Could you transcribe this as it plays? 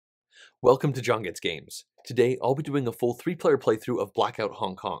Welcome to JonGetsGames. Today, I'll be doing a full 3-player playthrough of Blackout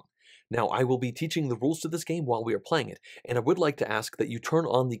Hong Kong. Now, I will be teaching the rules to this game while we are playing it, and I would like to ask that you turn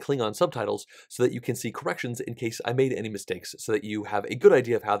on the Klingon subtitles so that you can see corrections in case I made any mistakes, so that you have a good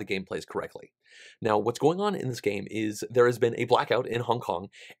idea of how the game plays correctly. Now, what's going on in this game is there has been a blackout in Hong Kong,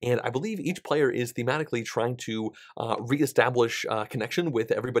 and I believe each player is thematically trying to reestablish connection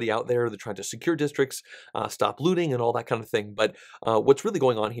with everybody out there. They're trying to secure districts, stop looting, and all that kind of thing. But what's really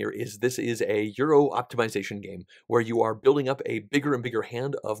going on here is this is a Euro optimization game where you are building up a bigger and bigger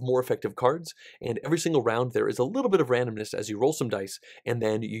hand of more effective cards, and every single round there is a little bit of randomness as you roll some dice, and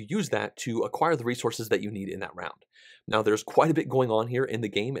then you use that to acquire the resources that you need in that round. Now, there's quite a bit going on here in the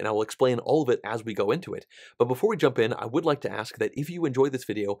game, and I will explain all of it as we go into it. But before we jump in, I would like to ask that if you enjoy this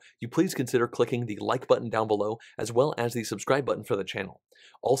video, you please consider clicking the like button down below, as well as the subscribe button for the channel.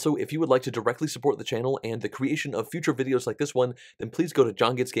 Also, if you would like to directly support the channel and the creation of future videos like this one, then please go to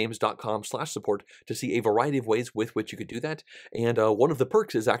JonGetsGames.com/support to see a variety of ways with which you could do that. And one of the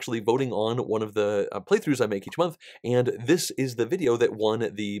perks is actually voting on one of the playthroughs I make each month, and this is the video that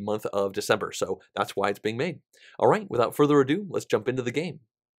won the month of December, so that's why it's being made. All right, without further ado, let's jump into the game.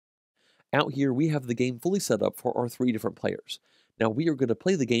 Out here, we have the game fully set up for our 3 different players. Now, we are going to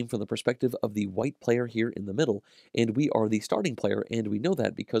play the game from the perspective of the white player here in the middle, and we are the starting player, and we know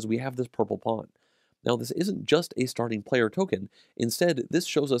that because we have this purple pawn. Now, this isn't just a starting player token. Instead, this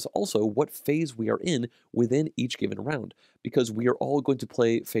shows us also what phase we are in within each given round, because we are all going to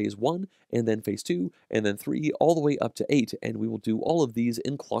play phase 1, and then phase 2, and then 3, all the way up to 8, and we will do all of these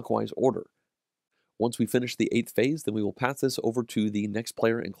in clockwise order. Once we finish the 8th phase, then we will pass this over to the next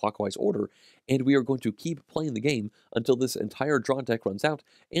player in clockwise order, and we are going to keep playing the game until this entire draw deck runs out,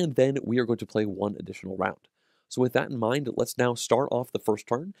 and then we are going to play one additional round. So with that in mind, let's now start off the first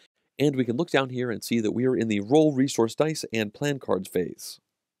turn, and we can look down here and see that we are in the roll resource dice and plan cards phase.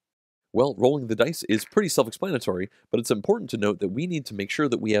 Well, rolling the dice is pretty self-explanatory, but it's important to note that we need to make sure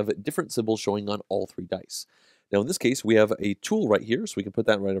that we have different symbols showing on all 3 dice. Now, in this case, we have a tool right here, so we can put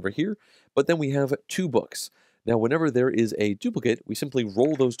that right over here, but then we have 2 books. Now, whenever there is a duplicate, we simply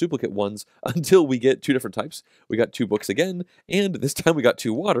roll those duplicate ones until we get 2 different types. We got 2 books again, and this time we got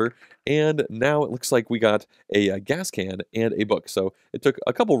 2 water, and now it looks like we got a gas can and a book. So it took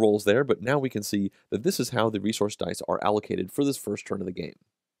a couple rolls there, but now we can see that this is how the resource dice are allocated for this first turn of the game.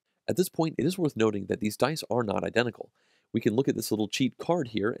 At this point, it is worth noting that these dice are not identical. We can look at this little cheat card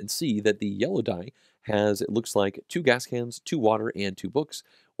here and see that the yellow die has, it looks like, 2 gas cans, 2 water, and 2 books,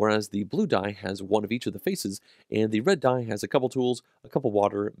 whereas the blue die has 1 of each of the faces, and the red die has a couple tools, a couple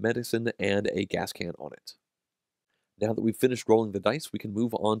water, medicine, and a gas can on it. Now that we've finished rolling the dice, we can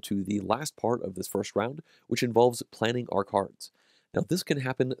move on to the last part of this first round, which involves planning our cards. Now, this can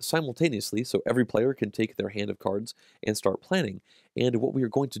happen simultaneously, so every player can take their hand of cards and start planning. And what we are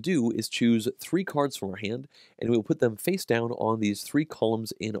going to do is choose 3 cards from our hand, and we will put them face down on these 3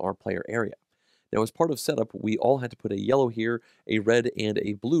 columns in our player area. Now, as part of setup, we all had to put a yellow here, a red, and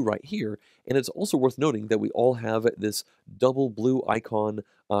a blue right here, and it's also worth noting that we all have this double blue icon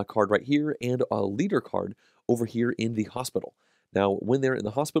card right here, and a leader card over here in the hospital. Now, when they're in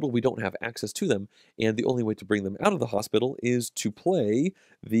the hospital, we don't have access to them, and the only way to bring them out of the hospital is to play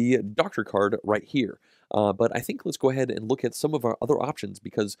the doctor card right here. But I think let's go ahead and look at some of our other options,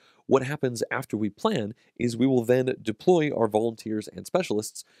 because what happens after we plan is we will then deploy our volunteers and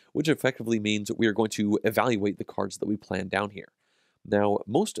specialists, which effectively means we are going to evaluate the cards that we plan down here. Now,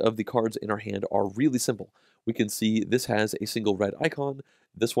 most of the cards in our hand are really simple. We can see this has a single red icon,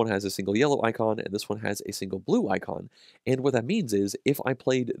 this one has a single yellow icon, and this one has a single blue icon. And what that means is, if I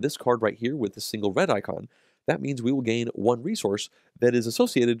played this card right here with the single red icon, that means we will gain 1 resource that is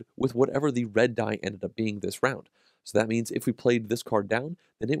associated with whatever the red die ended up being this round. So that means if we played this card down,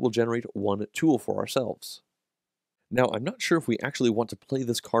 then it will generate 1 tool for ourselves. Now, I'm not sure if we actually want to play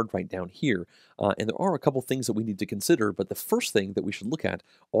this card right down here, and there are a couple things that we need to consider, but the first thing that we should look at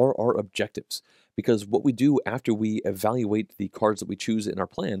are our objectives, because what we do after we evaluate the cards that we choose in our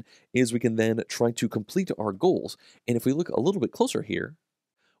plan is we can then try to complete our goals, and if we look a little bit closer here,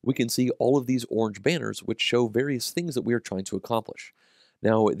 we can see all of these orange banners which show various things that we are trying to accomplish.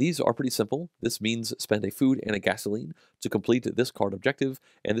 Now, these are pretty simple. This means spend a food and a gasoline to complete this card objective,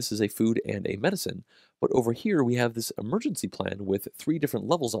 and this is a food and a medicine. But over here, we have this emergency plan with 3 different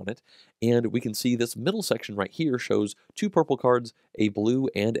levels on it, and we can see this middle section right here shows 2 purple cards, a blue,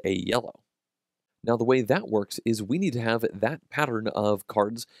 and a yellow. Now, the way that works is we need to have that pattern of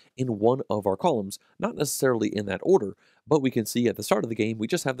cards in one of our columns, not necessarily in that order, but we can see at the start of the game, we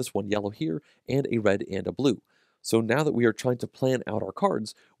just have this one yellow here, and a red and a blue. So now that we are trying to plan out our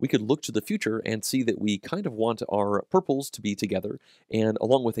cards, we could look to the future and see that we kind of want our purples to be together and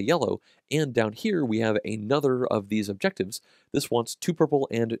along with a yellow. And down here we have another of these objectives. This wants 2 purple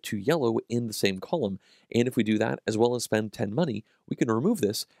and 2 yellow in the same column. And if we do that, as well as spend 10 money, we can remove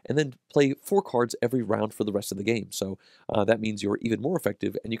this and then play 4 cards every round for the rest of the game. So that means you're even more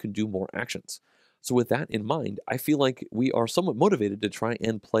effective and you can do more actions. So with that in mind, I feel like we are somewhat motivated to try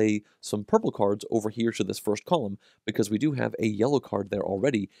and play some purple cards over here to this first column because we do have a yellow card there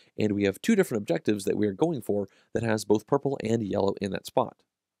already, and we have 2 different objectives that we are going for that has both purple and yellow in that spot.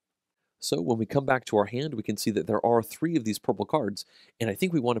 So when we come back to our hand, we can see that there are 3 of these purple cards, and I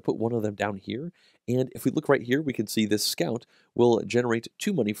think we want to put one of them down here. And if we look right here, we can see this scout will generate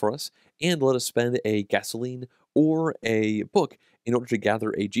 2 money for us and let us spend a gasoline or a book in order to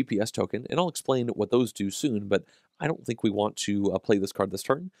gather a GPS token. And I'll explain what those do soon, but I don't think we want to play this card this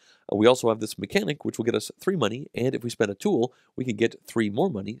turn. We also have this mechanic, which will get us 3 money, and if we spend a tool, we can get 3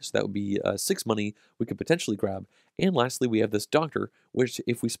 more money, so that would be 6 money we could potentially grab. And lastly, we have this doctor, which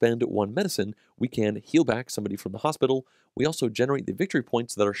if we spend 1 medicine, we can heal back somebody from the hospital. We also generate the victory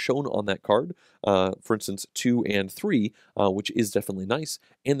points that are shown on that card, for instance, 2 and 3, which is definitely nice,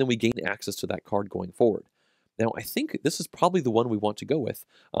 and then we gain access to that card going forward. Now, I think this is probably the one we want to go with,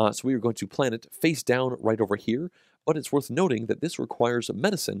 so we are going to plan it face down right over here, but it's worth noting that this requires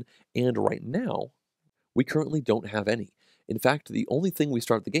medicine, and right now, we currently don't have any. In fact, the only thing we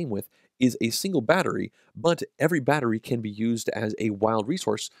start the game with is a single battery, but every battery can be used as a wild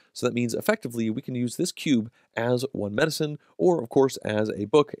resource, so that means effectively we can use this cube as 1 medicine, or of course as a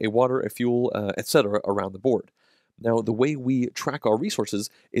book, a water, a fuel, etc. around the board. Now, the way we track our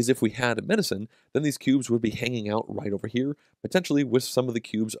resources is if we had medicine, then these cubes would be hanging out right over here, potentially with some of the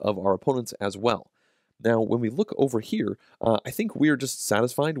cubes of our opponents as well. Now, when we look over here, I think we are just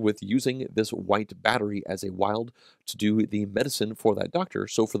satisfied with using this white battery as a wild to do the medicine for that doctor,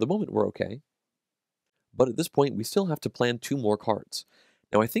 so for the moment we're okay. But at this point, we still have to plan 2 more cards.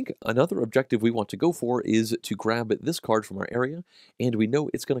 Now, I think another objective we want to go for is to grab this card from our area, and we know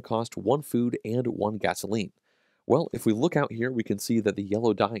it's going to cost 1 food and 1 gasoline. Well, if we look out here, we can see that the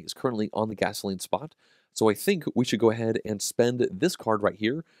yellow die is currently on the gasoline spot. So I think we should go ahead and spend this card right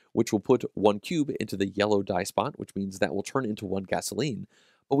here, which will put 1 cube into the yellow die spot, which means that will turn into 1 gasoline.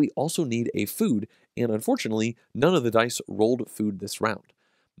 But we also need a food, and unfortunately, none of the dice rolled food this round.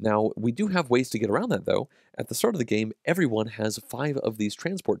 Now, we do have ways to get around that though. At the start of the game, everyone has 5 of these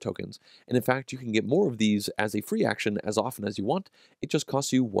transport tokens, and in fact, you can get more of these as a free action as often as you want. It just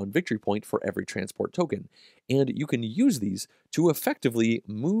costs you 1 victory point for every transport token, and you can use these to effectively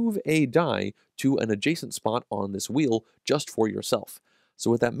move a die to an adjacent spot on this wheel just for yourself. So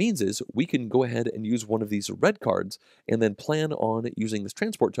what that means is we can go ahead and use one of these red cards and then plan on using this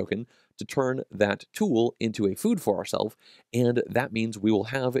transport token to turn that tool into a food for ourselves, and that means we will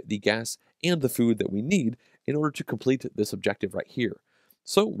have the gas and the food that we need in order to complete this objective right here.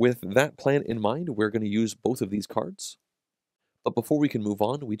 So with that plan in mind, we're going to use both of these cards. But before we can move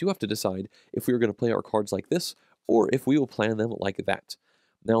on, we do have to decide if we are going to play our cards like this or if we will plan them like that.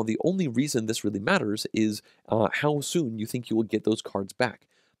 Now, the only reason this really matters is how soon you think you will get those cards back.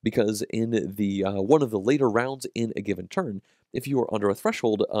 Because in the one of the later rounds in a given turn, if you are under a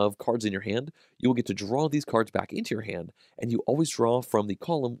threshold of cards in your hand, you will get to draw these cards back into your hand, and you always draw from the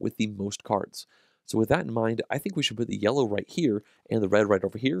column with the most cards. So with that in mind, I think we should put the yellow right here and the red right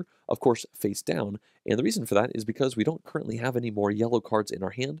over here, of course face down, and the reason for that is because we don't currently have any more yellow cards in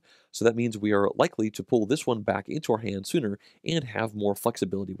our hand, so that means we are likely to pull this one back into our hand sooner and have more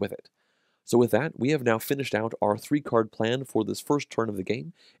flexibility with it. So with that, we have now finished out our 3-card plan for this first turn of the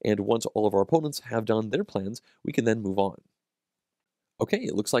game, and once all of our opponents have done their plans, we can then move on. Okay,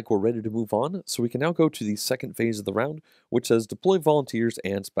 it looks like we're ready to move on, so we can now go to the second phase of the round, which says deploy volunteers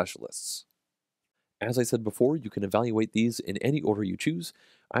and specialists. As I said before, you can evaluate these in any order you choose.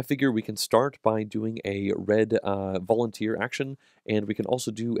 I figure we can start by doing a red volunteer action, and we can also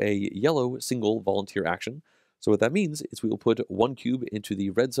do a yellow single volunteer action. So what that means is we will put 1 cube into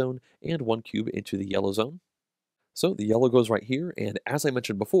the red zone and 1 cube into the yellow zone. So the yellow goes right here, and as I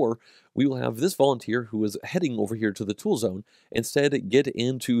mentioned before, we will have this volunteer who is heading over here to the tool zone instead get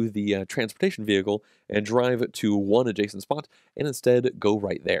into the transportation vehicle and drive to one adjacent spot and instead go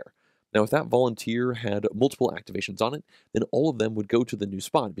right there. Now, if that volunteer had multiple activations on it, then all of them would go to the new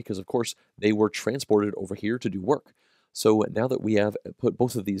spot because, of course, they were transported over here to do work. So now that we have put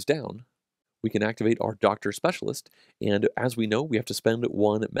both of these down, we can activate our doctor specialist, and as we know, we have to spend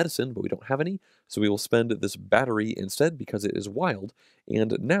 1 medicine, but we don't have any, so we will spend this battery instead because it is wild,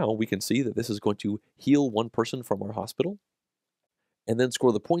 and now we can see that this is going to heal 1 person from our hospital, and then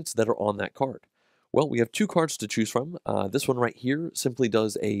score the points that are on that card. Well, we have two cards to choose from. This one right here simply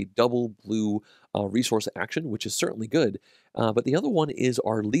does a double blue resource action, which is certainly good. But the other one is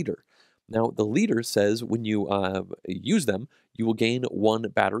our leader. Now, the leader says when you use them, you will gain one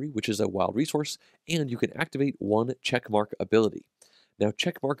battery, which is a wild resource, and you can activate one checkmark ability. Now,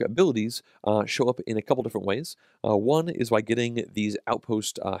 checkmark abilities show up in a couple different ways. One is by getting these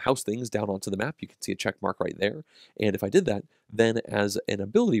outpost house things down onto the map. You can see a checkmark right there. And if I did that, then as an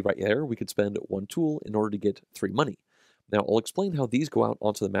ability right there, we could spend one tool in order to get 3 money. Now, I'll explain how these go out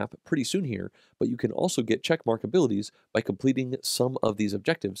onto the map pretty soon here, but you can also get checkmark abilities by completing some of these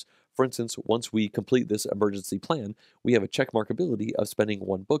objectives. For instance, once we complete this emergency plan, we have a checkmark ability of spending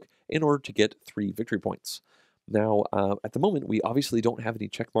 1 book in order to get 3 victory points. Now, at the moment, we obviously don't have any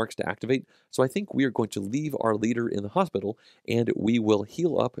check marks to activate, so I think we are going to leave our leader in the hospital, and we will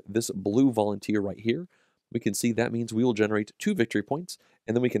heal up this blue volunteer right here. We can see that means we will generate 2 victory points,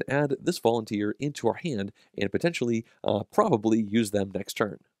 and then we can add this volunteer into our hand and potentially, probably use them next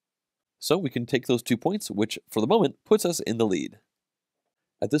turn. So we can take those 2 points, which for the moment puts us in the lead.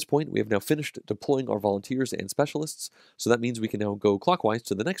 At this point, we have now finished deploying our volunteers and specialists, so that means we can now go clockwise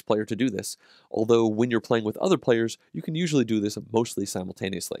to the next player to do this, although when you're playing with other players, you can usually do this mostly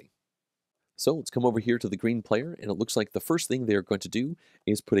simultaneously. So let's come over here to the green player, and it looks like the first thing they're going to do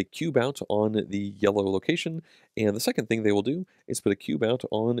is put a cube out on the yellow location, and the second thing they will do is put a cube out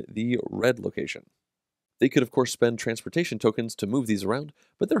on the red location. They could, of course, spend transportation tokens to move these around,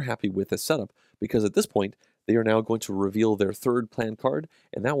 but they're happy with this setup because at this point, they are now going to reveal their third plan card,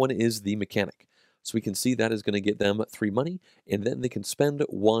 and that one is the mechanic. So we can see that is going to get them 3 money, and then they can spend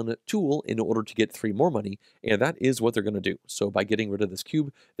 1 tool in order to get 3 more money, and that is what they're going to do. So by getting rid of this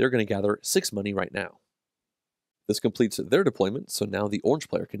cube, they're going to gather 6 money right now. This completes their deployment, so now the orange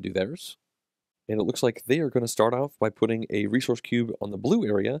player can do theirs. And it looks like they are going to start off by putting a resource cube on the blue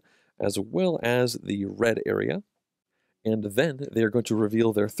area, as well as the red area. And then they are going to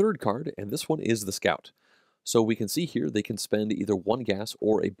reveal their third card, and this one is the Scout. So we can see here they can spend either 1 gas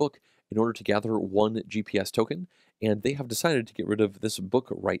or a book in order to gather 1 GPS token, and they have decided to get rid of this book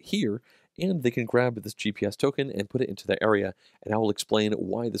right here, and they can grab this GPS token and put it into their area, and I will explain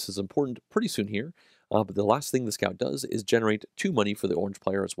why this is important pretty soon here. But the last thing the Scout does is generate 2 money for the orange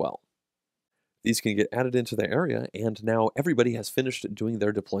player as well. These can get added into their area, and now everybody has finished doing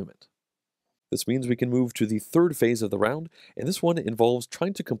their deployment. This means we can move to the third phase of the round, and this one involves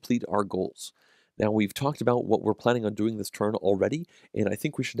trying to complete our goals. Now, we've talked about what we're planning on doing this turn already, and I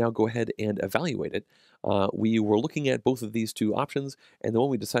think we should now go ahead and evaluate it. We were looking at both of these 2 options, and the one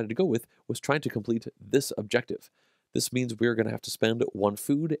we decided to go with was trying to complete this objective. This means we're going to have to spend 1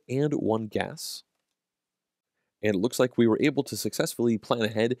 food and 1 gas. And it looks like we were able to successfully plan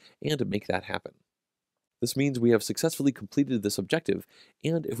ahead and make that happen. This means we have successfully completed this objective,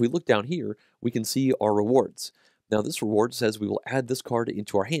 and if we look down here, we can see our rewards. Now this reward says we will add this card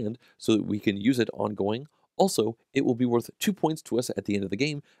into our hand so that we can use it ongoing. Also, it will be worth 2 points to us at the end of the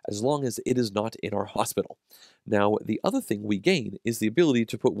game as long as it is not in our hospital. Now, the other thing we gain is the ability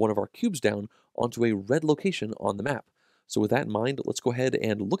to put one of our cubes down onto a red location on the map. So with that in mind, let's go ahead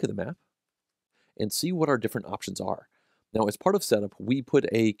and look at the map and see what our different options are. Now, as part of setup, we put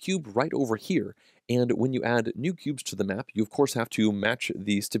a cube right over here, and when you add new cubes to the map, you of course have to match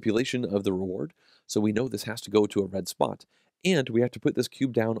the stipulation of the reward, so we know this has to go to a red spot, and we have to put this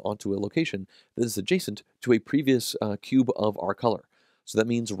cube down onto a location that is adjacent to a previous cube of our color. So that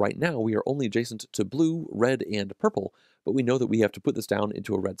means right now we are only adjacent to blue, red, and purple, but we know that we have to put this down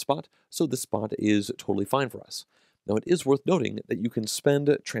into a red spot, so this spot is totally fine for us. Now, it is worth noting that you can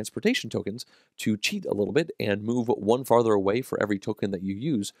spend transportation tokens to cheat a little bit and move 1 farther away for every token that you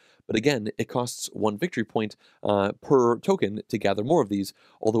use, but again, it costs 1 victory point per token to gather more of these,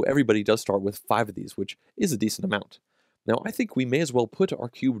 although everybody does start with 5 of these, which is a decent amount. Now, I think we may as well put our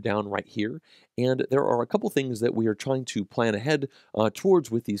cube down right here, and there are a couple things that we are trying to plan ahead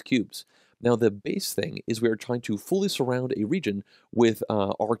towards with these cubes. Now, the base thing is we are trying to fully surround a region with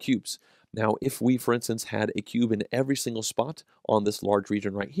our cubes. Now, if we, for instance, had a cube in every single spot on this large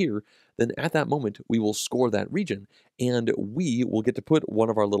region right here, then at that moment, we will score that region, and we will get to put one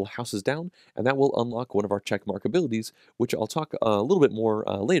of our little houses down, and that will unlock one of our checkmark abilities, which I'll talk a little bit more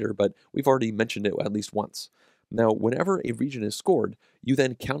later, but we've already mentioned it at least once. Now, whenever a region is scored, you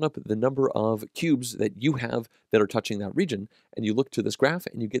then count up the number of cubes that you have that are touching that region, and you look to this graph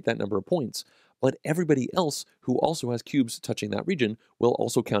and you get that number of points. But everybody else who also has cubes touching that region will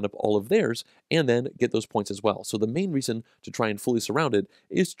also count up all of theirs and then get those points as well. So the main reason to try and fully surround it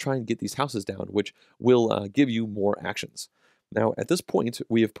is to try and get these houses down, which will give you more actions. Now, at this point,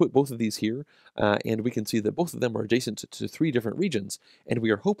 we have put both of these here, and we can see that both of them are adjacent to three different regions, and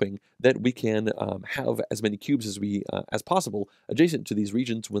we are hoping that we can have as many cubes as possible adjacent to these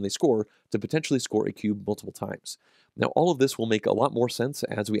regions when they score to potentially score a cube multiple times. Now, all of this will make a lot more sense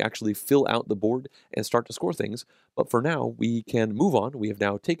as we actually fill out the board and start to score things, but for now, we can move on. We have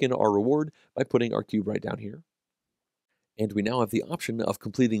now taken our reward by putting our cube right down here, and we now have the option of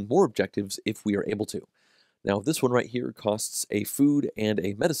completing more objectives if we are able to. Now, this one right here costs a food and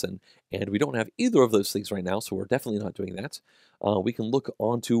a medicine, and we don't have either of those things right now, so we're definitely not doing that. We can look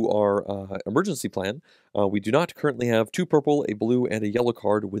onto our emergency plan. We do not currently have two purple, a blue, and a yellow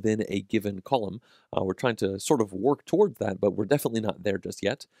card within a given column. We're trying to sort of work towards that, but we're definitely not there just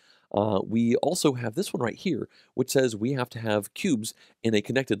yet. We also have this one right here, which says we have to have cubes in a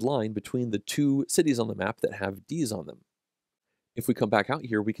connected line between the two cities on the map that have Ds on them. If we come back out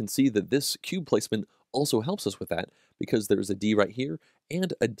here, we can see that this cube placement also helps us with that because there's a D right here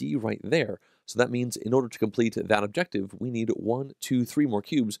and a D right there. So that means in order to complete that objective, we need 1, 2, 3 more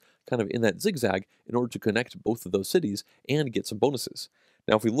cubes kind of in that zigzag in order to connect both of those cities and get some bonuses.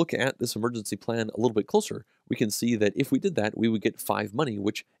 Now, if we look at this emergency plan a little bit closer, we can see that if we did that, we would get 5 money,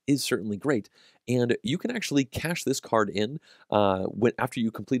 which is certainly great. And you can actually cash this card in after you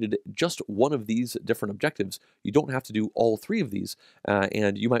completed just one of these different objectives. You don't have to do all 3 of these,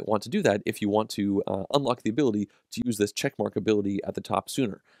 and you might want to do that if you want to unlock the ability to use this checkmark ability at the top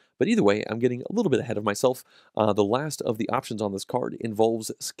sooner. But either way, I'm getting a little bit ahead of myself. The last of the options on this card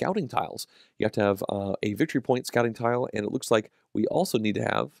involves scouting tiles. You have to have a victory point scouting tile, and it looks like we also need to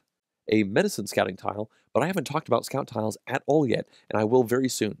have a medicine scouting tile, but I haven't talked about scout tiles at all yet, and I will very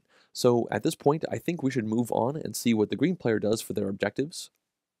soon. So at this point, I think we should move on and see what the green player does for their objectives.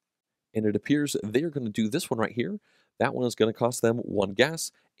 And it appears they are going to do this one right here. That one is going to cost them 1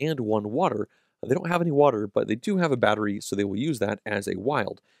 gas and 1 water. They don't have any water, but they do have a battery, so they will use that as a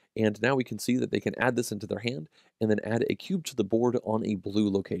wild. And now we can see that they can add this into their hand and then add a cube to the board on a blue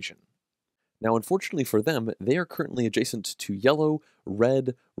location. Now, unfortunately for them, they are currently adjacent to yellow,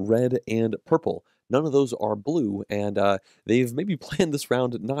 red, and purple. None of those are blue, and they've maybe planned this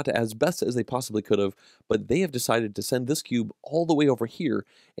round not as best as they possibly could have, but they have decided to send this cube all the way over here,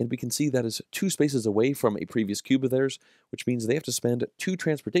 and we can see that is 2 spaces away from a previous cube of theirs, which means they have to spend 2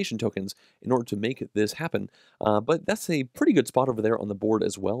 transportation tokens in order to make this happen. But that's a pretty good spot over there on the board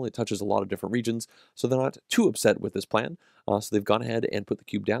as well. It touches a lot of different regions, so they're not too upset with this plan. So they've gone ahead and put the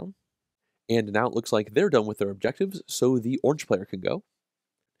cube down. And now it looks like they're done with their objectives, so the orange player can go.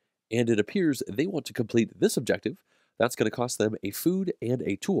 And it appears they want to complete this objective. That's going to cost them a food and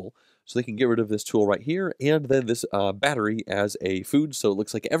a tool, so they can get rid of this tool right here, and then this battery as a food, so it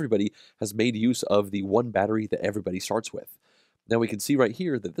looks like everybody has made use of the 1 battery that everybody starts with. Now we can see right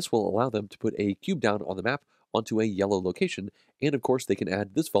here that this will allow them to put a cube down on the map onto a yellow location, and of course they can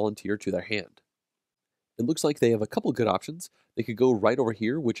add this volunteer to their hand. It looks like they have a couple good options. They could go right over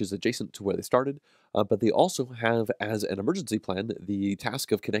here, which is adjacent to where they started, but they also have, as an emergency plan, the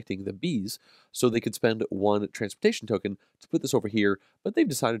task of connecting the bees, so they could spend 1 transportation token to put this over here, but they've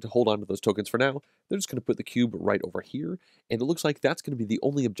decided to hold on to those tokens for now. They're just going to put the cube right over here, and it looks like that's going to be the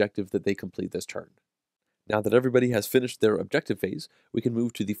only objective that they complete this turn. Now that everybody has finished their objective phase, we can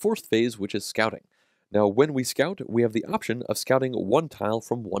move to the 4th phase, which is scouting. Now, when we scout, we have the option of scouting 1 tile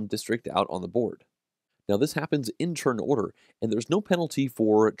from 1 district out on the board. Now this happens in turn order, and there's no penalty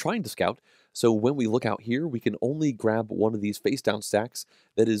for trying to scout, so when we look out here, we can only grab one of these face-down stacks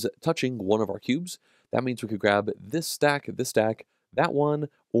that is touching one of our cubes. That means we could grab this stack, that one,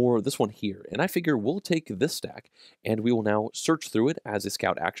 or this one here. And I figure we'll take this stack, and we will now search through it as a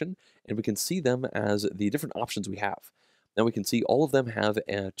scout action, and we can see them as the different options we have. Now we can see all of them have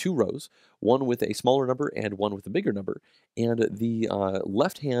 2 rows, one with a smaller number and one with a bigger number, and the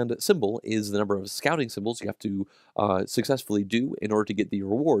left-hand symbol is the number of scouting symbols you have to successfully do in order to get the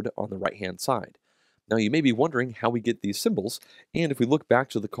reward on the right-hand side. Now you may be wondering how we get these symbols, and if we look back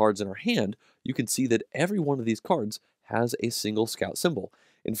to the cards in our hand, you can see that every one of these cards has a single scout symbol.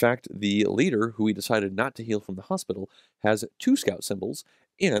 In fact, the leader, who we decided not to heal from the hospital, has 2 scout symbols,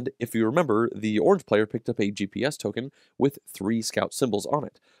 and if you remember, the orange player picked up a GPS token with 3 scout symbols on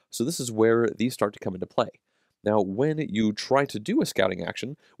it. So this is where these start to come into play. Now, when you try to do a scouting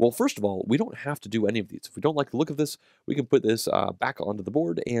action, well, first of all, we don't have to do any of these. If we don't like the look of this, we can put this back onto the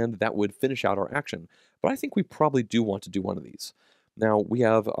board, and that would finish out our action. But I think we probably do want to do one of these. Now, we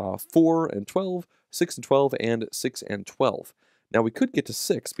have 4 and 12, 6 and 12, and 6 and 12. Now, we could get to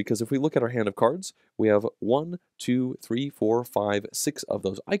 6, because if we look at our hand of cards, we have 1, 2, 3, 4, 5, 6 of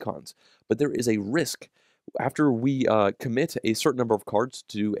those icons. But there is a risk. After we commit a certain number of cards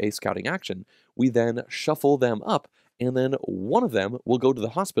to a scouting action, we then shuffle them up, and then one of them will go to the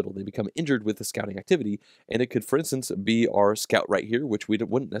hospital. They become injured with the scouting activity, and it could, for instance, be our scout right here, which we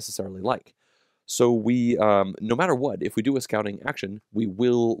wouldn't necessarily like. So no matter what, if we do a scouting action, we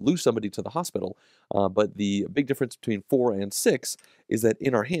will lose somebody to the hospital. But the big difference between 4 and 6 is that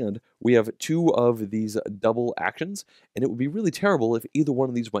in our hand, we have 2 of these double actions, and it would be really terrible if either one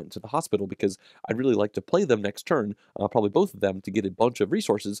of these went into the hospital because I'd really like to play them next turn, probably both of them, to get a bunch of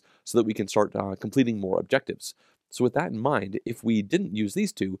resources so that we can start completing more objectives. So with that in mind, if we didn't use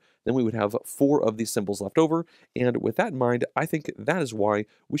these 2, then we would have 4 of these symbols left over, and with that in mind, I think that is why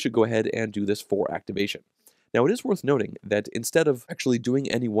we should go ahead and do this 4 activation. Now, it is worth noting that instead of actually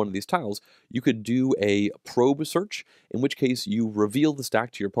doing any one of these tiles, you could do a probe search, in which case you reveal the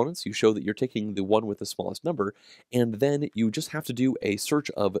stack to your opponents, you show that you're taking the one with the smallest number, and then you just have to do a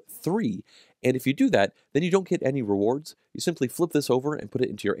search of 3. And if you do that, then you don't get any rewards. You simply flip this over and put it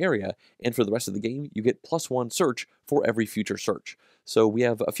into your area, and for the rest of the game, you get +1 search for every future search. So we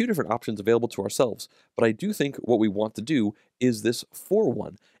have a few different options available to ourselves, but I do think what we want to do is this 4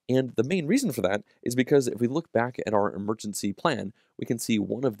 one. And the main reason for that is because if we look back at our emergency plan, we can see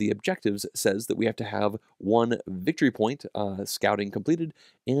one of the objectives says that we have to have 1 victory point scouting completed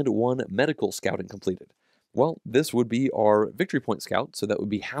and 1 medical scouting completed. Well, this would be our victory point scout, so that would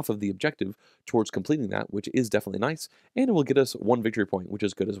be half of the objective towards completing that, which is definitely nice, and it will get us 1 victory point, which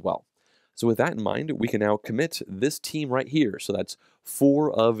is good as well. So with that in mind, we can now commit this team right here. So that's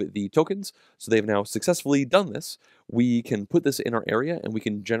 4 of the tokens. So they've now successfully done this. We can put this in our area and we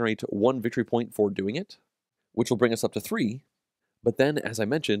can generate 1 victory point for doing it, which will bring us up to 3. But then, as I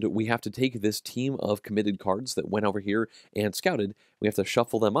mentioned, we have to take this team of committed cards that went over here and scouted. We have to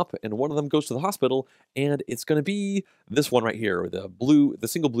shuffle them up, and one of them goes to the hospital, and it's going to be this one right here, the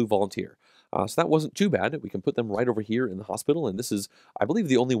single blue volunteer. So that wasn't too bad. We can put them right over here in the hospital, and this is, I believe,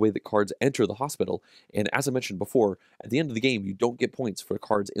 the only way that cards enter the hospital. And as I mentioned before, at the end of the game, you don't get points for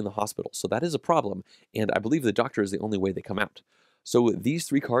cards in the hospital. So that is a problem, and I believe the doctor is the only way they come out. So these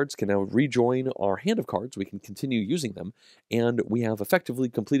 3 cards can now rejoin our hand of cards. We can continue using them, and we have effectively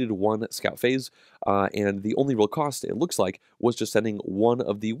completed 1 scout phase, and the only real cost, it looks like, was just sending 1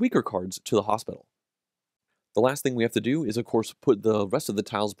 of the weaker cards to the hospital. The last thing we have to do is, of course, put the rest of the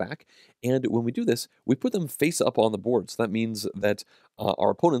tiles back, and when we do this, we put them face up on the board. So that means that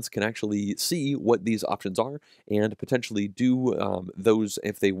our opponents can actually see what these options are and potentially do those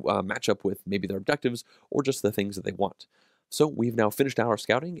if they match up with maybe their objectives or just the things that they want. So we've now finished our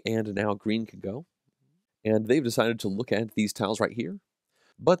scouting, and now green can go. And they've decided to look at these tiles right here,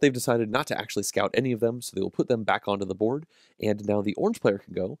 but they've decided not to actually scout any of them, so they will put them back onto the board. And now the orange player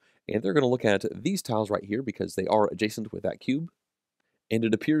can go, and they're going to look at these tiles right here because they are adjacent with that cube. And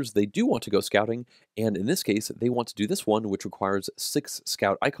it appears they do want to go scouting, and in this case, they want to do this one, which requires 6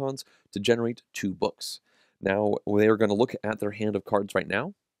 scout icons to generate 2 books. Now, they are going to look at their hand of cards right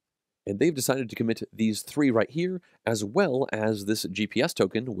now, and they've decided to commit these 3 right here, as well as this GPS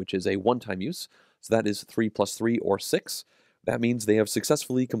token, which is a one-time use. So that is 3 + 3 or 6. That means they have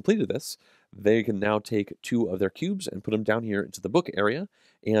successfully completed this. They can now take 2 of their cubes and put them down here into the book area,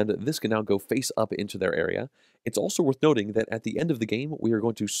 and this can now go face up into their area. It's also worth noting that at the end of the game, we are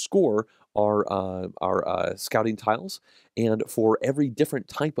going to score our scouting tiles, and for every different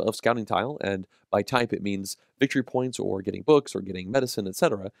type of scouting tile, and by type it means victory points or getting books or getting medicine,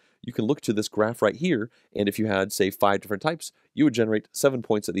 etc., you can look to this graph right here, and if you had, say, 5 different types, you would generate 7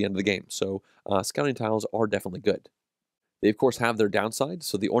 points at the end of the game. So scouting tiles are definitely good. They, of course, have their downside,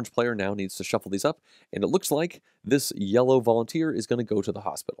 so the orange player now needs to shuffle these up, and it looks like this yellow volunteer is going to go to the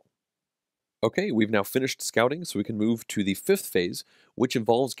hospital. Okay, we've now finished scouting, so we can move to the 5th phase, which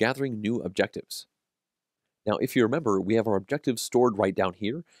involves gathering new objectives. Now, if you remember, we have our objectives stored right down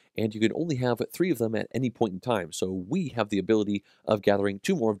here, and you can only have 3 of them at any point in time, so we have the ability of gathering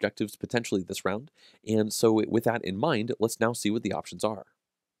 2 more objectives potentially this round, and so with that in mind, let's now see what the options are.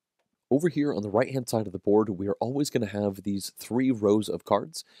 Over here on the right-hand side of the board, we are always going to have these 3 rows of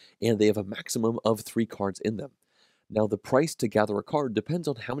cards, and they have a maximum of 3 cards in them. Now, the price to gather a card depends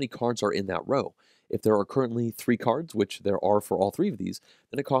on how many cards are in that row. If there are currently 3 cards, which there are for all 3 of these,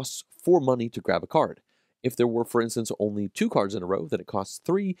 then it costs 4 money to grab a card. If there were, for instance, only 2 cards in a row, then it costs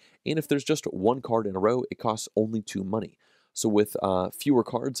 3, and if there's just 1 card in a row, it costs only 2 money. So with fewer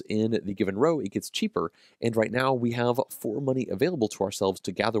cards in the given row, it gets cheaper, and right now we have 4 money available to ourselves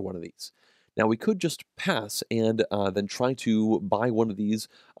to gather one of these. Now we could just pass and then try to buy one of these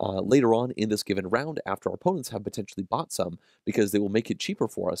later on in this given round after our opponents have potentially bought some, because they will make it cheaper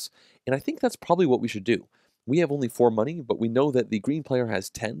for us, and I think that's probably what we should do. We have only 4 money, but we know that the green player has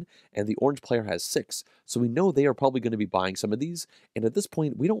 10 and the orange player has 6. So we know they are probably going to be buying some of these. And at this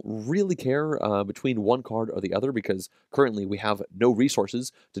point, we don't really care between one card or the other because currently we have no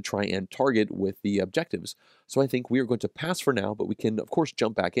resources to try and target with the objectives. So I think we are going to pass for now, but we can, of course,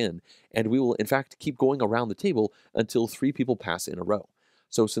 jump back in. And we will, in fact, keep going around the table until 3 people pass in a row.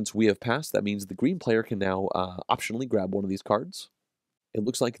 So since we have passed, that means the green player can now optionally grab one of these cards. It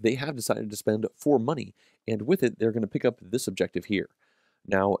looks like they have decided to spend 4 money, and with it, they're going to pick up this objective here.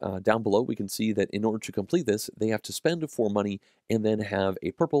 Now, down below, we can see that in order to complete this, they have to spend 4 money and then have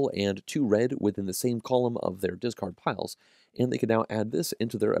a purple and 2 red within the same column of their discard piles, and they can now add this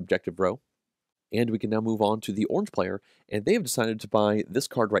into their objective row. And we can now move on to the orange player, and they have decided to buy this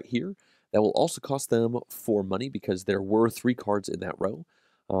card right here. That will also cost them 4 money because there were 3 cards in that row.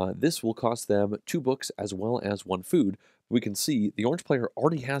 This will cost them 2 books as well as 1 food. We can see the orange player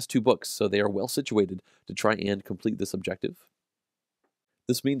already has 2 books, so they are well situated to try and complete this objective.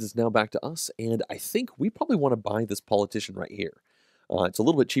 This means it's now back to us, and I think we probably want to buy this politician right here. It's a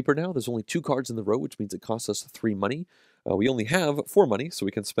little bit cheaper now. There's only 2 cards in the row, which means it costs us 3 money. We only have 4 money, so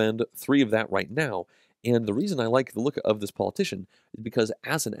we can spend 3 of that right now. And the reason I like the look of this politician is because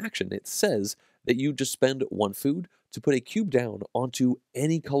as an action, it says that you just spend 1 food to put a cube down onto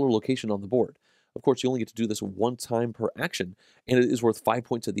any color location on the board. Of course, you only get to do this 1 time per action, and it is worth 5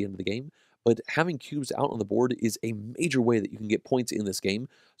 points at the end of the game. But having cubes out on the board is a major way that you can get points in this game,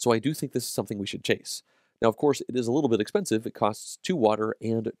 so I do think this is something we should chase. Now, of course, it is a little bit expensive. It costs 2 water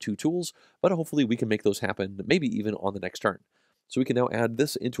and 2 tools, but hopefully we can make those happen, maybe even on the next turn. So we can now add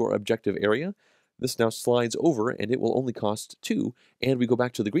this into our objective area. This now slides over, and it will only cost 2, and we go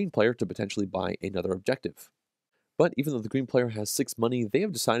back to the green player to potentially buy another objective. But even though the green player has 6 money, they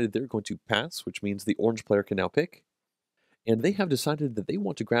have decided they're going to pass, which means the orange player can now pick. And they have decided that they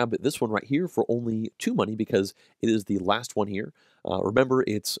want to grab this one right here for only 2 money because it is the last one here. Remember,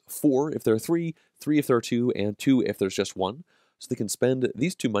 it's 4 if there are 3, 3 if there are 2, and 2 if there's just 1. So they can spend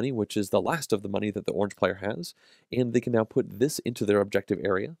these 2 money, which is the last of the money that the orange player has, and they can now put this into their objective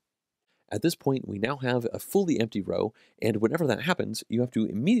area. At this point, we now have a fully empty row, and whenever that happens, you have to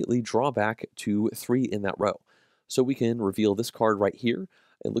immediately draw back to 3 in that row. So we can reveal this card right here.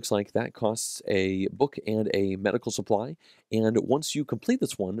 It looks like that costs a book and a medical supply, and once you complete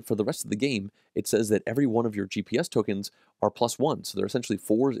this one, for the rest of the game, it says that every one of your GPS tokens are +1, so they're essentially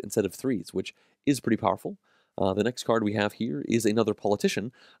 4s instead of 3s, which is pretty powerful. The next card we have here is another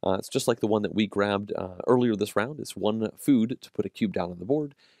politician. It's just like the one that we grabbed earlier this round. It's 1 food to put a cube down on the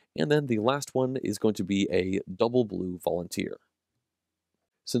board, and then the last one is going to be a double blue volunteer.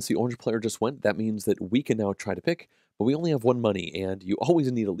 Since the orange player just went, that means that we can now try to pick, but we only have 1 money, and you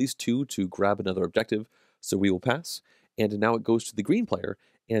always need at least 2 to grab another objective, so we will pass. And now it goes to the green player,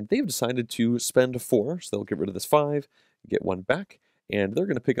 and they've decided to spend 4, so they'll get rid of this 5, get 1 back, and they're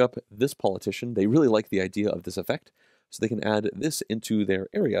going to pick up this politician. They really like the idea of this effect, so they can add this into their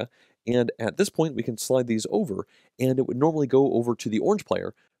area, and at this point we can slide these over, and it would normally go over to the orange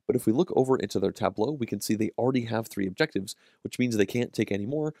player, but if we look over into their tableau, we can see they already have 3 objectives, which means they can't take any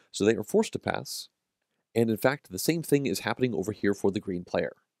more, so they are forced to pass. And in fact, the same thing is happening over here for the green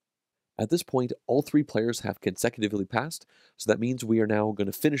player. At this point, all 3 players have consecutively passed, so that means we are now going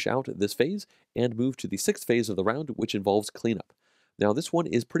to finish out this phase and move to the 6th phase of the round, which involves cleanup. Now, this one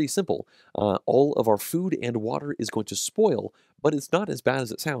is pretty simple. All of our food and water is going to spoil, but it's not as bad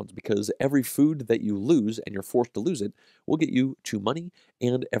as it sounds because every food that you lose, and you're forced to lose it, will get you 2 money,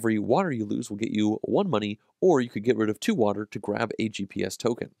 and every water you lose will get you 1 money, or you could get rid of 2 water to grab a GPS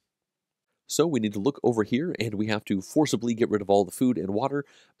token. So we need to look over here, and we have to forcibly get rid of all the food and water,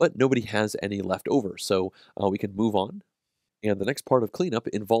 but nobody has any left over, so we can move on. And the next part of cleanup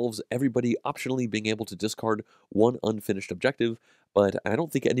involves everybody optionally being able to discard 1 unfinished objective, but I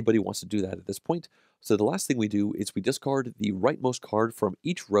don't think anybody wants to do that at this point. So the last thing we do is we discard the rightmost card from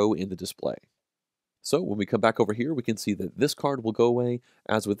each row in the display. So when we come back over here, we can see that this card will go away,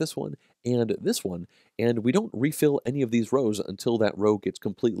 as with this one, and we don't refill any of these rows until that row gets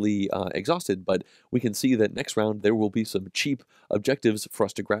completely exhausted, but we can see that next round there will be some cheap objectives for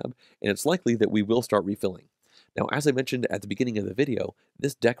us to grab, and it's likely that we will start refilling. Now, as I mentioned at the beginning of the video,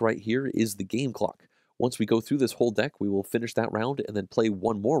 this deck right here is the game clock. Once we go through this whole deck, we will finish that round and then play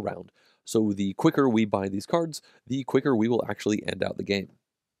 1 more round. So the quicker we buy these cards, the quicker we will actually end out the game.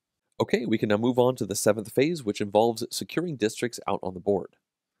 Okay, we can now move on to the 7th phase, which involves securing districts out on the board.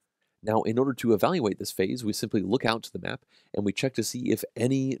 Now, in order to evaluate this phase, we simply look out to the map and we check to see if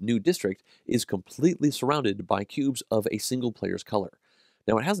any new district is completely surrounded by cubes of a single player's color.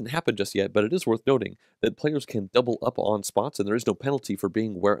 Now, it hasn't happened just yet, but it is worth noting that players can double up on spots, and there is no penalty for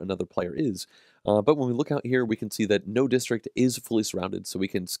being where another player is. But when we look out here, we can see that no district is fully surrounded, so we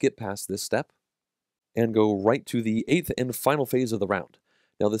can skip past this step and go right to the 8th and final phase of the round.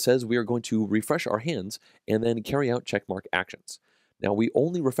 Now, this says we are going to refresh our hands and then carry out checkmark actions. Now, we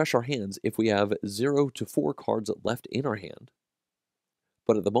only refresh our hands if we have 0 to 4 cards left in our hand.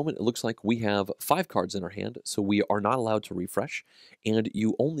 But at the moment, it looks like we have 5 cards in our hand, so we are not allowed to refresh, and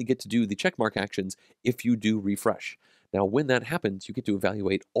you only get to do the checkmark actions if you do refresh. Now, when that happens, you get to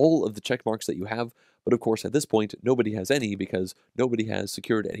evaluate all of the check marks that you have, but of course, at this point, nobody has any because nobody has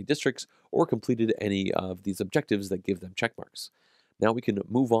secured any districts or completed any of these objectives that give them check marks. Now we can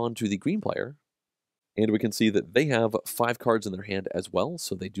move on to the green player, and we can see that they have 5 cards in their hand as well,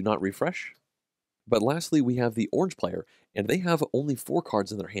 so they do not refresh. But lastly, we have the orange player, and they have only 4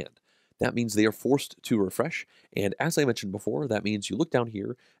 cards in their hand. That means they are forced to refresh, and as I mentioned before, that means you look down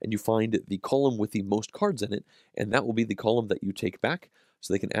here and you find the column with the most cards in it, and that will be the column that you take back,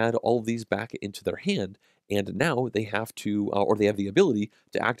 so they can add all of these back into their hand, and now they have to, or they have the ability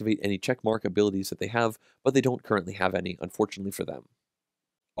to activate any checkmark abilities that they have, but they don't currently have any, unfortunately for them.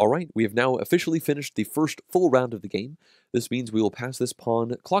 All right, we have now officially finished the first full round of the game. This means we will pass this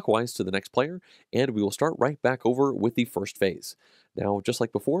pawn clockwise to the next player, and we will start right back over with the first phase. Now, just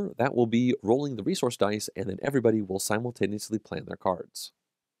like before, that will be rolling the resource dice, and then everybody will simultaneously plan their cards.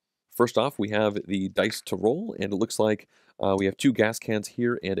 First off, we have the dice to roll, and it looks like we have 2 gas cans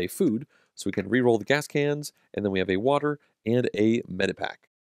here and a food. So we can re-roll the gas cans, and then we have a water and a medipack.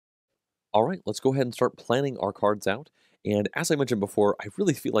 All right, let's go ahead and start planning our cards out. And as I mentioned before, I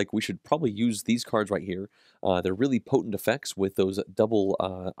really feel like we should probably use these cards right here. They're really potent effects with those double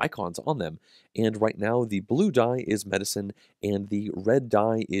icons on them. And right now, the blue die is medicine, and the red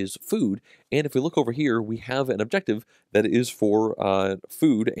die is food. And if we look over here, we have an objective that is for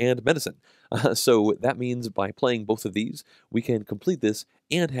food and medicine. So that means by playing both of these, we can complete this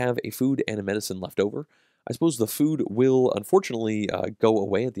and have a food and a medicine left over. I suppose the food will unfortunately go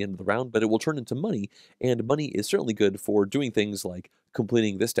away at the end of the round, but it will turn into money, and money is certainly good for doing things like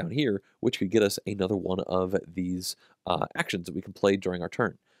completing this down here, which could get us another one of these actions that we can play during our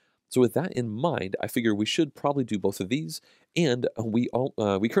turn. So with that in mind, I figure we should probably do both of these, and we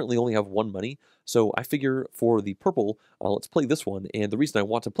currently only have 1 money, so I figure for the purple, let's play this one, and the reason I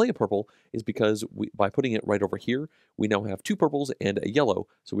want to play a purple is because by putting it right over here, we now have 2 purples and a yellow,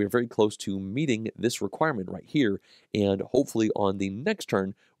 so we are very close to meeting this requirement right here, and hopefully on the next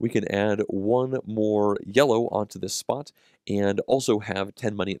turn, we can add 1 more yellow onto this spot, and also have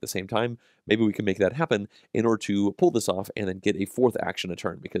 10 money at the same time. Maybe we can make that happen in order to pull this off and then get a 4th action a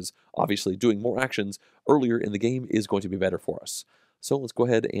turn, because obviously doing more actions earlier in the game is going to be better for us. So let's go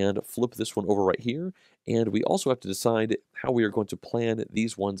ahead and flip this one over right here, and we also have to decide how we are going to plan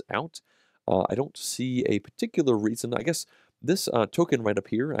these ones out. I don't see a particular reason. I guess this token right up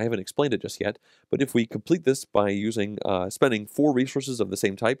here, I haven't explained it just yet, but if we complete this by using spending 4 resources of the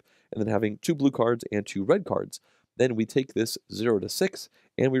same type, and then having 2 blue cards and 2 red cards, then we take this 0 to 6,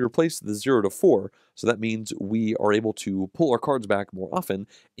 and we replace the 0 to 4, so that means we are able to pull our cards back more often,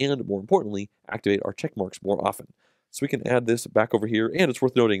 and more importantly, activate our check marks more often. So we can add this back over here, and it's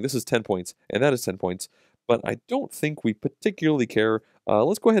worth noting this is 10 points, and that is 10 points, but I don't think we particularly care.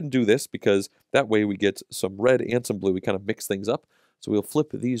 Let's go ahead and do this, because that way we get some red and some blue. We kind of mix things up. So we'll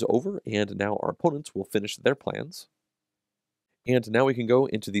flip these over, and now our opponents will finish their plans. And now we can go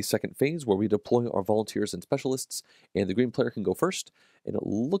into the second phase where we deploy our volunteers and specialists, and the green player can go first. And it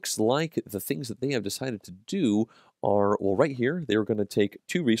looks like the things that they have decided to do are, well, right here, they're going to take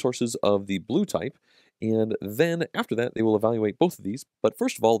 2 resources of the blue type, and then after that, they will evaluate both of these. But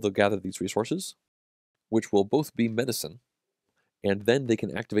first of all, they'll gather these resources, which will both be medicine, and then they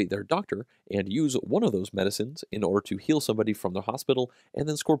can activate their doctor and use one of those medicines in order to heal somebody from the hospital, and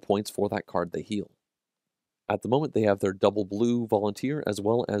then score points for that card they heal. At the moment, they have their double blue volunteer as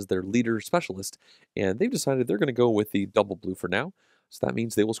well as their leader specialist, and they've decided they're going to go with the double blue for now. So that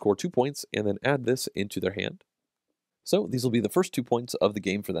means they will score 2 points and then add this into their hand. So these will be the first 2 points of the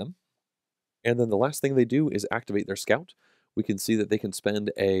game for them. And then the last thing they do is activate their scout. We can see that they can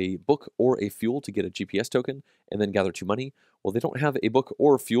spend a book or a fuel to get a GPS token and then gather 2 money. Well, they don't have a book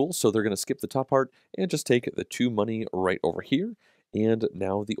or fuel, so they're going to skip the top part and just take the 2 money right over here. And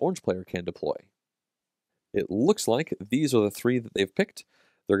now the orange player can deploy. It looks like these are the 3 that they've picked.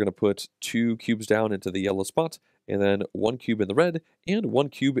 They're going to put 2 cubes down into the yellow spot, and then 1 cube in the red, and 1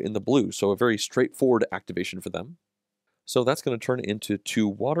 cube in the blue, so a very straightforward activation for them. So that's going to turn into 2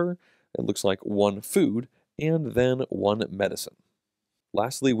 water, it looks like 1 food, and then 1 medicine.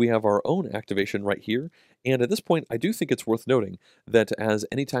 Lastly, we have our own activation right here, And at this point, I do think it's worth noting that as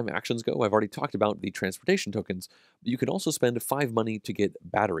anytime actions go, I've already talked about the transportation tokens, but you can also spend 5 money to get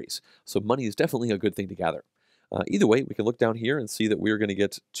batteries. So money is definitely a good thing to gather. Either way, we can look down here and see that we're going to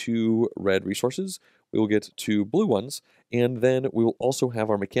get 2 red resources. We will get 2 blue ones, and then we will also have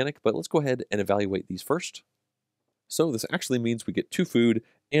our mechanic, but let's go ahead and evaluate these first. So this actually means we get 2 food,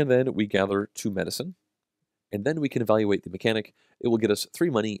 and then we gather 2 medicine. And then we can evaluate the mechanic. It will get us 3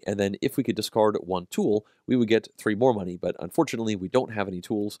 money, and then if we could discard 1 tool, we would get 3 more money, but unfortunately we don't have any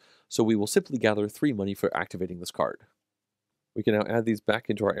tools, so we will simply gather 3 money for activating this card. We can now add these back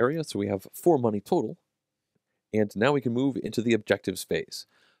into our area, so we have 4 money total. And now we can move into the objectives phase.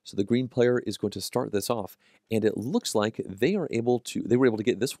 So the green player is going to start this off, and it looks like they were able to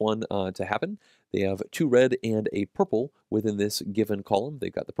get this one to happen. They have 2 red and a purple within this given column. They've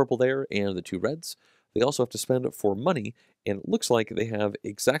got the purple there and the 2 reds. They also have to spend 4 money, and it looks like they have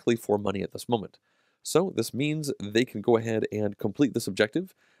exactly 4 money at this moment. So this means they can go ahead and complete this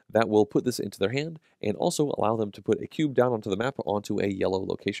objective. That will put this into their hand, and also allow them to put a cube down onto the map onto a yellow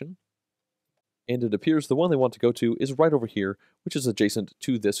location. And it appears the one they want to go to is right over here, which is adjacent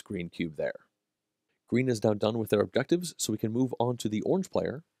to this green cube there. Green is now done with their objectives, so we can move on to the orange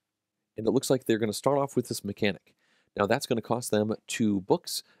player. And it looks like they're going to start off with this mechanic. Now that's going to cost them 2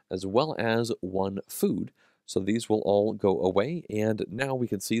 books as well as 1 food. So these will all go away, and now we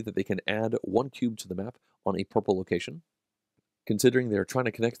can see that they can add 1 cube to the map on a purple location. Considering they're trying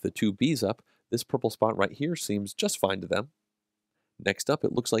to connect the 2 Bs up, this purple spot right here seems just fine to them. Next up,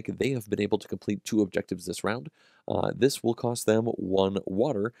 it looks like they have been able to complete 2 objectives this round. This will cost them 1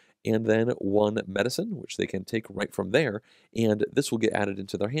 water and then 1 medicine, which they can take right from there, and this will get added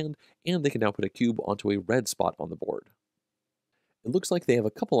into their hand, and they can now put a cube onto a red spot on the board. It looks like they have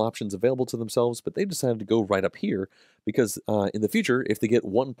a couple options available to themselves, but they decided to go right up here because in the future, if they get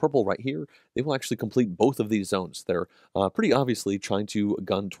 1 purple right here, they will actually complete both of these zones. They're pretty obviously trying to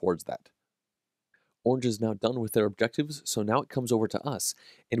gun towards that. Orange is now done with their objectives, so now it comes over to us.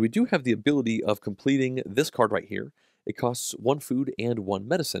 And we do have the ability of completing this card right here. It costs 1 food and 1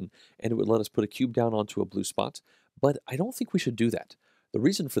 medicine, and it would let us put a cube down onto a blue spot, but I don't think we should do that. The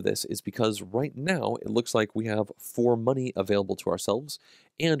reason for this is because right now it looks like we have 4 money available to ourselves,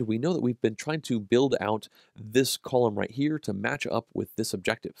 and we know that we've been trying to build out this column right here to match up with this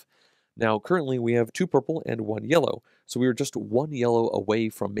objective. Now, currently we have 2 purple and 1 yellow, so we are just 1 yellow away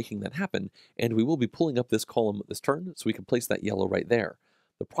from making that happen, and we will be pulling up this column this turn, so we can place that yellow right there.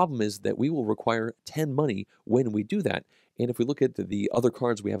 The problem is that we will require 10 money when we do that, and if we look at the other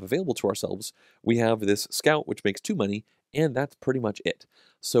cards we have available to ourselves, we have this scout, which makes 2 money, and that's pretty much it.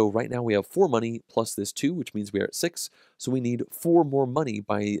 So right now we have 4 money plus this 2, which means we are at 6. So we need 4 more money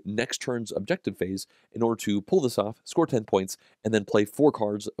by next turn's objective phase in order to pull this off, score 10 points, and then play 4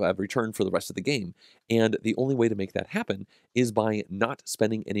 cards every turn for the rest of the game. And the only way to make that happen is by not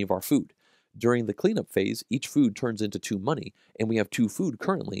spending any of our food. During the cleanup phase, each food turns into 2 money, and we have 2 food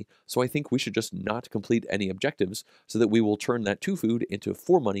currently, so I think we should just not complete any objectives so that we will turn that 2 food into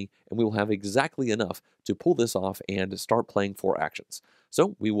 4 money, and we will have exactly enough to pull this off and start playing 4 actions.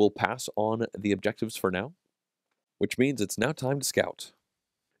 So we will pass on the objectives for now, which means it's now time to scout.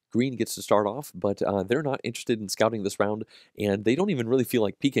 Green gets to start off, but they're not interested in scouting this round, and they don't even really feel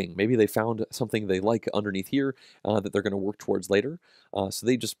like peeking. Maybe they found something they like underneath here that they're going to work towards later. So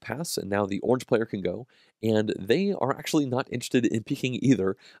they just pass, and now the orange player can go, and they are actually not interested in peeking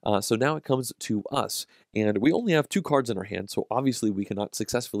either. So now it comes to us, and we only have 2 cards in our hand, so obviously we cannot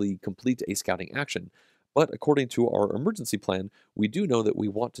successfully complete a scouting action. But according to our emergency plan, we do know that we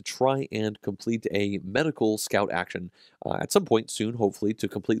want to try and complete a medical scout action at some point soon, hopefully, to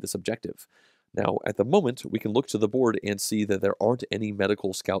complete this objective. Now, at the moment, we can look to the board and see that there aren't any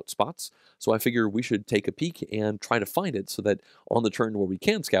medical scout spots, so I figure we should take a peek and try to find it so that on the turn where we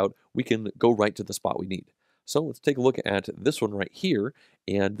can scout, we can go right to the spot we need. So let's take a look at this one right here,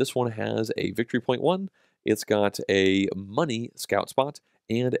 and this one has a victory point 1, it's got a money scout spot,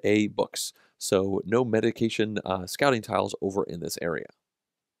 and a books. So no medication scouting tiles over in this area.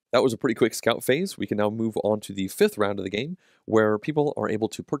 That was a pretty quick scout phase. We can now move on to the 5th round of the game, where people are able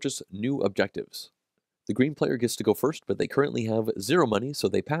to purchase new objectives. The green player gets to go first, but they currently have 0 money, so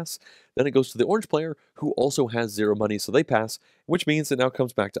they pass. Then it goes to the orange player, who also has 0 money, so they pass, which means it now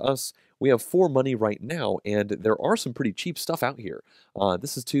comes back to us. We have 4 money right now, and there are some pretty cheap stuff out here.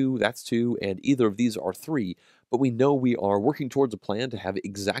 This is 2, that's 2, and either of these are 3, but we know we are working towards a plan to have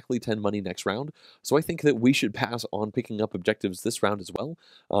exactly 10 money next round, so I think that we should pass on picking up objectives this round as well.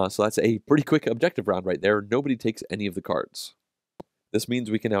 So that's a pretty quick objective round right there. Nobody takes any of the cards. This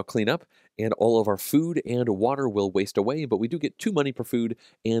means we can now clean up, and all of our food and water will waste away, but we do get 2 money per food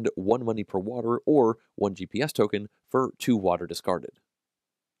and 1 money per water, or 1 GPS token for 2 water discarded.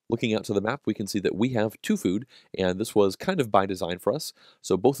 Looking out to the map, we can see that we have 2 food, and this was kind of by design for us.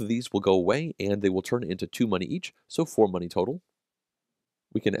 So both of these will go away, and they will turn into 2 money each, so 4 money total.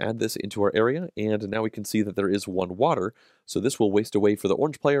 We can add this into our area, and now we can see that there is 1 water, so this will waste away for the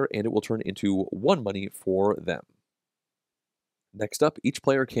orange player, and it will turn into 1 money for them. Next up, each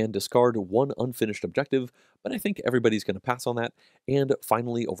player can discard 1 unfinished objective, but I think everybody's going to pass on that. And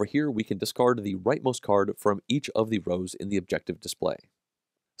finally, over here, we can discard the rightmost card from each of the rows in the objective display.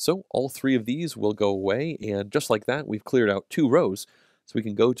 So all 3 of these will go away, and just like that, we've cleared out 2 rows, so we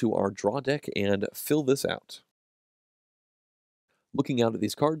can go to our draw deck and fill this out. Looking out at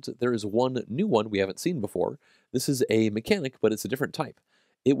these cards, there is one new one we haven't seen before. This is a mechanic, but it's a different type.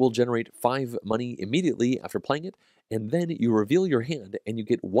 It will generate 5 money immediately after playing it, and then you reveal your hand and you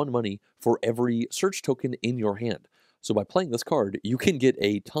get 1 money for every search token in your hand. So by playing this card, you can get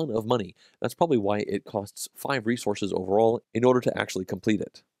a ton of money. That's probably why it costs 5 resources overall in order to actually complete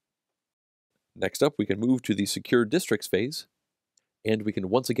it. Next up, we can move to the Secure Districts phase, and we can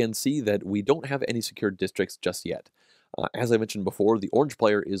once again see that we don't have any secured districts just yet. As I mentioned before, the orange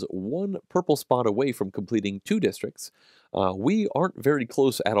player is 1 purple spot away from completing 2 districts. We aren't very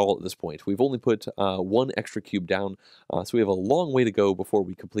close at all at this point. We've only put 1 extra cube down, so we have a long way to go before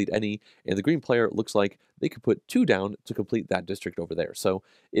we complete any, and the green player looks like they could put 2 down to complete that district over there, so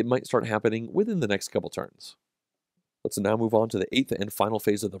it might start happening within the next couple turns. Let's now move on to the 8th and final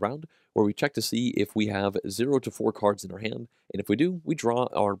phase of the round, where we check to see if we have 0 to 4 cards in our hand, and if we do, we draw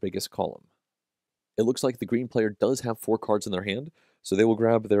our biggest column. It looks like the green player does have 4 cards in their hand, so they will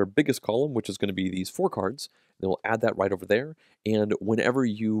grab their biggest column, which is going to be these 4 cards. They will add that right over there, and whenever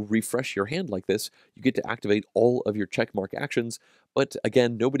you refresh your hand like this, you get to activate all of your checkmark actions, but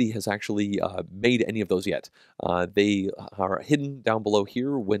again, nobody has actually made any of those yet. They are hidden down below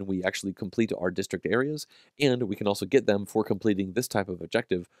here when we actually complete our district areas, and we can also get them for completing this type of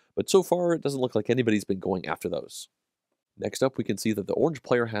objective, but so far it doesn't look like anybody's been going after those. Next up, we can see that the orange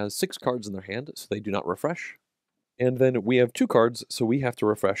player has 6 cards in their hand, so they do not refresh. And then we have 2 cards, so we have to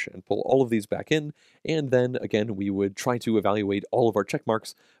refresh and pull all of these back in, and then again we would try to evaluate all of our check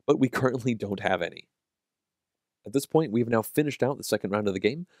marks, but we currently don't have any. At this point, we've now finished out the second round of the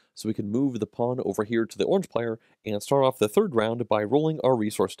game, so we can move the pawn over here to the orange player and start off the third round by rolling our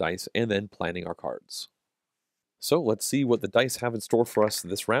resource dice and then planning our cards. So let's see what the dice have in store for us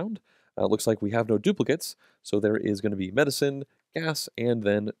this round. Looks like we have no duplicates, so there is going to be medicine, gas, and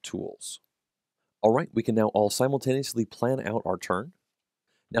then tools. All right, we can now all simultaneously plan out our turn.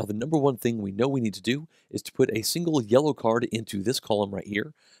 Now, the number one thing we know we need to do is to put a single yellow card into this column right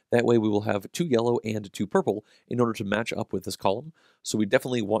here. That way we will have 2 yellow and 2 purple in order to match up with this column. So we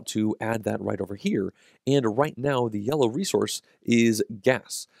definitely want to add that right over here. And right now, the yellow resource is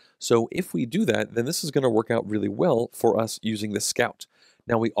gas. So if we do that, then this is going to work out really well for us using the scout.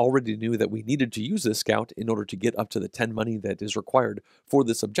 Now, we already knew that we needed to use this scout in order to get up to the 10 money that is required for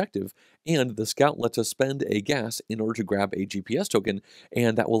this objective, and the scout lets us spend a gas in order to grab a GPS token,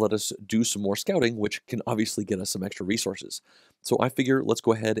 and that will let us do some more scouting, which can obviously get us some extra resources. So I figure let's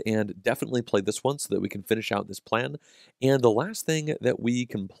go ahead and definitely play this one so that we can finish out this plan. And the last thing that we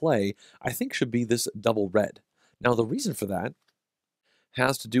can play, I think, should be this double red. Now, the reason for that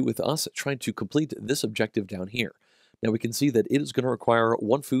has to do with us trying to complete this objective down here. Now we can see that it is going to require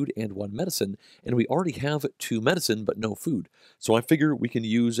 1 food and 1 medicine, and we already have 2 medicine but no food. So I figure we can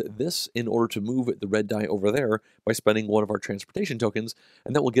use this in order to move the red die over there by spending 1 of our transportation tokens,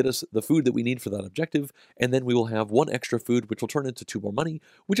 and that will get us the food that we need for that objective, and then we will have 1 extra food which will turn into 2 more money,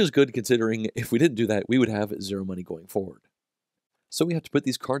 which is good considering if we didn't do that, we would have 0 money going forward. So we have to put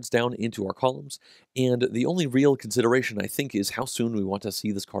these cards down into our columns, and the only real consideration, I think, is how soon we want to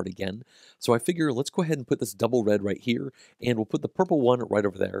see this card again. So I figure let's go ahead and put this double red right here, and we'll put the purple one right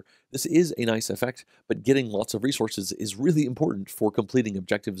over there. This is a nice effect, but getting lots of resources is really important for completing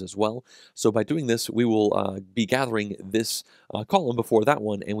objectives as well. So by doing this, we will be gathering this column before that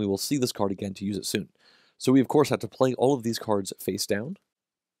one, and we will see this card again to use it soon. So we, of course, have to play all of these cards face down.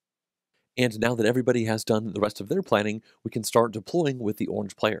 And now that everybody has done the rest of their planning, we can start deploying with the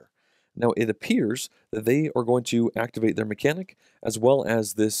orange player. Now it appears that they are going to activate their mechanic, as well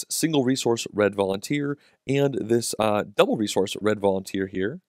as this single resource red volunteer, and this double resource red volunteer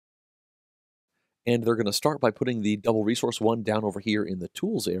here. And they're going to start by putting the double resource one down over here in the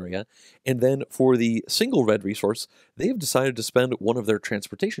tools area. And then for the single red resource, they have decided to spend 1 of their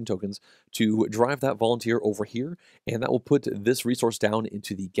transportation tokens to drive that volunteer over here, and that will put this resource down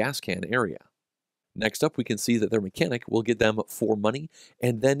into the gas can area. Next up, we can see that their mechanic will get them 4 money,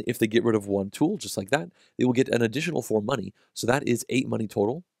 and then if they get rid of 1 tool, just like that, they will get an additional 4 money, so that is 8 money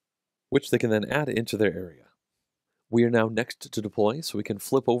total, which they can then add into their area. We are now next to deploy, so we can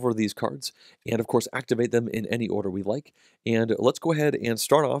flip over these cards and, of course, activate them in any order we like. And let's go ahead and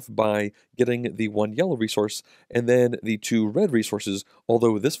start off by getting the 1 yellow resource and then the 2 red resources,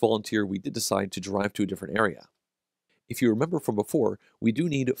 although this volunteer we did decide to drive to a different area. If you remember from before, we do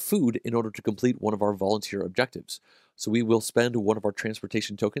need food in order to complete one of our volunteer objectives. So we will spend one of our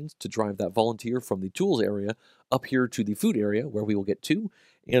transportation tokens to drive that volunteer from the tools area up here to the food area where we will get 2,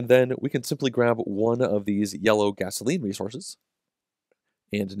 and then we can simply grab one of these yellow gasoline resources.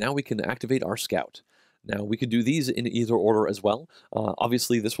 And now we can activate our scout. Now we can do these in either order as well.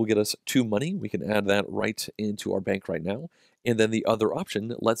 Obviously this will get us 2 money. We can add that right into our bank right now. And then the other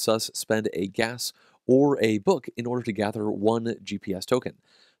option lets us spend a gas or a book in order to gather 1 GPS token.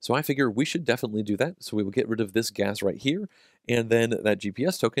 So I figure we should definitely do that. So we will get rid of this gas right here, and then that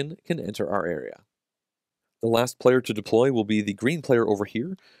GPS token can enter our area. The last player to deploy will be the green player over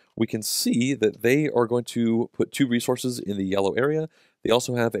here. We can see that they are going to put 2 resources in the yellow area. They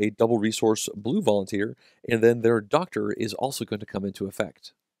also have a double resource blue volunteer, and then their doctor is also going to come into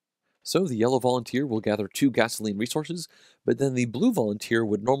effect. So the yellow volunteer will gather 2 gasoline resources, but then the blue volunteer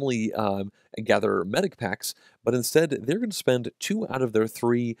would normally gather medic packs, but instead they're going to spend 2 out of their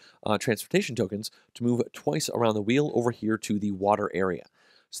 3 transportation tokens to move twice around the wheel over here to the water area.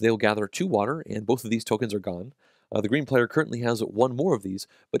 So they'll gather 2 water, and both of these tokens are gone. The green player currently has 1 more of these,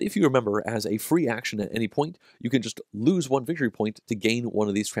 but if you remember, as a free action at any point, you can just lose 1 victory point to gain 1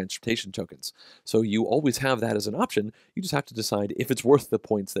 of these transportation tokens. So you always have that as an option, you just have to decide if it's worth the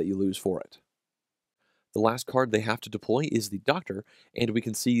points that you lose for it. The last card they have to deploy is the doctor, and we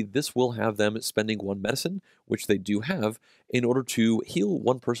can see this will have them spending 1 medicine, which they do have, in order to heal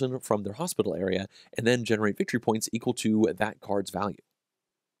 1 person from their hospital area, and then generate victory points equal to that card's value.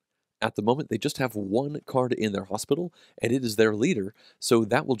 At the moment, they just have 1 card in their hospital, and it is their leader, so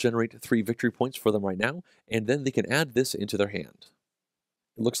that will generate 3 victory points for them right now, and then they can add this into their hand.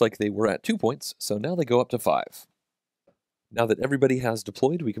 It looks like they were at 2 points, so now they go up to 5. Now that everybody has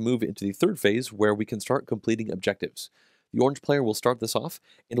deployed, we can move into the 3rd phase where we can start completing objectives. The orange player will start this off,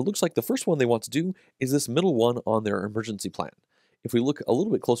 and it looks like the first one they want to do is this middle one on their emergency plan. If we look a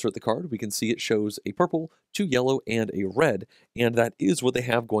little bit closer at the card, we can see it shows a purple, 2 yellow, and a red, and that is what they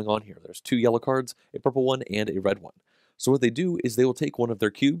have going on here. There's 2 yellow cards, a purple one, and a red one. So what they do is they will take one of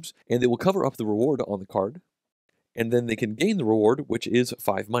their cubes, and they will cover up the reward on the card, and then they can gain the reward, which is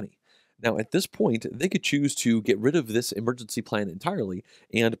 5 money. Now at this point, they could choose to get rid of this emergency plan entirely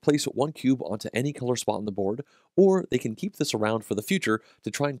and place 1 cube onto any color spot on the board, or they can keep this around for the future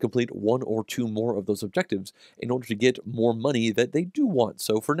to try and complete 1 or 2 more of those objectives in order to get more money that they do want.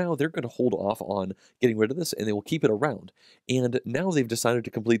 So for now, they're going to hold off on getting rid of this and they will keep it around. And now they've decided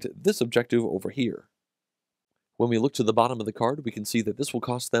to complete this objective over here. When we look to the bottom of the card, we can see that this will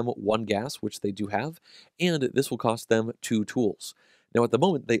cost them 1 gas, which they do have, and this will cost them 2 tools. Now at the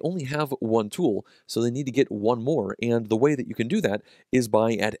moment, they only have 1 tool, so they need to get 1 more, and the way that you can do that is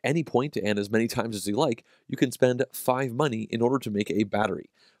by, at any point and as many times as you like, you can spend 5 money in order to make a battery.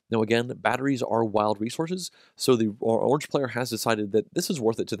 Now again, batteries are wild resources, so the orange player has decided that this is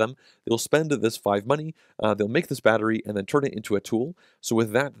worth it to them. They'll spend this 5 money, they'll make this battery, and then turn it into a tool. So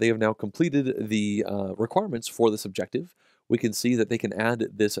with that, they have now completed the requirements for this objective. We can see that they can add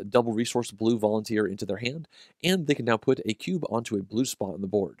this double resource blue volunteer into their hand, and they can now put a cube onto a blue spot on the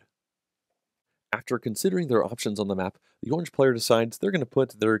board. After considering their options on the map, the orange player decides they're going to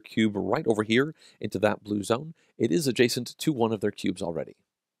put their cube right over here into that blue zone. It is adjacent to one of their cubes already.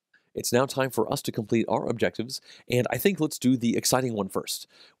 It's now time for us to complete our objectives, and I think let's do the exciting one first.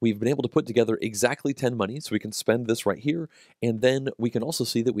 We've been able to put together exactly 10 money, so we can spend this right here, and then we can also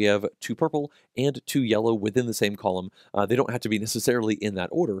see that we have 2 purple and 2 yellow within the same column. They don't have to be necessarily in that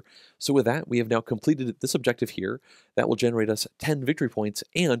order. So with that, we have now completed this objective here. That will generate us 10 victory points,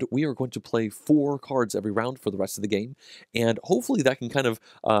 and we are going to play 4 cards every round for the rest of the game, and hopefully that can kind of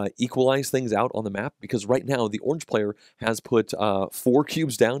equalize things out on the map, because right now the orange player has put 4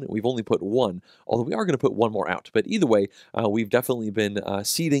 cubes down, and we've only put 1, although we are going to put 1 more out. But either way, we've definitely been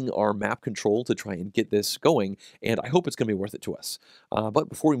seeding our map control to try and get this going, and I hope it's going to be worth it to us. But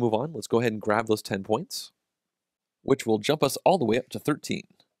before we move on, let's go ahead and grab those 10 points, which will jump us all the way up to 13.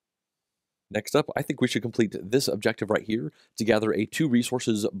 Next up, I think we should complete this objective right here to gather a 2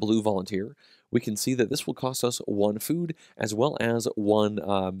 resources blue volunteer. We can see that this will cost us 1 food as well as 1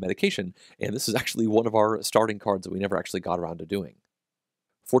 medication, and this is actually one of our starting cards that we never actually got around to doing.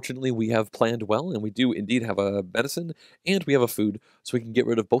 Fortunately, we have planned well, and we do indeed have a medicine, and we have a food, so we can get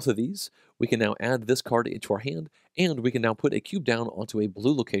rid of both of these. We can now add this card into our hand, and we can now put a cube down onto a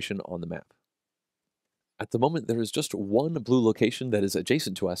blue location on the map. At the moment, there is just one blue location that is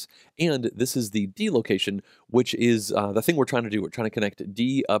adjacent to us, and this is the D location, which is the thing we're trying to do. We're trying to connect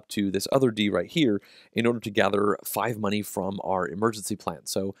D up to this other D right here in order to gather 5 money from our emergency plan.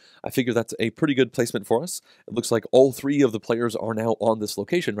 So I figure that's a pretty good placement for us. It looks like all 3 of the players are now on this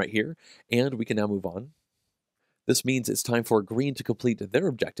location right here, and we can now move on. This means it's time for green to complete their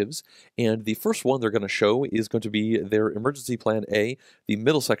objectives, and the first one they're going to show is going to be their emergency plan A, the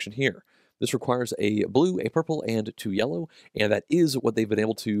middle section here. This requires a blue, a purple, and 2 yellow, and that is what they've been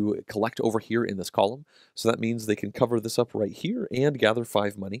able to collect over here in this column. So that means they can cover this up right here and gather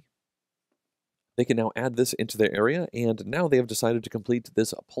 5 money. They can now add this into their area, and now they have decided to complete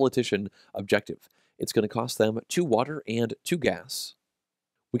this politician objective. It's going to cost them 2 water and 2 gas.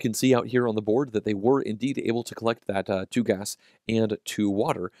 We can see out here on the board that they were indeed able to collect that 2 gas and 2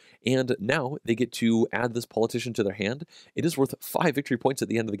 water, and now they get to add this politician to their hand. It is worth 5 victory points at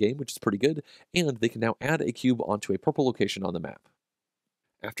the end of the game, which is pretty good, and they can now add a cube onto a purple location on the map.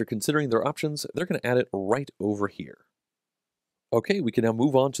 After considering their options, they're going to add it right over here. Okay, we can now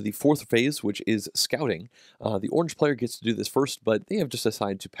move on to the 4th phase, which is scouting. The orange player gets to do this first, but they have just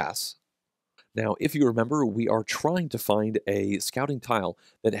decided to pass. Now, if you remember, we are trying to find a scouting tile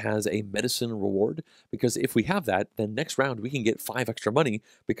that has a medicine reward, because if we have that, then next round we can get 5 extra money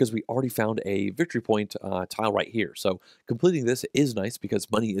because we already found a victory point tile right here. So completing this is nice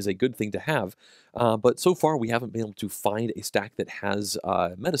because money is a good thing to have, but so far we haven't been able to find a stack that has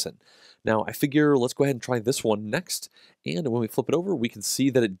medicine. Now, I figure let's go ahead and try this one next, and when we flip it over, we can see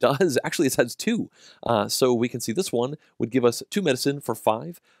that it does. Actually, it has 2. So we can see this one would give us 2 medicine for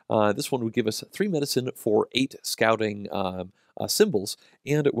 5. This one would give us 3 medicine for 8 scouting symbols.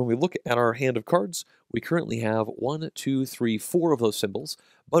 And when we look at our hand of cards, we currently have 1, 2, 3, 4 of those symbols,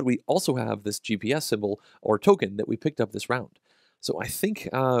 but we also have this GPS symbol or token that we picked up this round. So I think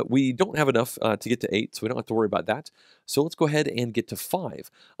we don't have enough to get to 8, so we don't have to worry about that. So let's go ahead and get to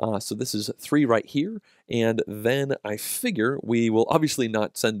 5. So this is 3 right here, and then I figure we will obviously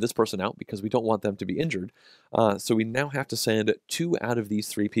not send this person out because we don't want them to be injured. So we now have to send 2 out of these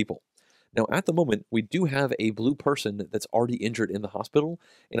 3 people. Now, at the moment, we do have a blue person that's already injured in the hospital,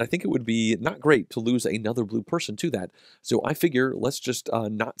 and I think it would be not great to lose another blue person to that. So I figure let's just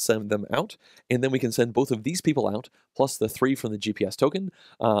not send them out, and then we can send both of these people out, plus the 3 from the GPS token.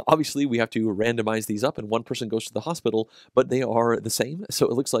 Obviously, we have to randomize these up, and one person goes to the hospital, but they are the same. So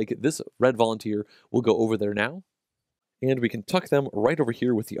it looks like this red volunteer will go over there now, and we can tuck them right over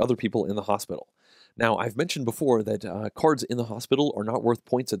here with the other people in the hospital. Now, I've mentioned before that cards in the hospital are not worth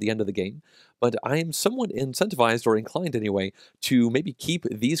points at the end of the game, but I am somewhat incentivized, or inclined anyway, to maybe keep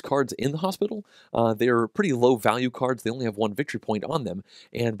these cards in the hospital. They're pretty low value cards. They only have 1 victory point on them,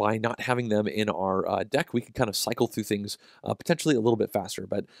 and by not having them in our deck, we can kind of cycle through things potentially a little bit faster,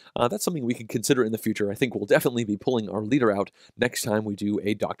 but that's something we can consider in the future. I think we'll definitely be pulling our leader out next time we do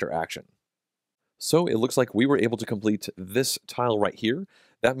a doctor action. So it looks like we were able to complete this tile right here.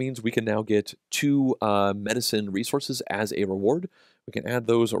 That means we can now get 2 medicine resources as a reward. We can add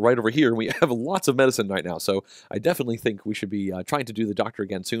those right over here. We have lots of medicine right now, so I definitely think we should be trying to do the doctor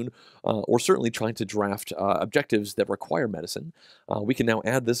again soon, or certainly trying to draft objectives that require medicine. We can now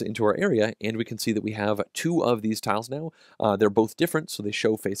add this into our area, and we can see that we have 2 of these tiles now. They're both different, so they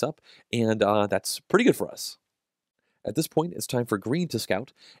show face up, and that's pretty good for us. At this point, it's time for green to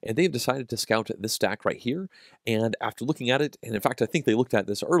scout, and they've decided to scout this stack right here, and after looking at it, and in fact I think they looked at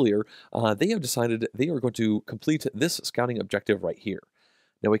this earlier, they have decided they are going to complete this scouting objective right here.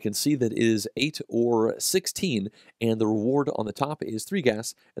 Now we can see that it is 8 or 16, and the reward on the top is 3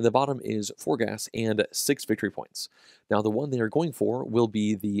 gas, and the bottom is 4 gas and 6 victory points. Now the one they are going for will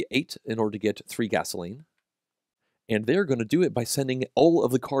be the 8 in order to get 3 gasoline. And they're going to do it by sending all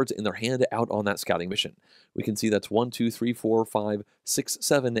of the cards in their hand out on that scouting mission. We can see that's 1, 2, 3, 4, 5, 6,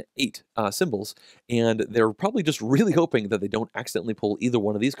 7, 8 symbols, and they're probably just really hoping that they don't accidentally pull either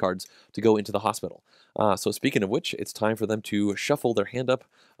one of these cards to go into the hospital. So speaking of which, it's time for them to shuffle their hand up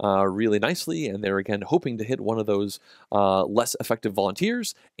really nicely, and they're again hoping to hit one of those less effective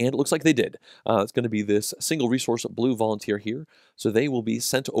volunteers, and it looks like they did. It's going to be this single resource blue volunteer here, so they will be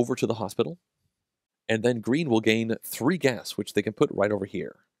sent over to the hospital. And then green will gain 3 gas, which they can put right over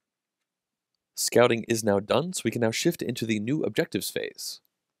here. Scouting is now done, so we can now shift into the new objectives phase.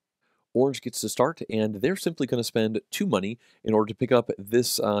 Orange gets to start, and they're simply going to spend 2 money in order to pick up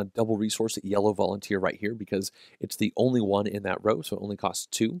this double resource yellow volunteer right here, because it's the only one in that row, so it only costs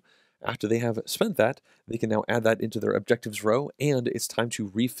 2. After they have spent that, they can now add that into their objectives row, and it's time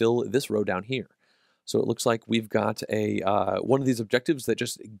to refill this row down here. So it looks like we've got a one of these objectives that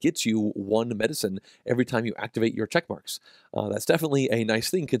just gets you one medicine every time you activate your check marks. That's definitely a nice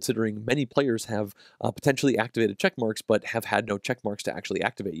thing considering many players have potentially activated check marks but have had no check marks to actually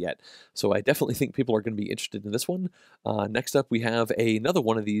activate yet. So I definitely think people are going to be interested in this one. Next up, we have another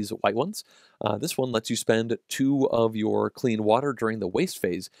one of these white ones. This one lets you spend 2 of your clean water during the waste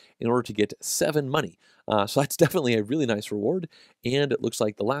phase in order to get 7 money. So that's definitely a really nice reward. And it looks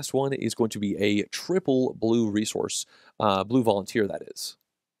like the last one is going to be a triple blue resource, blue volunteer, that is.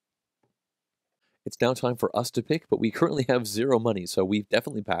 It's now time for us to pick, but we currently have 0 money, so we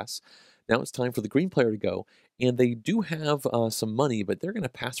definitely pass. Now it's time for the green player to go, and they do have some money, but they're going to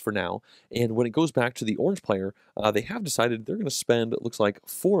pass for now. And when it goes back to the orange player, they have decided they're going to spend, it looks like,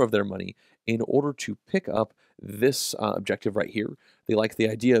 4 of their money in order to pick up this objective right here. They like the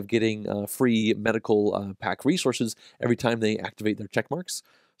idea of getting free medical pack resources every time they activate their check marks.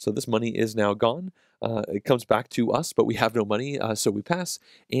 So this money is now gone. It comes back to us, but we have no money, so we pass.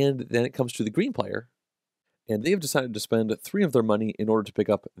 And then it comes to the green player, and they have decided to spend 3 of their money in order to pick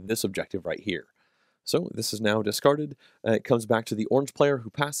up this objective right here. So this is now discarded. It comes back to the orange player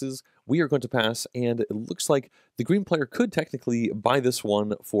who passes. We are going to pass, and it looks like the green player could technically buy this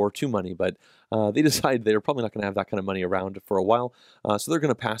one for 2 money, but they decide they're probably not going to have that kind of money around for a while, so they're going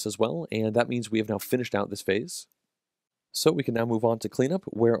to pass as well, and that means we have now finished out this phase. So we can now move on to cleanup,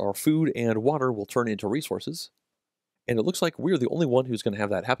 where our food and water will turn into resources. And it looks like we're the only one who's going to have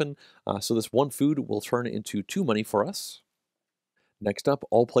that happen, so this 1 food will turn into 2 money for us. Next up,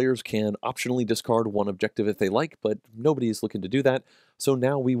 all players can optionally discard 1 objective if they like, but nobody is looking to do that. So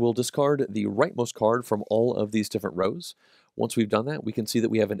now we will discard the rightmost card from all of these different rows. Once we've done that, we can see that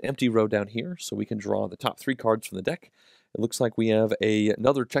we have an empty row down here, so we can draw the top 3 cards from the deck. It looks like we have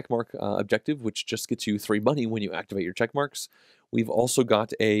another checkmark objective, which just gets you 3 money when you activate your checkmarks. We've also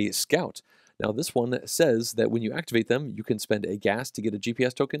got a scout. Now this one says that when you activate them, you can spend a gas to get a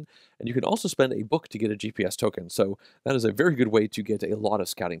GPS token, and you can also spend a book to get a GPS token. So that is a very good way to get a lot of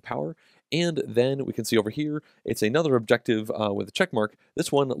scouting power. And then we can see over here, it's another objective with a check mark.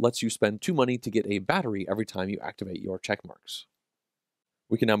 This one lets you spend 2 money to get a battery every time you activate your check marks.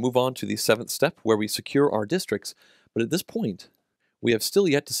 We can now move on to the 7th step where we secure our districts, but at this point, we have still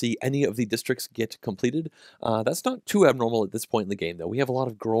yet to see any of the districts get completed. That's not too abnormal at this point in the game, though. We have a lot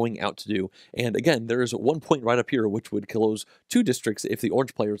of growing out to do. And again, there is 1 point right up here which would close 2 districts if the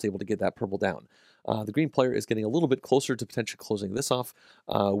orange player is able to get that purple down. The green player is getting a little bit closer to potentially closing this off.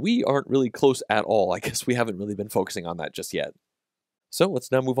 We aren't really close at all. I guess we haven't really been focusing on that just yet. So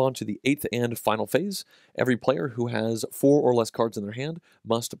let's now move on to the 8th and final phase. Every player who has 4 or less cards in their hand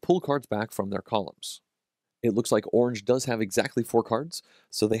must pull cards back from their columns. It looks like orange does have exactly 4 cards,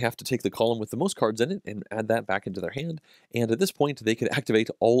 so they have to take the column with the most cards in it and add that back into their hand. And at this point, they could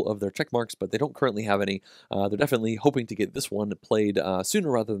activate all of their check marks, but they don't currently have any. They're definitely hoping to get this one played sooner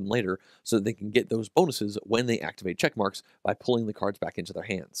rather than later, so that they can get those bonuses when they activate check marks by pulling the cards back into their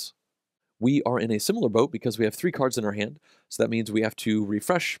hands. We are in a similar boat because we have 3 cards in our hand, so that means we have to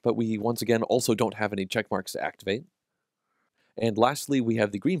refresh, but we once again also don't have any check marks to activate. And lastly, we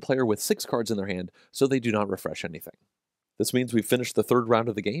have the green player with 6 cards in their hand, so they do not refresh anything. This means we've finished the 3rd round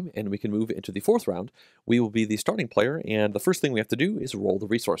of the game, and we can move into the 4th round. We will be the starting player, and the first thing we have to do is roll the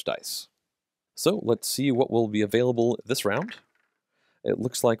resource dice. So let's see what will be available this round. It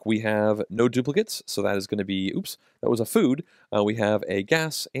looks like we have no duplicates, so that is going to be, oops, that was a food. We have a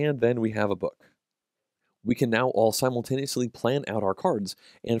gas, and then we have a book. We can now all simultaneously plan out our cards,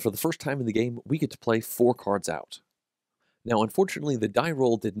 and for the first time in the game, we get to play 4 cards out. Now, unfortunately, the die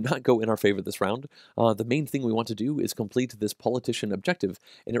roll did not go in our favor this round. The main thing we want to do is complete this politician objective,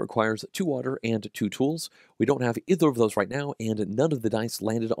 and it requires 2 water and 2 tools. We don't have either of those right now, and none of the dice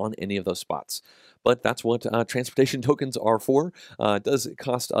landed on any of those spots. But that's what transportation tokens are for. It does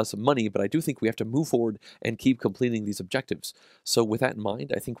cost us money, but I do think we have to move forward and keep completing these objectives. So with that in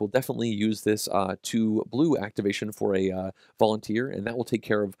mind, I think we'll definitely use this 2 blue activation for a volunteer, and that will take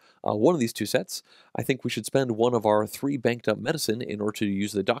care of one of these 2 sets. I think we should spend one of our 3 banked up medicine in order to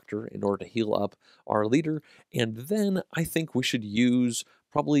use the doctor in order to heal up our leader, and then I think we should use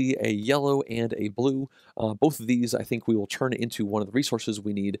probably a yellow and a blue. Both of these I think we will turn into one of the resources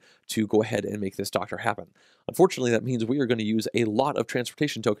we need to go ahead and make this doctor happen. Unfortunately, that means we are going to use a lot of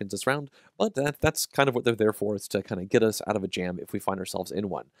transportation tokens this round, but that's kind of what they're there for, is to kind of get us out of a jam if we find ourselves in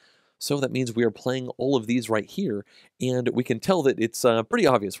one. So that means we are playing all of these right here, and we can tell that it's pretty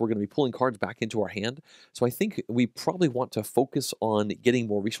obvious we're going to be pulling cards back into our hand. So I think we probably want to focus on getting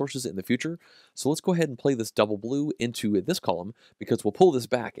more resources in the future. So let's go ahead and play this double blue into this column, because we'll pull this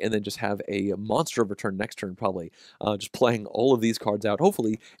back and then just have a monster of a turn next turn, probably. Just playing all of these cards out,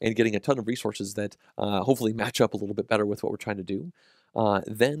 hopefully, and getting a ton of resources that hopefully match up a little bit better with what we're trying to do.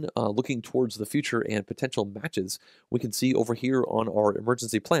 Then looking towards the future and potential matches, we can see over here on our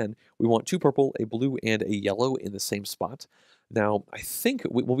emergency plan, we want 2 purple, a blue, and a yellow in the same spot. Now, I think,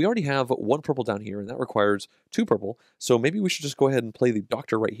 we already have 1 purple down here, and that requires 2 purple, so maybe we should just go ahead and play the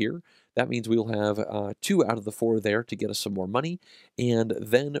doctor right here. That means we'll have 2 out of the 4 there to get us some more money, and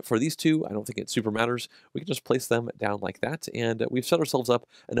then for these 2, I don't think it super matters, we can just place them down like that, and we've set ourselves up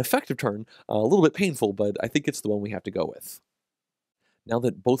an effective turn, a little bit painful, but I think it's the one we have to go with. Now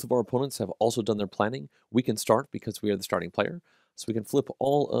that both of our opponents have also done their planning, we can start because we are the starting player. So we can flip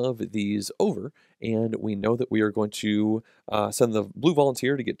all of these over, and we know that we are going to send the blue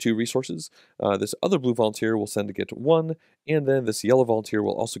volunteer to get 2 resources. This other blue volunteer will send to get 1, and then this yellow volunteer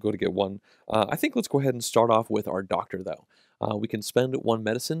will also go to get 1. I think let's go ahead and start off with our doctor, though. We can spend 1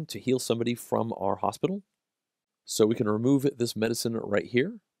 medicine to heal somebody from our hospital. So we can remove this medicine right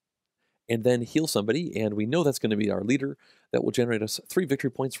here, and then heal somebody, and we know that's going to be our leader. That will generate us 3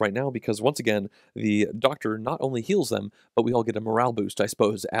 victory points right now, because once again, the doctor not only heals them, but we all get a morale boost, I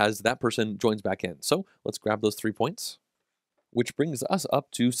suppose, as that person joins back in. So let's grab those 3 points, which brings us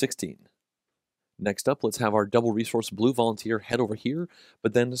up to 16. Next up, let's have our double resource blue volunteer head over here,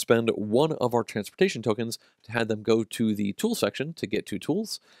 but then spend 1 of our transportation tokens to have them go to the tool section to get 2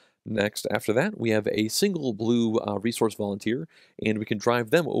 tools. Next, after that, we have a single blue resource volunteer, and we can drive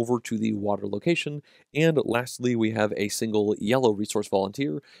them over to the water location. And lastly, we have a single yellow resource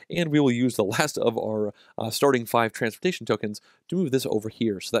volunteer, and we will use the last of our starting 5 transportation tokens to move this over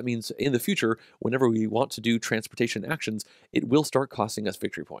here. So that means in the future, whenever we want to do transportation actions, it will start costing us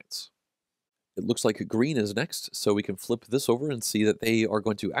victory points. It looks like green is next, so we can flip this over and see that they are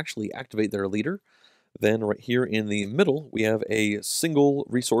going to actually activate their leader. Then right here in the middle, we have a single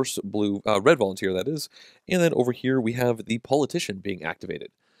resource blue, red volunteer, that is. And then over here, we have the politician being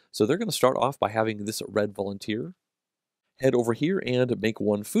activated. So they're going to start off by having this red volunteer head over here and make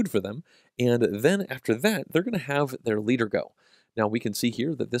 1 food for them. And then after that, they're going to have their leader go. Now we can see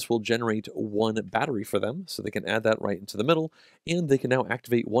here that this will generate 1 battery for them, so they can add that right into the middle, and they can now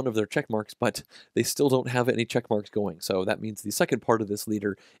activate 1 of their check marks, but they still don't have any check marks going, so that means the second part of this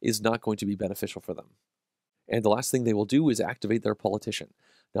leader is not going to be beneficial for them. And the last thing they will do is activate their politician.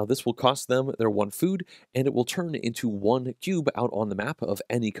 Now this will cost them their 1 food, and it will turn into 1 cube out on the map of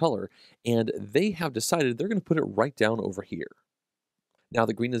any color, and they have decided they're going to put it right down over here. Now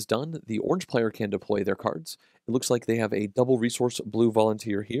that green is done, the orange player can deploy their cards. It looks like they have a double resource blue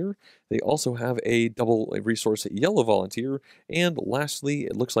volunteer here. They also have a double resource yellow volunteer. And lastly,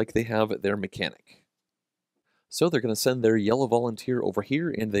 it looks like they have their mechanic. So they're going to send their yellow volunteer over here,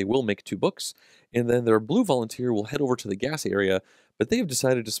 and they will make 2 books. And then their blue volunteer will head over to the gas area, but they have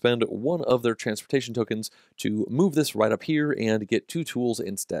decided to spend 1 of their transportation tokens to move this right up here and get 2 tools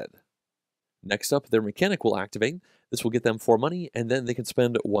instead. Next up, their mechanic will activate. This will get them 4 money, and then they can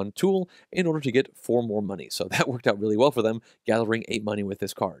spend 1 tool in order to get 4 more money. So that worked out really well for them, gathering 8 money with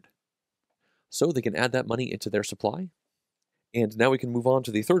this card. So they can add that money into their supply. And now we can move on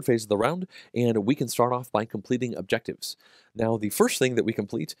to the 3rd phase of the round, and we can start off by completing objectives. Now, the first thing that we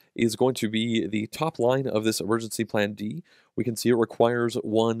complete is going to be the top line of this emergency plan D. We can see it requires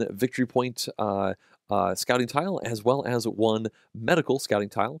 1 victory point scouting tile, as well as 1 medical scouting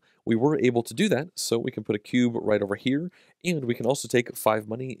tile. We were able to do that, so we can put a cube right over here, and we can also take 5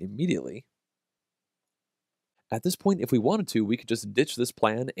 money immediately. At this point, if we wanted to, we could just ditch this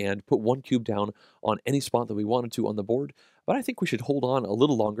plan and put 1 cube down on any spot that we wanted to on the board, but I think we should hold on a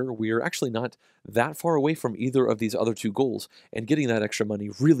little longer. We're actually not that far away from either of these other 2 goals, and getting that extra money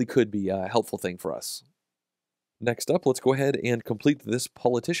really could be a helpful thing for us. Next up, let's go ahead and complete this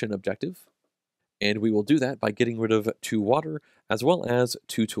politician objective. And we will do that by getting rid of 2 water, as well as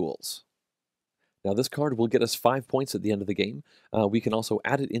 2 tools. Now this card will get us 5 points at the end of the game. We can also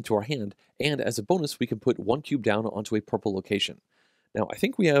add it into our hand, and as a bonus we can put 1 cube down onto a purple location. Now I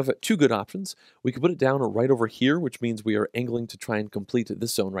think we have 2 good options. We can put it down right over here, which means we are angling to try and complete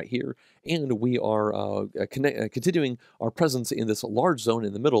this zone right here, and we are continuing our presence in this large zone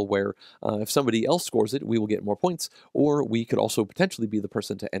in the middle where if somebody else scores it, we will get more points, or we could also potentially be the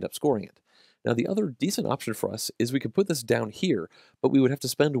person to end up scoring it. Now, the other decent option for us is we could put this down here, but we would have to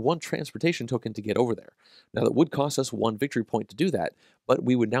spend 1 transportation token to get over there. Now, that would cost us 1 victory point to do that, but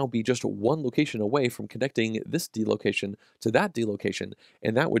we would now be just 1 location away from connecting this D location to that D location,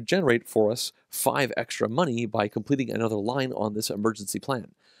 and that would generate for us 5 extra money by completing another line on this emergency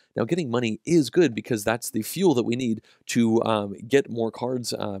plan. Now, getting money is good because that's the fuel that we need to get more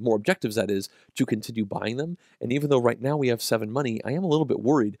cards, more objectives, that is, to continue buying them. And even though right now we have 7 money, I am a little bit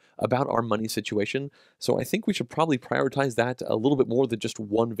worried about our money situation. So I think we should probably prioritize that a little bit more than just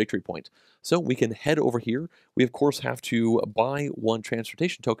 1 victory point. So we can head over here. We, of course, have to buy 1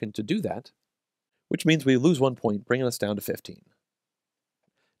 transportation token to do that, which means we lose 1 point, bringing us down to 15.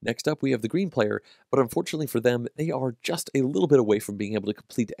 Next up, we have the green player, but unfortunately for them, they are just a little bit away from being able to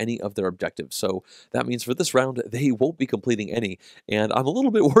complete any of their objectives. So that means for this round, they won't be completing any. And I'm a little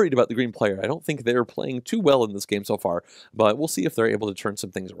bit worried about the green player. I don't think they're playing too well in this game so far, but we'll see if they're able to turn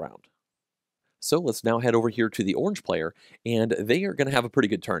some things around. So let's now head over here to the orange player, and they are going to have a pretty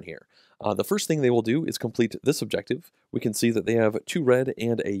good turn here. The first thing they will do is complete this objective. We can see that they have 2 red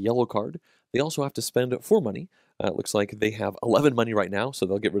and a yellow card. They also have to spend 4 money. It looks like they have 11 money right now, so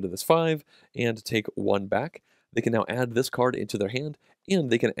they'll get rid of this 5 and take 1 back. They can now add this card into their hand, and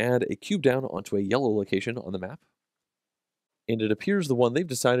they can add a cube down onto a yellow location on the map. And it appears the one they've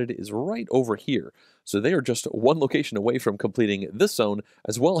decided is right over here. So they are just 1 location away from completing this zone,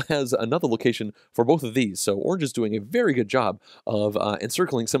 as well as another location for both of these. So Orange is doing a very good job of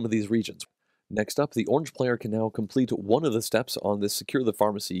encircling some of these regions. Next up, the orange player can now complete 1 of the steps on this Secure the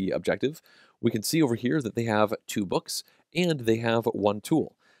Pharmacy objective. We can see over here that they have 2 books, and they have 1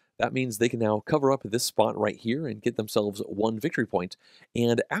 tool. That means they can now cover up this spot right here and get themselves 1 victory point.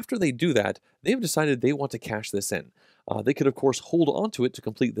 And after they do that, they've decided they want to cash this in. They could, of course, hold on to it to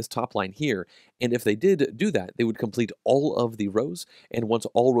complete this top line here. And if they did do that, they would complete all of the rows. And once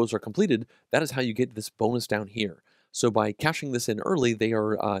all rows are completed, that is how you get this bonus down here. So by cashing this in early, they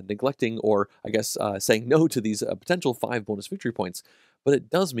are neglecting, or I guess saying no to these potential 5 bonus victory points. But it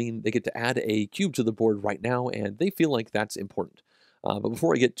does mean they get to add a cube to the board right now, and they feel like that's important. But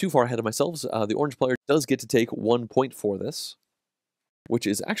before I get too far ahead of myself, the orange player does get to take 1 point for this, which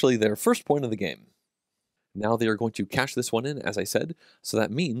is actually their first point of the game. Now they are going to cash this one in, as I said, so that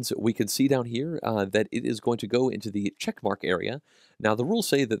means we can see down here that it is going to go into the checkmark area. Now the rules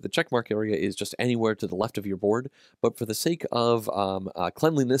say that the checkmark area is just anywhere to the left of your board, but for the sake of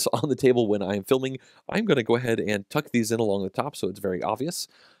cleanliness on the table when I'm filming, I'm going to go ahead and tuck these in along the top so it's very obvious.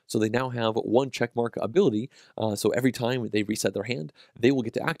 So they now have 1 checkmark ability, so every time they reset their hand, they will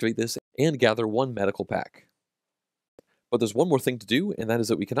get to activate this and gather 1 medical pack. But there's one more thing to do, and that is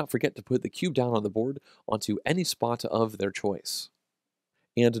that we cannot forget to put the cube down on the board onto any spot of their choice.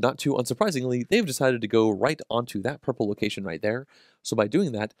 And not too unsurprisingly, they've decided to go right onto that purple location right there. So by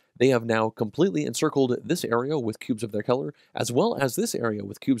doing that, they have now completely encircled this area with cubes of their color, as well as this area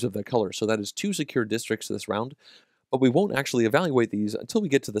with cubes of their color. So that is 2 secure districts this round, but we won't actually evaluate these until we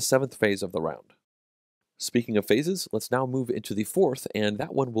get to the 7th phase of the round. Speaking of phases, let's now move into the 4th, and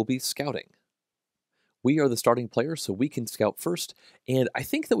that one will be scouting. We are the starting player, so we can scout first, and I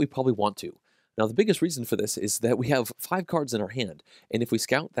think that we probably want to. Now, the biggest reason for this is that we have 5 cards in our hand, and if we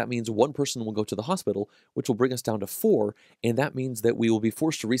scout, that means 1 person will go to the hospital, which will bring us down to 4, and that means that we will be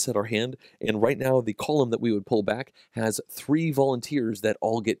forced to reset our hand, and right now, the column that we would pull back has 3 volunteers that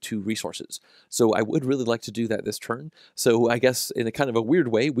all get 2 resources. So I would really like to do that this turn, so I guess in a kind of a weird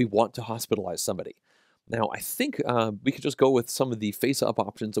way, we want to hospitalize somebody. Now, I think we could just go with some of the face-up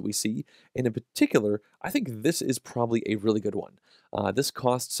options that we see, and in particular, I think this is probably a really good one. This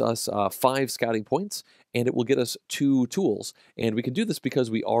costs us 5 scouting points, and it will get us 2 tools, and we can do this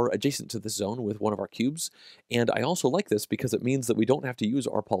because we are adjacent to this zone with 1 of our cubes, and I also like this because it means that we don't have to use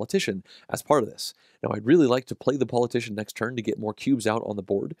our politician as part of this. Now, I'd really like to play the politician next turn to get more cubes out on the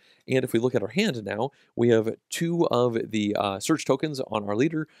board, and if we look at our hand now, we have 2 of the search tokens on our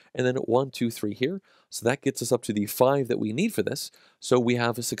leader, and then 1, 2, 3 here. So that gets us up to the 5 that we need for this. So we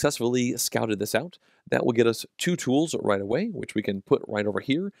have successfully scouted this out. That will get us 2 tools right away, which we can put right over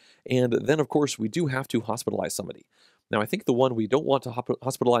here. And then, of course, we do have to hospitalize somebody. Now, I think the one we don't want to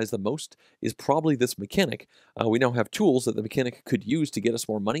hospitalize the most is probably this mechanic. We now have tools that the mechanic could use to get us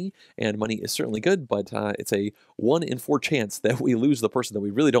more money, and money is certainly good, but it's a 1 in 4 chance that we lose the person that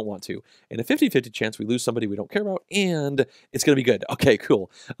we really don't want to, and a 50-50 chance we lose somebody we don't care about, and it's going to be good. Okay, cool.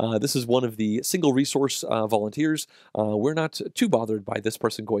 This is one of the single resource volunteers. We're not too bothered by this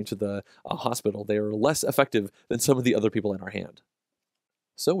person going to the hospital. They are less effective than some of the other people in our hand.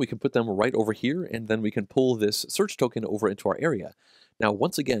 So we can put them right over here, and then we can pull this search token over into our area. Now,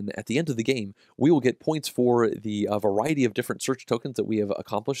 once again, at the end of the game, we will get points for the variety of different search tokens that we have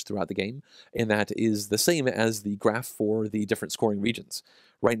accomplished throughout the game, and that is the same as the graph for the different scoring regions.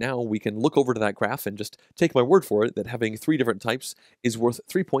 Right now, we can look over to that graph and just take my word for it that having 3 different types is worth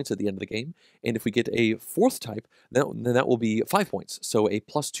 3 points at the end of the game, and if we get a 4th type, then that will be 5 points, so a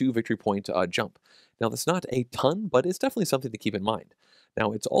 +2 victory point jump. Now, that's not a ton, but it's definitely something to keep in mind.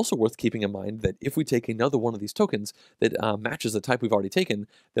 Now, it's also worth keeping in mind that if we take another one of these tokens that matches the type we've already taken,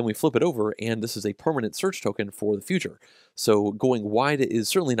 then we flip it over, and this is a permanent search token for the future. So going wide is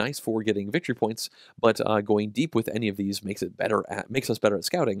certainly nice for getting victory points, but going deep with any of these makes us better at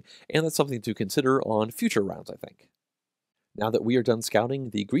scouting, and that's something to consider on future rounds, I think. Now that we are done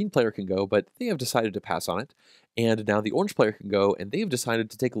scouting, the green player can go, but they have decided to pass on it. And now the orange player can go, and they have decided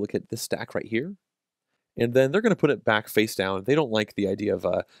to take a look at this stack right here. And then they're going to put it back face down. They don't like the idea of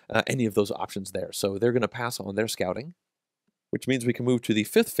any of those options there. So they're going to pass on their scouting, which means we can move to the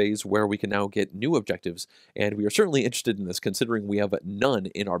 5th phase where we can now get new objectives. And we are certainly interested in this considering we have none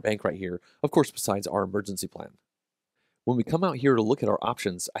in our bank right here, of course, besides our emergency plan. When we come out here to look at our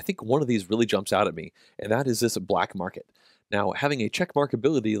options, I think one of these really jumps out at me, and that is this black market. Now, having a check mark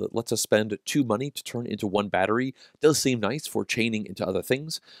ability that lets us spend 2 money to turn into 1 battery does seem nice for chaining into other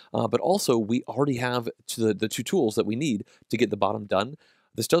things, but also we already have the 2 tools that we need to get the bottom done.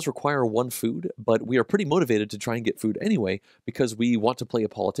 This does require 1 food, but we are pretty motivated to try and get food anyway because we want to play a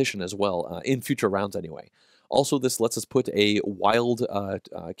politician as well, in future rounds anyway. Also, this lets us put a wild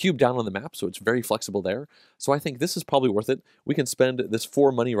cube down on the map, so it's very flexible there. So I think this is probably worth it. We can spend this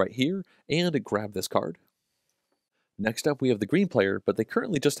 4 money right here and grab this card. Next up, we have the green player, but they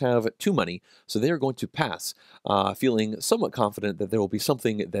currently just have 2 money, so they are going to pass, feeling somewhat confident that there will be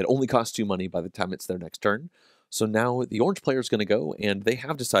something that only costs 2 money by the time it's their next turn. So now the orange player is going to go, and they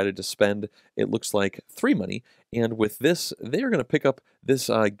have decided to spend, it looks like, 3 money, and with this, they are going to pick up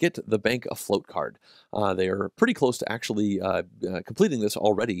this Get the Bank Afloat card. They are pretty close to actually completing this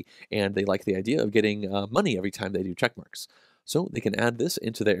already, and they like the idea of getting money every time they do check marks. So they can add this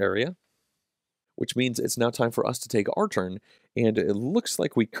into their area, which means it's now time for us to take our turn, and it looks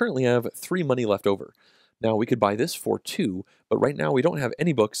like we currently have 3 money left over. Now, we could buy this for 2, but right now we don't have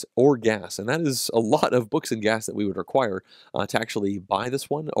any books or gas, and that is a lot of books and gas that we would require to actually buy this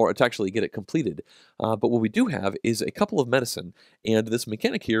one, or to actually get it completed. But what we do have is a couple of medicine, and this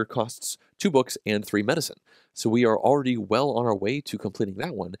mechanic here costs 2 books and 3 medicine. So we are already well on our way to completing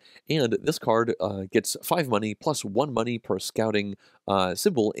that one, and this card gets 5 money plus 1 money per scouting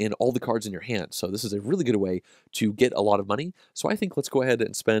symbol in all the cards in your hand. So this is a really good way to get a lot of money. So I think let's go ahead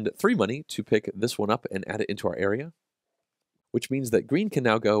and spend 3 money to pick this one up and add it into our area, which means that green can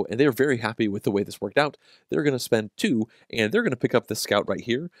now go, and they're very happy with the way this worked out. They're going to spend 2, and they're going to pick up the scout right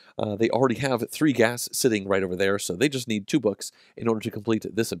here. They already have 3 gas sitting right over there, so they just need 2 books in order to complete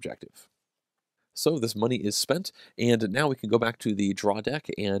this objective. So this money is spent, and now we can go back to the draw deck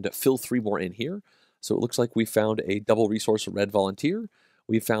and fill 3 more in here. So it looks like we found a double resource red volunteer,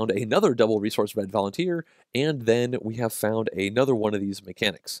 we found another double resource red volunteer, and then we have found another one of these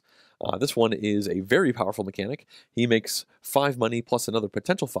mechanics. This one is a very powerful mechanic. He makes 5 money plus another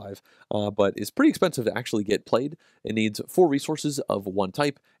potential 5, but is pretty expensive to actually get played. It needs 4 resources of 1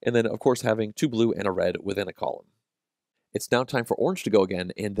 type, and then of course having 2 blue and a red within a column. It's now time for orange to go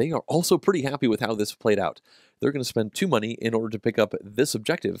again, and they are also pretty happy with how this played out. They're going to spend 2 money in order to pick up this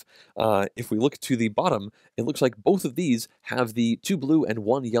objective. If we look to the bottom, it looks like both of these have the 2 blue and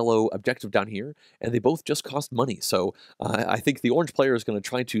 1 yellow objective down here, and they both just cost money. So I think the orange player is going to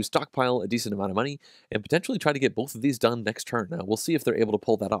try to stockpile a decent amount of money and potentially try to get both of these done next turn. Now, we'll see if they're able to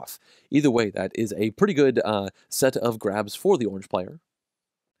pull that off. Either way, that is a pretty good set of grabs for the orange player.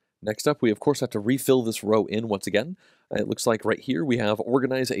 Next up, we of course have to refill this row in once again. It looks like right here we have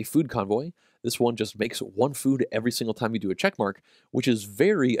Organize a Food Convoy. This one just makes 1 food every single time you do a check mark, which is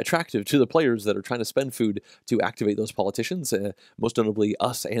very attractive to the players that are trying to spend food to activate those politicians, most notably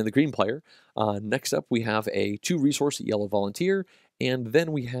us and the green player. Next up, we have a 2 resource yellow volunteer, and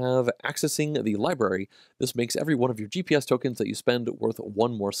then we have accessing the library. This makes every one of your GPS tokens that you spend worth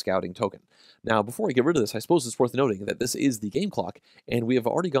 1 more scouting token. Now, before I get rid of this, I suppose it's worth noting that this is the game clock, and we have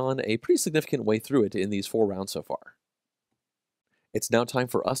already gone a pretty significant way through it in these 4 rounds so far. It's now time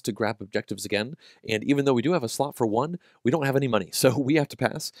for us to grab objectives again, and even though we do have a slot for 1, we don't have any money, so we have to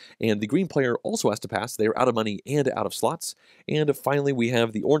pass, and the green player also has to pass. They are out of money and out of slots. And finally, we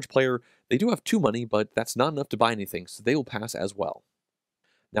have the orange player. They do have 2 money, but that's not enough to buy anything, so they will pass as well.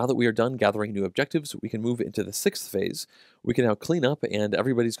 Now that we are done gathering new objectives, we can move into the 6th phase. We can now clean up, and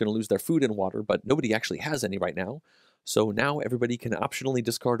everybody's going to lose their food and water, but nobody actually has any right now. So now everybody can optionally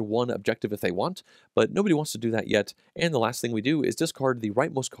discard one objective if they want, but nobody wants to do that yet, and the last thing we do is discard the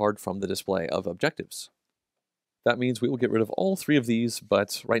rightmost card from the display of objectives. That means we will get rid of all three of these,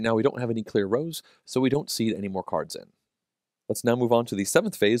 but right now we don't have any clear rows, so we don't seed any more cards in. Let's now move on to the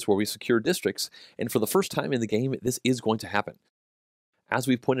 7th phase where we secure districts, and for the first time in the game, this is going to happen. As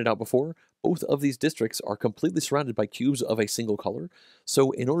we've pointed out before, both of these districts are completely surrounded by cubes of a single color,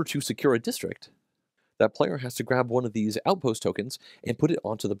 so in order to secure a district, that player has to grab one of these outpost tokens and put it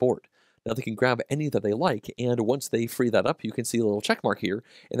onto the board. Now they can grab any that they like, and once they free that up, you can see a little check mark here,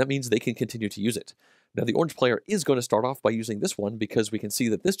 and that means they can continue to use it. Now the orange player is going to start off by using this one because we can see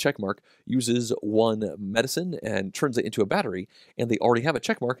that this check mark uses one medicine and turns it into a battery, and they already have a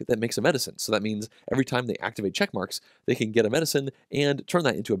check mark that makes a medicine. So that means every time they activate check marks, they can get a medicine and turn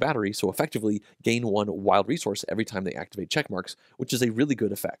that into a battery, so effectively gain one wild resource every time they activate check marks, which is a really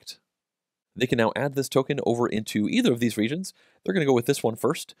good effect. They can now add this token over into either of these regions. They're going to go with this one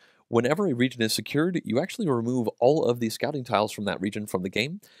first. Whenever a region is secured, you actually remove all of the scouting tiles from that region from the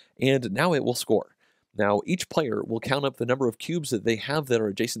game, and now it will score. Now, each player will count up the number of cubes that they have that are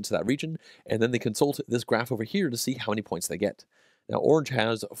adjacent to that region, and then they consult this graph over here to see how many points they get. Now, orange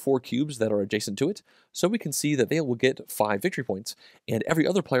has 4 cubes that are adjacent to it, so we can see that they will get 5 victory points, and every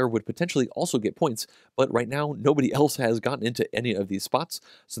other player would potentially also get points, but right now, nobody else has gotten into any of these spots,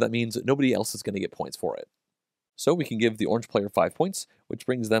 so that means nobody else is going to get points for it. So we can give the orange player 5 points, which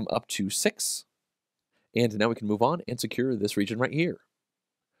brings them up to 6, and now we can move on and secure this region right here.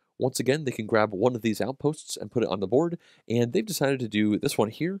 Once again, they can grab one of these outposts and put it on the board, and they've decided to do this one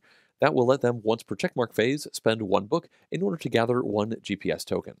here. That will let them, once per checkmark phase, spend 1 book in order to gather 1 GPS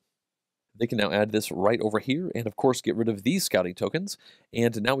token. They can now add this right over here, and of course get rid of these scouting tokens,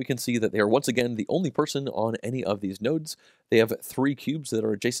 and now we can see that they are once again the only person on any of these nodes. They have 3 cubes that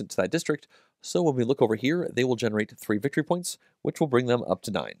are adjacent to that district, so when we look over here, they will generate 3 victory points, which will bring them up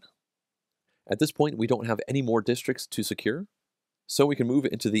to 9. At this point, we don't have any more districts to secure, so we can move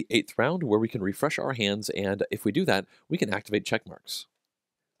into the 8th round where we can refresh our hands, and if we do that, we can activate checkmarks.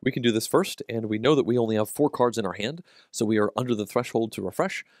 We can do this first, and we know that we only have 4 cards in our hand, so we are under the threshold to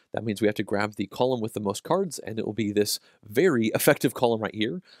refresh. That means we have to grab the column with the most cards, and it will be this very effective column right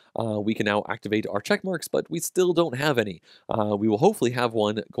here. We can now activate our checkmarks, but we still don't have any. We will hopefully have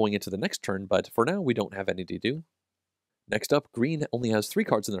one going into the next turn, but for now we don't have any to do. Next up, green only has 3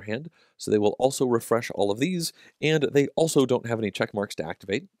 cards in their hand, so they will also refresh all of these, and they also don't have any check marks to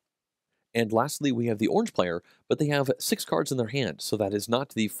activate. And lastly, we have the orange player, but they have 6 cards in their hand, so that is not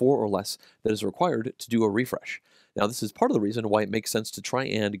the 4 or less that is required to do a refresh. Now, this is part of the reason why it makes sense to try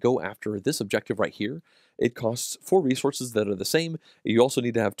and go after this objective right here. It costs 4 resources that are the same. You also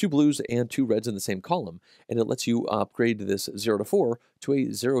need to have 2 blues and 2 reds in the same column, and it lets you upgrade this 0 to 4 to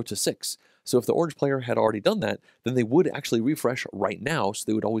a 0 to 6. So if the orange player had already done that, then they would actually refresh right now, so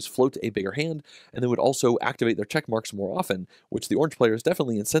they would always float a bigger hand, and they would also activate their check marks more often, which the orange player is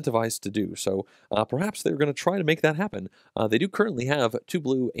definitely incentivized to do. So perhaps they're going to try to make that happen. They do currently have 2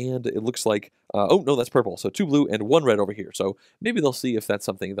 blue, and it looks like, oh no, that's purple. So 2 blue and 1 red over here. So maybe they'll see if that's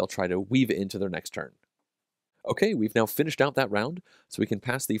something they'll try to weave into their next turn. Okay, we've now finished out that round, so we can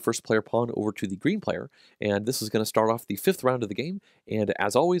pass the first player pawn over to the green player, and this is going to start off the 5th round of the game, and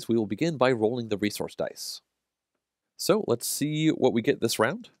as always, we will begin by rolling the resource dice. So let's see what we get this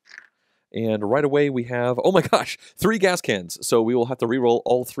round. And right away we have, oh my gosh, 3 gas cans. So we will have to re-roll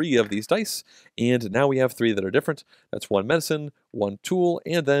all 3 of these dice, and now we have 3 that are different. That's 1 medicine, 1 tool,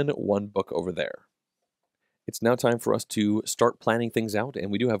 and then 1 book over there. It's now time for us to start planning things out, and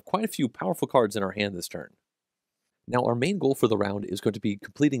we do have quite a few powerful cards in our hand this turn. Now, our main goal for the round is going to be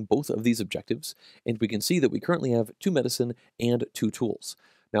completing both of these objectives, and we can see that we currently have 2 medicine and 2 tools.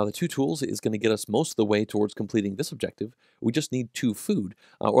 Now, the 2 tools is going to get us most of the way towards completing this objective. We just need 1 food,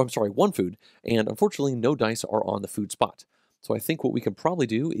 and unfortunately, no dice are on the food spot. So I think what we can probably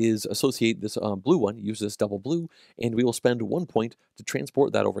do is associate this blue one, use this double blue, and we will spend 1 point to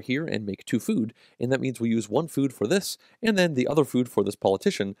transport that over here and make 2 food, and that means we use 1 food for this, and then the other food for this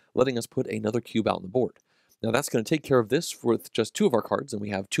politician, letting us put another cube out on the board. Now that's going to take care of this with just 2 of our cards, and we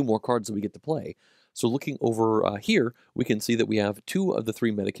have 2 more cards that we get to play. So looking over here, we can see that we have 2 of the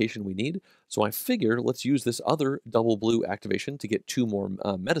 3 medication we need. So I figure let's use this other double blue activation to get 2 more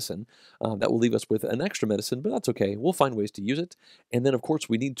medicine. That will leave us with an extra medicine, but that's okay. We'll find ways to use it. And then, of course,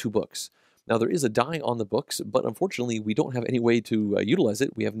 we need 2 books. Now, there is a die on the books, but unfortunately, we don't have any way to utilize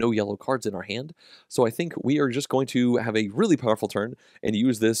it. We have no yellow cards in our hand. So I think we are just going to have a really powerful turn and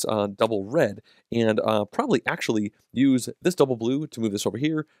use this double red, and probably actually use this double blue to move this over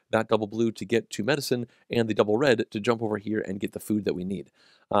here, that double blue to get to medicine, and the double red to jump over here and get the food that we need.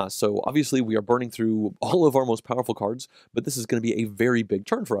 So obviously we are burning through all of our most powerful cards, but this is going to be a very big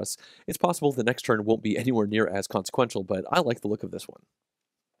turn for us. It's possible the next turn won't be anywhere near as consequential, but I like the look of this one.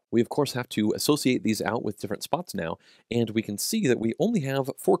 We of course have to associate these out with different spots now, and we can see that we only have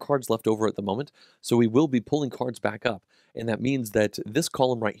 4 cards left over at the moment, so we will be pulling cards back up, and that means that this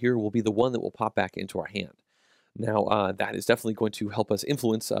column right here will be the one that will pop back into our hand. Now, that is definitely going to help us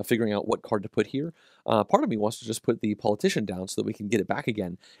influence figuring out what card to put here. Part of me wants to just put the politician down so that we can get it back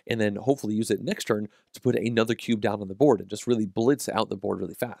again, and then hopefully use it next turn to put another cube down on the board and just really blitz out the board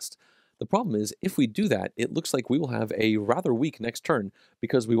really fast. The problem is, if we do that, it looks like we will have a rather weak next turn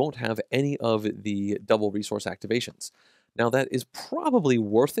because we won't have any of the double resource activations. Now, that is probably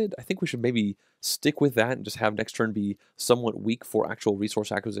worth it. I think we should maybe stick with that and just have next turn be somewhat weak for actual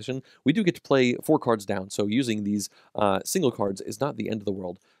resource acquisition. We do get to play 4 cards down, so using these single cards is not the end of the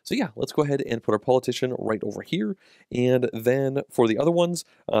world. So yeah, let's go ahead and put our politician right over here. And then for the other ones,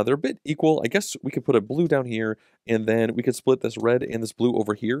 they're a bit equal. I guess we could put a blue down here, and then we could split this red and this blue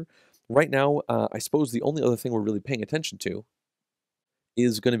over here. Right now, I suppose the only other thing we're really paying attention to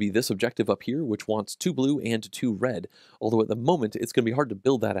is going to be this objective up here, which wants 2 blue and 2 red, although at the moment it's going to be hard to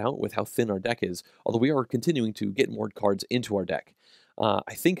build that out with how thin our deck is, although we are continuing to get more cards into our deck.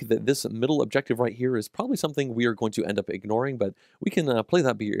 I think that this middle objective right here is probably something we are going to end up ignoring, but we can play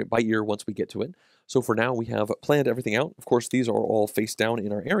that by ear once we get to it. So for now, we have planned everything out. Of course, these are all face down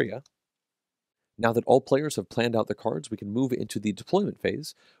in our area. Now that all players have planned out their cards, we can move into the deployment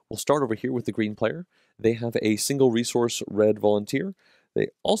phase. We'll start over here with the green player. They have a single resource red volunteer. They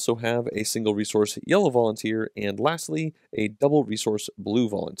also have a single resource yellow volunteer, and lastly, a double resource blue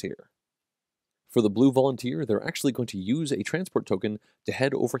volunteer. For the blue volunteer, they're actually going to use a transport token to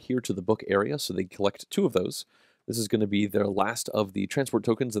head over here to the book area, so they collect 2 of those. This is going to be their last of the transport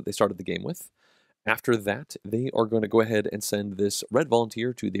tokens that they started the game with. After that, they are going to go ahead and send this red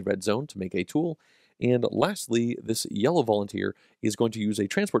volunteer to the red zone to make a tool. And lastly, this yellow volunteer is going to use a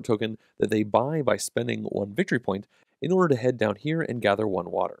transport token that they buy by spending 1 victory point in order to head down here and gather 1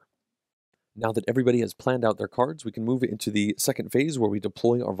 water. Now that everybody has planned out their cards, we can move into the second phase where we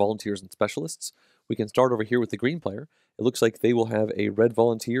deploy our volunteers and specialists. We can start over here with the green player. It looks like they will have a red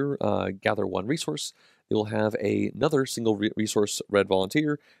volunteer gather 1 resource. They will have another single resource red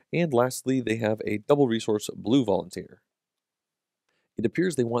volunteer, and lastly, they have a double resource blue volunteer. It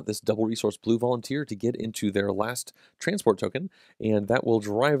appears they want this double resource blue volunteer to get into their last transport token, and that will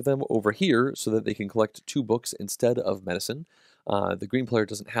drive them over here so that they can collect 2 books instead of medicine. The green player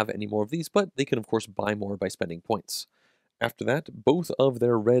doesn't have any more of these, but they can of course buy more by spending points. After that, both of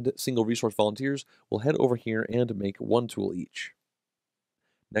their red single resource volunteers will head over here and make 1 tool each.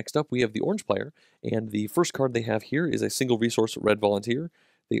 Next up, we have the orange player, and the first card they have here is a single resource red volunteer.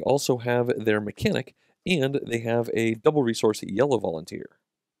 They also have their mechanic, and they have a double resource yellow volunteer.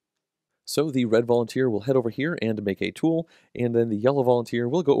 So the red volunteer will head over here and make a tool, and then the yellow volunteer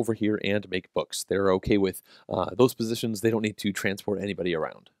will go over here and make books. They're okay with those positions. They don't need to transport anybody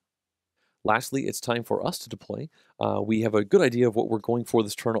around. Lastly, it's time for us to deploy. We have a good idea of what we're going for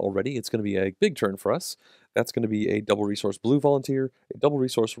this turn already. It's going to be a big turn for us. That's going to be a double resource blue volunteer, a double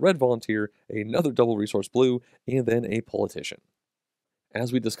resource red volunteer, another double resource blue, and then a politician.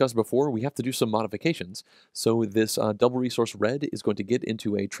 As we discussed before, we have to do some modifications. So this double resource red is going to get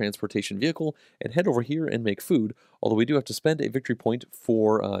into a transportation vehicle and head over here and make food, although we do have to spend a victory point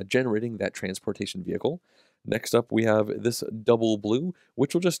for generating that transportation vehicle. Next up, we have this double blue,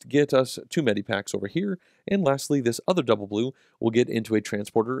 which will just get us 2 medipacks over here. And lastly, this other double blue will get into a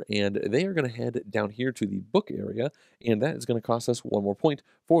transporter, and they are going to head down here to the book area, and that is going to cost us 1 more point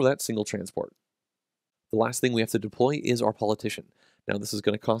for that single transport. The last thing we have to deploy is our politician. Now this is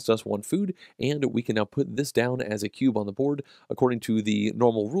going to cost us 1 food, and we can now put this down as a cube on the board according to the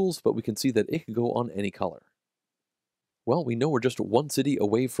normal rules, but we can see that it can go on any color. Well, we know we're just 1 city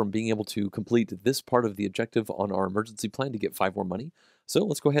away from being able to complete this part of the objective on our emergency plan to get 5 more money. So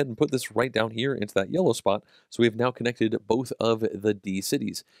let's go ahead and put this right down here into that yellow spot, so we have now connected both of the D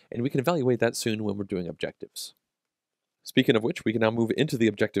cities, and we can evaluate that soon when we're doing objectives. Speaking of which, we can now move into the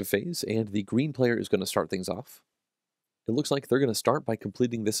objective phase, and the green player is going to start things off. It looks like they're going to start by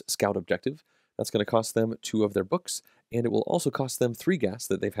completing this scout objective. That's going to cost them 2 of their books, and it will also cost them 3 gas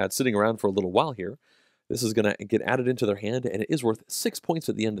that they've had sitting around for a little while here. This is going to get added into their hand, and it is worth 6 points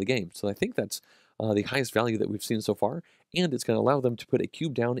at the end of the game. So I think that's the highest value that we've seen so far, and it's going to allow them to put a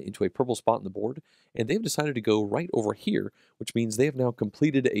cube down into a purple spot on the board, and they've decided to go right over here, which means they have now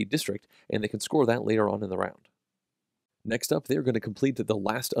completed a district, and they can score that later on in the round. Next up, they're going to complete the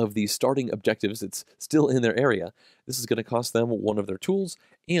last of the starting objectives. It's still in their area. This is going to cost them one of their tools,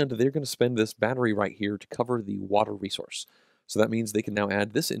 and they're going to spend this battery right here to cover the water resource. So that means they can now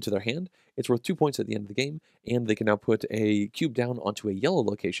add this into their hand. It's worth 2 points at the end of the game, and they can now put a cube down onto a yellow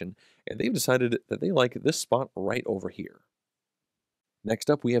location, and they've decided that they like this spot right over here.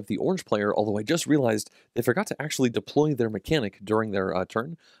 Next up, we have the orange player, although I just realized they forgot to actually deploy their mechanic during their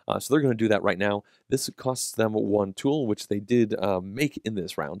turn, so they're going to do that right now. This costs them 1 tool, which they did make in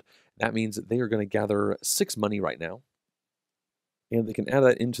this round. That means they are going to gather 6 money right now. And they can add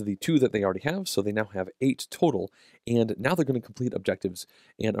that into the 2 that they already have, so they now have 8 total. And now they're going to complete objectives.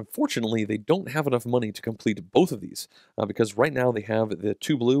 And unfortunately, they don't have enough money to complete both of these, because right now they have the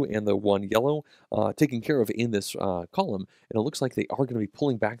 2 blue and the 1 yellow taken care of in this column. And it looks like they are going to be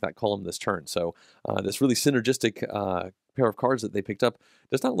pulling back that column this turn. So this really synergistic pair of cards that they picked up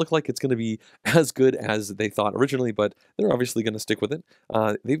does not look like it's going to be as good as they thought originally, but they're obviously going to stick with it.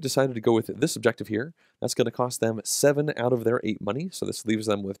 They've decided to go with this objective here. That's going to cost them 7 out of their 8 money, so this leaves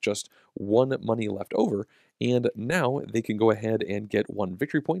them with just 1 money left over, and now they can go ahead and get 1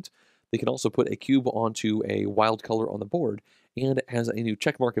 victory point. They can also put a cube onto a wild color on the board, and as a new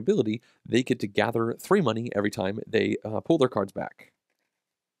checkmark ability, they get to gather 3 money every time they pull their cards back.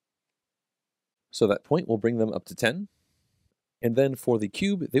 So that point will bring them up to 10. And then for the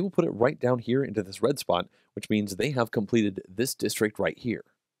cube, they will put it right down here into this red spot, which means they have completed this district right here.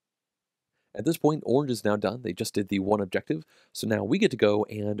 At this point, orange is now done. They just did the 1 objective, so now we get to go,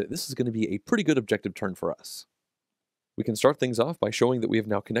 and this is going to be a pretty good objective turn for us. We can start things off by showing that we have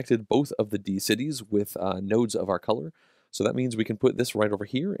now connected both of the D cities with nodes of our color. So that means we can put this right over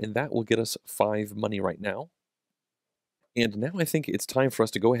here, and that will get us 5 money right now. And now I think it's time for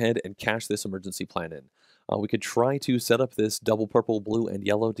us to go ahead and cash this emergency plan in. We could try to set up this double purple, blue, and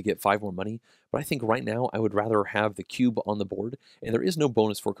yellow to get 5 more money, but I think right now I would rather have the cube on the board, and there is no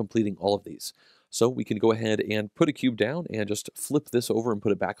bonus for completing all of these. So we can go ahead and put a cube down and just flip this over and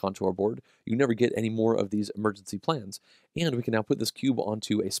put it back onto our board. You never get any more of these emergency plans. And we can now put this cube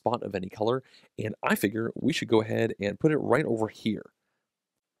onto a spot of any color, and I figure we should go ahead and put it right over here.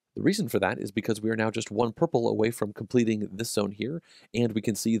 The reason for that is because we are now just 1 purple away from completing this zone here, and we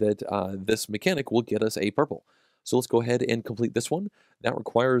can see that this mechanic will get us a purple. So let's go ahead and complete this one. That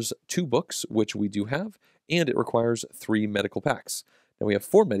requires 2 books, which we do have, and it requires 3 medical packs. Now we have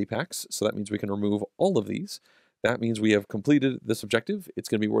 4 medipacks, so that means we can remove all of these. That means we have completed this objective. It's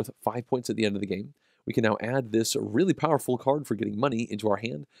going to be worth 5 points at the end of the game. We can now add this really powerful card for getting money into our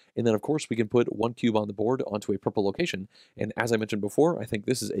hand, and then of course we can put 1 cube on the board onto a purple location, and as I mentioned before, I think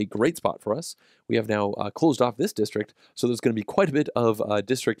this is a great spot for us. We have now closed off this district, so there's going to be quite a bit of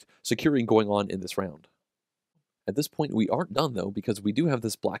district securing going on in this round. At this point, we aren't done, though, because we do have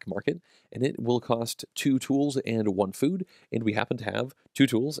this black market, and it will cost 2 tools and 1 food, and we happen to have 2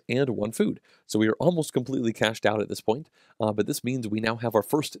 tools and 1 food. So we are almost completely cashed out at this point, but this means we now have our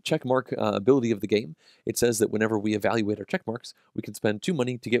first checkmark ability of the game. It says that whenever we evaluate our checkmarks, we can spend 2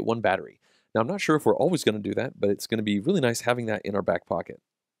 money to get 1 battery. Now, I'm not sure if we're always going to do that, but it's going to be really nice having that in our back pocket.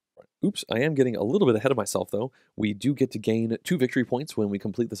 Oops, I am getting a little bit ahead of myself, though. We do get to gain 2 victory points when we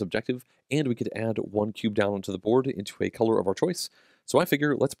complete this objective, and we could add 1 cube down onto the board into a color of our choice. So I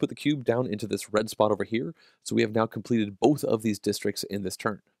figure let's put the cube down into this red spot over here, so we have now completed both of these districts in this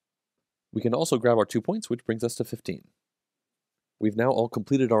turn. We can also grab our 2 points, which brings us to 15. We've now all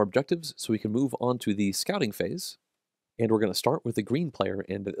completed our objectives, so we can move on to the scouting phase. And we're going to start with the green player,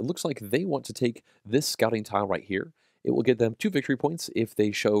 and it looks like they want to take this scouting tile right here. It will get them 2 victory points if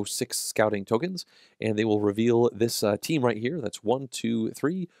they show 6 scouting tokens, and they will reveal this team right here. That's 1, 2,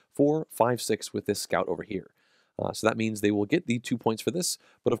 3, 4, 5, 6 with this scout over here. So that means they will get the 2 points for this,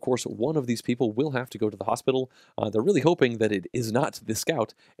 but of course one of these people will have to go to the hospital. They're really hoping that it is not the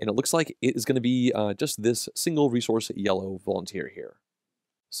scout, and it looks like it is going to be just this single resource yellow volunteer here.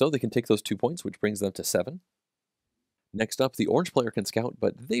 So they can take those 2 points, which brings them to 7. Next up, the orange player can scout,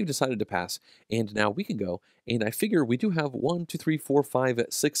 but they've decided to pass, and now we can go, and I figure we do have 1, 2, 3, 4, 5,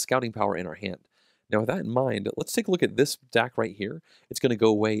 6 scouting power in our hand. Now with that in mind, let's take a look at this stack right here. It's going to go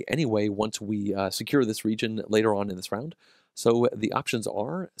away anyway once we secure this region later on in this round. So the options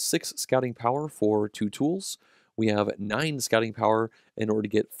are 6 scouting power for 2 tools. We have 9 scouting power in order to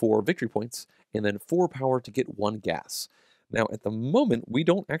get 4 victory points, and then 4 power to get 1 gas. Now, at the moment, we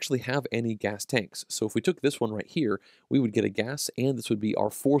don't actually have any gas tanks. So if we took this one right here, we would get a gas, and this would be our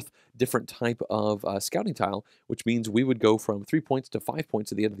fourth different type of scouting tile, which means we would go from 3 points to 5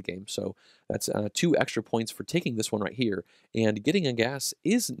 points at the end of the game. So that's 2 extra points for taking this one right here. And getting a gas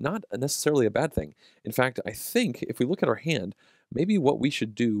is not necessarily a bad thing. In fact, I think if we look at our hand, maybe what we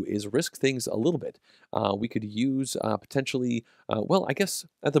should do is risk things a little bit. We could use potentially, well, I guess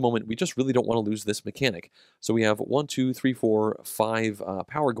at the moment, we just really don't want to lose this mechanic. So we have 1, 2, 3, 4, 5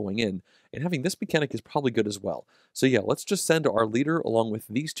 power going in, and having this mechanic is probably good as well. So yeah, let's just send our leader along with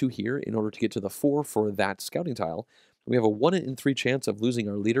these two here in order to get to the 4 for that scouting tile. We have a 1 in 3 chance of losing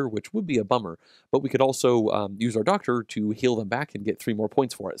our leader, which would be a bummer, but we could also use our doctor to heal them back and get 3 more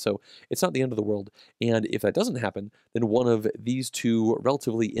points for it. So it's not the end of the world. And if that doesn't happen, then one of these two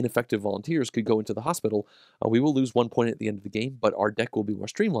relatively ineffective volunteers could go into the hospital. We will lose 1 point at the end of the game, but our deck will be more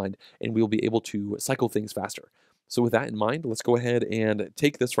streamlined and we'll be able to cycle things faster. So with that in mind, let's go ahead and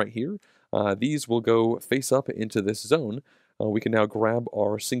take this right here. These will go face up into this zone. We can now grab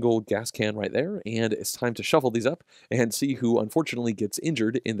our single gas can right there, and it's time to shuffle these up and see who unfortunately gets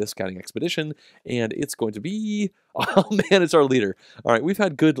injured in this scouting expedition, and it's going to be... Oh man, it's our leader. All right, we've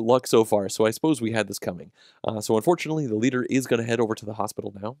had good luck so far, so I suppose we had this coming. So unfortunately, the leader is going to head over to the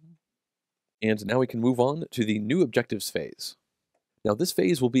hospital now. And now we can move on to the new objectives phase. Now this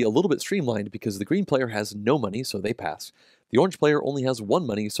phase will be a little bit streamlined because the green player has no money, so they pass. The orange player only has 1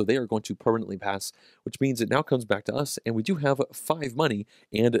 money, so they are going to permanently pass, which means it now comes back to us, and we do have 5 money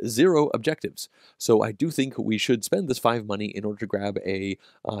and 0 objectives. So I do think we should spend this 5 money in order to grab a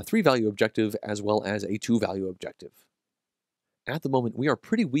 3 value objective as well as a 2 value objective. At the moment, we are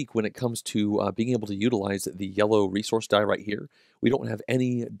pretty weak when it comes to being able to utilize the yellow resource die right here. We don't have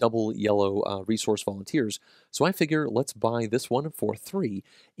any double yellow resource volunteers, so I figure let's buy this one for 3,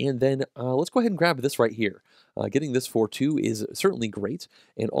 and then let's go ahead and grab this right here. Getting this for 2 is certainly great,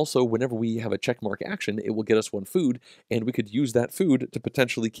 and also whenever we have a checkmark action, it will get us 1 food, and we could use that food to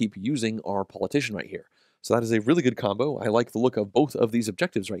potentially keep using our politician right here. So that is a really good combo. I like the look of both of these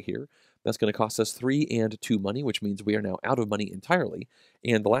objectives right here. That's going to cost us 3 and 2 money, which means we are now out of money entirely.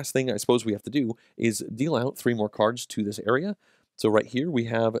 And the last thing I suppose we have to do is deal out 3 more cards to this area. So right here we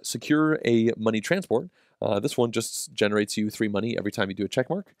have secure a money transport. This one just generates you 3 money every time you do a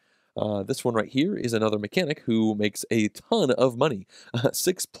checkmark. This one right here is another mechanic who makes a ton of money,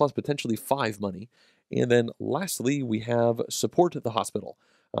 6 plus potentially 5 money. And then lastly, we have support the hospital.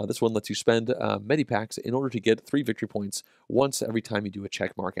 This one lets you spend medipacks in order to get 3 victory points once every time you do a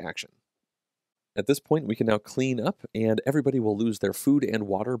checkmark action. At this point, we can now clean up, and everybody will lose their food and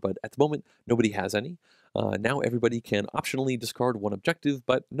water, but at the moment, nobody has any. Now everybody can optionally discard 1 objective,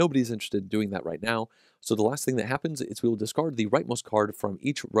 but nobody's interested in doing that right now. So the last thing that happens is we will discard the rightmost card from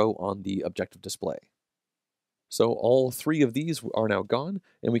each row on the objective display. So all 3 of these are now gone,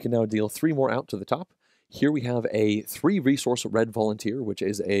 and we can now deal 3 more out to the top. Here we have a 3 resource red volunteer, which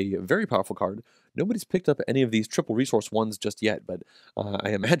is a very powerful card. Nobody's picked up any of these triple resource ones just yet, but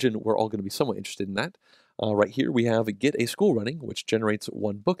I imagine we're all going to be somewhat interested in that. Right here we have Get a School Running, which generates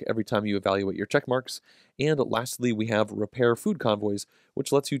 1 book every time you evaluate your check marks. And lastly, we have Repair Food Convoys,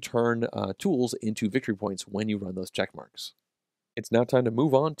 which lets you turn tools into victory points when you run those check marks. It's now time to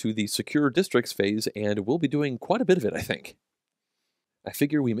move on to the Secure Districts phase, and we'll be doing quite a bit of it, I think. I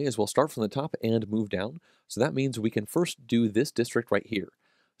figure we may as well start from the top and move down, so that means we can first do this district right here.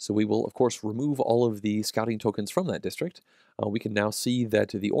 So we will, of course, remove all of the scouting tokens from that district. We can now see that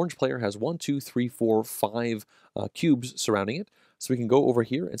the orange player has 1, 2, 3, 4, 5 cubes surrounding it. So we can go over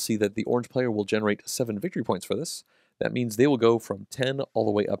here and see that the orange player will generate 7 victory points for this. That means they will go from 10 all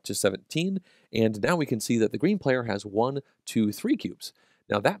the way up to 17. And now we can see that the green player has 1, 2, 3 cubes.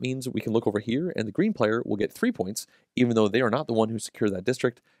 Now that means we can look over here and the green player will get 3 points, even though they are not the one who secured that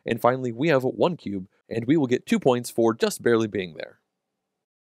district. And finally, we have 1 cube, and we will get 2 points for just barely being there.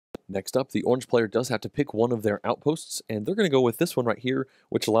 Next up, the orange player does have to pick one of their outposts, and they're going to go with this one right here,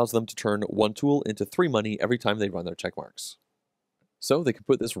 which allows them to turn 1 tool into 3 money every time they run their check marks. So they can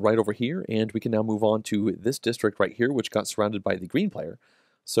put this right over here, and we can now move on to this district right here, which got surrounded by the green player.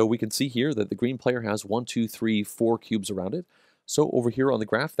 So we can see here that the green player has 1, 2, 3, 4 cubes around it. So over here on the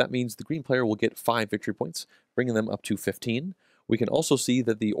graph, that means the green player will get 5 victory points, bringing them up to 15. We can also see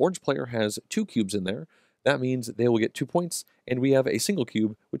that the orange player has 2 cubes in there. That means they will get 2 points, and we have a single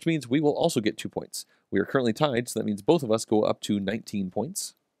cube, which means we will also get 2 points. We are currently tied, so that means both of us go up to 19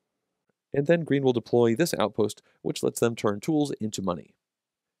 points. And then green will deploy this outpost, which lets them turn tools into money.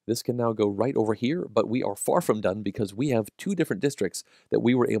 This can now go right over here, but we are far from done because we have 2 different districts that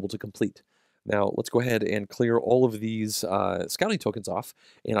we were able to complete. Now, let's go ahead and clear all of these scouting tokens off,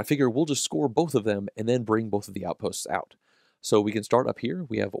 and I figure we'll just score both of them and then bring both of the outposts out. So we can start up here.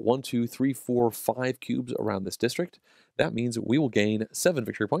 We have 1, 2, 3, 4, 5 cubes around this district. That means we will gain 7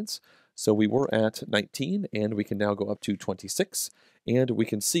 victory points. So we were at 19, and we can now go up to 26. And we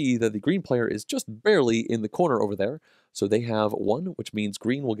can see that the green player is just barely in the corner over there. So they have 1, which means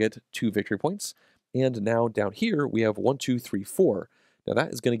green will get 2 victory points. And now down here, we have 1, 2, 3, 4. Now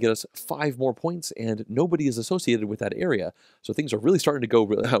that is going to get us 5 more points, and nobody is associated with that area. So things are really starting to go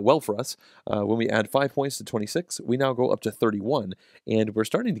well for us. When we add 5 points to 26, we now go up to 31, and we're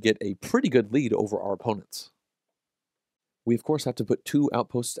starting to get a pretty good lead over our opponents. We, of course, have to put 2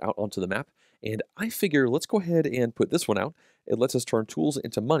 outposts out onto the map, and I figure let's go ahead and put this one out. It lets us turn tools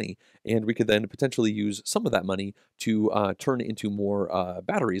into money, and we could then potentially use some of that money to turn into more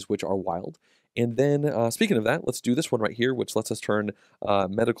batteries, which are wild. And then, speaking of that, let's do this one right here, which lets us turn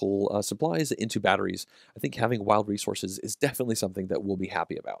medical supplies into batteries. I think having wild resources is definitely something that we'll be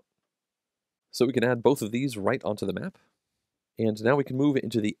happy about. So we can add both of these right onto the map. And now we can move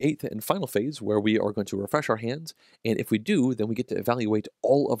into the 8th and final phase, where we are going to refresh our hands, and if we do, then we get to evaluate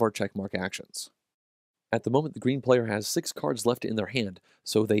all of our checkmark actions. At the moment, the green player has 6 cards left in their hand,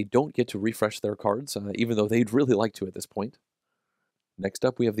 so they don't get to refresh their cards, even though they'd really like to at this point. Next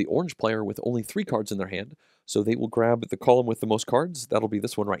up, we have the orange player with only 3 cards in their hand, so they will grab the column with the most cards. That'll be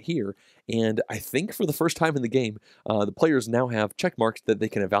this one right here, and I think for the first time in the game, the players now have check marks that they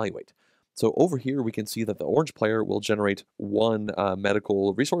can evaluate. So over here, we can see that the orange player will generate 1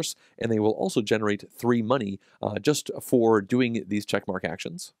 medical resource, and they will also generate 3 money just for doing these checkmark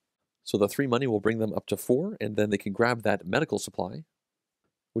actions. So the 3 money will bring them up to 4, and then they can grab that medical supply,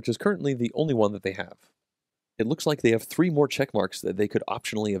 which is currently the only one that they have. It looks like they have 3 more check marks that they could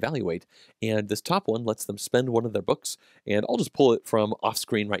optionally evaluate, and this top one lets them spend one of their books, and I'll just pull it from off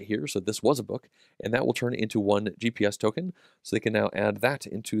screen right here. So this was a book, and that will turn into 1 GPS token, so they can now add that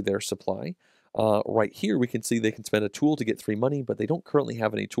into their supply. Right here, we can see they can spend a tool to get 3 money, but they don't currently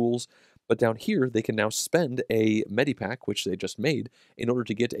have any tools. But down here, they can now spend a Medipack, which they just made, in order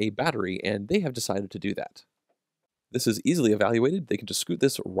to get a battery, and they have decided to do that. This is easily evaluated. They can just scoot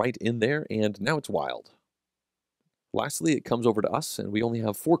this right in there, and now it's wild. Lastly, it comes over to us, and we only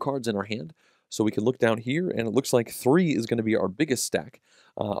have 4 cards in our hand, so we can look down here, and it looks like 3 is going to be our biggest stack.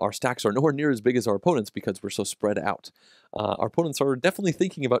 Our stacks are nowhere near as big as our opponents because we're so spread out. Our opponents are definitely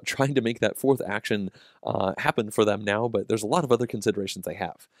thinking about trying to make that 4th action happen for them now, but there's a lot of other considerations they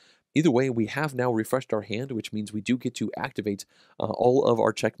have. Either way, we have now refreshed our hand, which means we do get to activate all of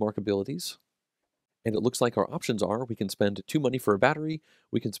our checkmark abilities. And it looks like our options are, we can spend 2 money for a battery,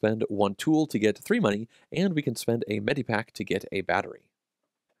 we can spend 1 tool to get 3 money, and we can spend a Medipack to get a battery.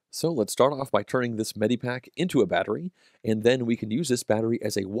 So let's start off by turning this Medipack into a battery, and then we can use this battery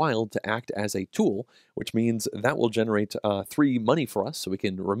as a wild to act as a tool, which means that will generate 3 money for us, so we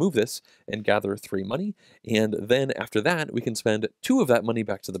can remove this and gather 3 money, and then after that, we can spend 2 of that money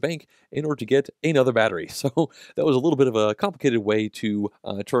back to the bank in order to get another battery. So that was a little bit of a complicated way to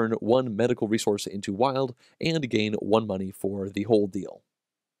turn 1 medical resource into wild and gain 1 money for the whole deal.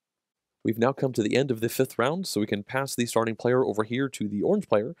 We've now come to the end of the 5th round, so we can pass the starting player over here to the orange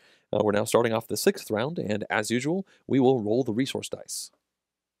player. We're now starting off the 6th round, and as usual, we will roll the resource dice.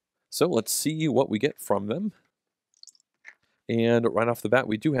 So let's see what we get from them. And right off the bat,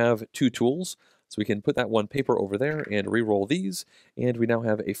 we do have 2 tools, so we can put that 1 paper over there and re-roll these, and we now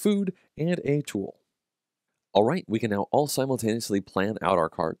have a food and a tool. All right, we can now all simultaneously plan out our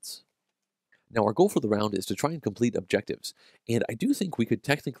cards. Now, our goal for the round is to try and complete objectives, and I do think we could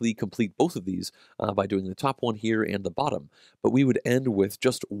technically complete both of these by doing the top one here and the bottom, but we would end with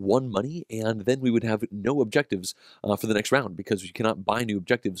just 1 money, and then we would have no objectives for the next round because you cannot buy new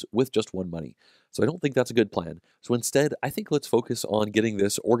objectives with just 1 money. So I don't think that's a good plan. So instead, I think let's focus on getting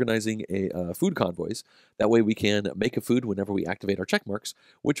this organizing a food convoys. That way we can make a food whenever we activate our check marks,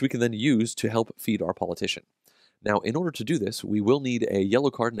 which we can then use to help feed our politician. Now, in order to do this, we will need a yellow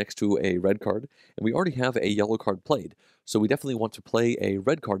card next to a red card, and we already have a yellow card played, so we definitely want to play a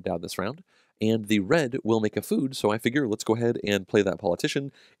red card down this round, and the red will make a food, so I figure let's go ahead and play that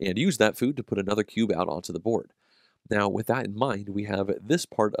politician and use that food to put another cube out onto the board. Now, with that in mind, we have this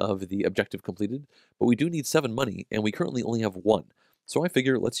part of the objective completed, but we do need 7 money, and we currently only have 1. So I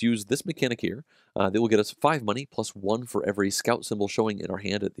figure let's use this mechanic here. That will get us 5 money plus 1 for every scout symbol showing in our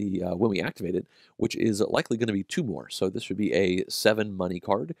hand at the when we activate it, which is likely going to be 2 more. So this would be a 7 money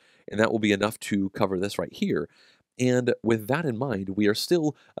card, and that will be enough to cover this right here. And with that in mind, we are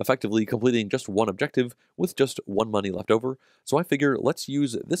still effectively completing just 1 objective with just 1 money left over. So I figure let's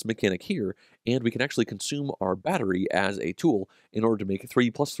use this mechanic here, and we can actually consume our battery as a tool in order to make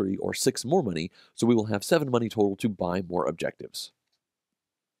 3 plus 3 or 6 more money. So we will have 7 money total to buy more objectives.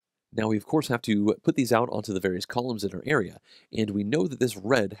 Now we of course have to put these out onto the various columns in our area, and we know that this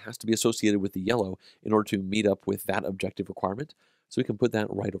red has to be associated with the yellow in order to meet up with that objective requirement. So we can put that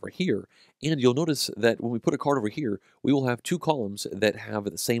right over here. And you'll notice that when we put a card over here, we will have two columns that have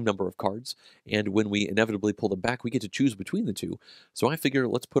the same number of cards. And when we inevitably pull them back, we get to choose between the two. So I figure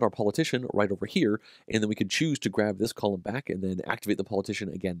let's put our politician right over here, and then we can choose to grab this column back and then activate the politician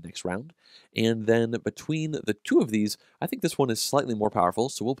again next round. And then between the two of these, I think this one is slightly more powerful,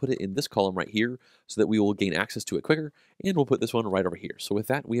 so we'll put it in this column right here so that we will gain access to it quicker, and we'll put this one right over here. So with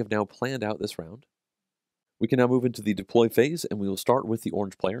that, we have now planned out this round. We can now move into the deploy phase, and we will start with the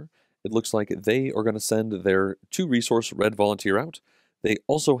orange player. It looks like they are going to send their 2-resource red volunteer out. They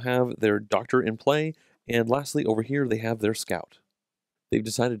also have their doctor in play, and lastly, over here, they have their scout. They've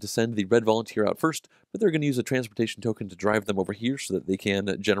decided to send the red volunteer out first, but they're going to use a transportation token to drive them over here so that they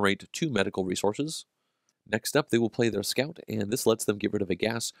can generate 2 medical resources. Next up, they will play their scout, and this lets them get rid of a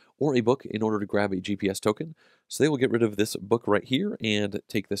gas or a book in order to grab a GPS token. So they will get rid of this book right here and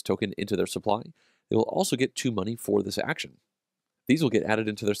take this token into their supply. They will also get 2 money for this action. These will get added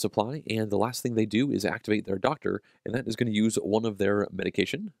into their supply, and the last thing they do is activate their doctor, and that is going to use one of their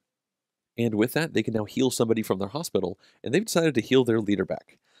medication. And with that, they can now heal somebody from their hospital, and they've decided to heal their leader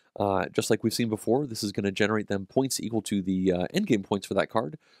back. Just like we've seen before, this is going to generate them points equal to the endgame points for that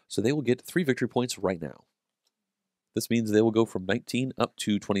card, so they will get 3 victory points right now. This means they will go from 19 up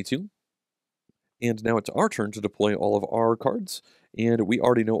to 22. And now it's our turn to deploy all of our cards. And we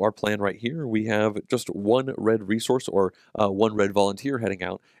already know our plan right here. We have just 1 red resource or 1 red volunteer heading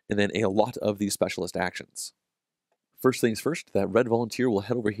out, and then a lot of these specialist actions. First things first, that red volunteer will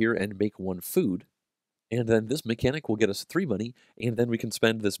head over here and make 1 food. And then this mechanic will get us 3 money, and then we can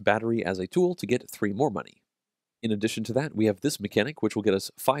spend this battery as a tool to get 3 more money. In addition to that, we have this mechanic, which will get us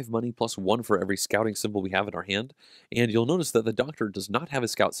 5 money plus 1 for every scouting symbol we have in our hand. And you'll notice that the doctor does not have a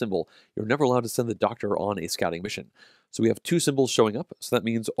scout symbol. You're never allowed to send the doctor on a scouting mission. So we have 2 symbols showing up, so that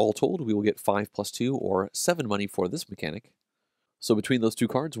means all told, we will get 5 plus 2, or 7 money for this mechanic. So between those 2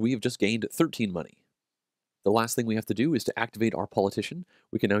 cards, we have just gained 13 money. The last thing we have to do is to activate our politician.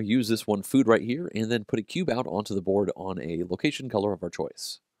 We can now use this 1 food right here, and then put a cube out onto the board on a location color of our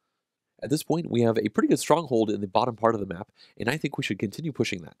choice. At this point, we have a pretty good stronghold in the bottom part of the map, and I think we should continue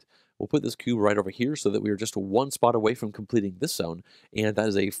pushing that. We'll put this cube right over here so that we are just 1 spot away from completing this zone, and that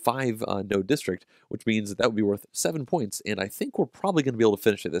is a 5-node district, which means that would be worth 7 points, and I think we're probably going to be able to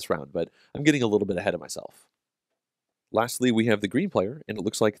finish it this round, but I'm getting a little bit ahead of myself. Lastly, we have the green player, and it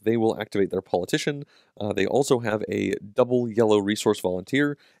looks like they will activate their politician. They also have a double yellow resource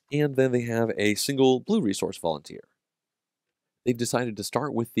volunteer, and then they have a single blue resource volunteer. They've decided to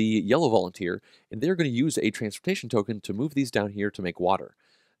start with the yellow volunteer, and they're going to use a transportation token to move these down here to make water.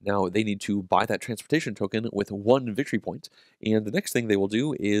 Now, they need to buy that transportation token with 1 victory point, and the next thing they will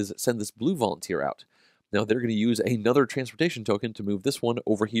do is send this blue volunteer out. Now, they're going to use another transportation token to move this one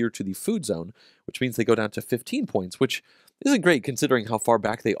over here to the food zone, which means they go down to 15 points, which isn't great considering how far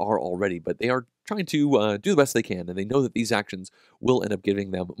back they are already, but they are trying to do the best they can, and they know that these actions will end up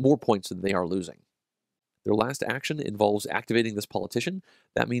giving them more points than they are losing. Their last action involves activating this politician.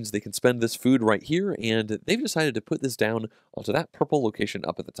 That means they can spend this food right here, and they've decided to put this down onto that purple location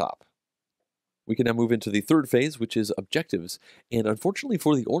up at the top. We can now move into the third phase, which is objectives. And unfortunately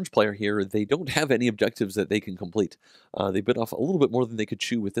for the orange player here, they don't have any objectives that they can complete. They bit off a little bit more than they could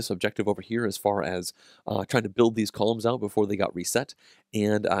chew with this objective over here as far as trying to build these columns out before they got reset.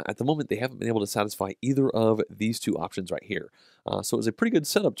 And at the moment, they haven't been able to satisfy either of these 2 options right here. So it was a pretty good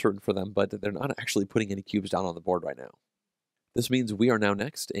setup turn for them, but they're not actually putting any cubes down on the board right now. This means we are now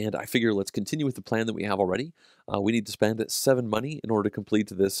next, and I figure let's continue with the plan that we have already. We need to spend 7 money in order to complete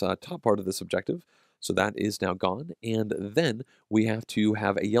this top part of this objective, so that is now gone. And then we have to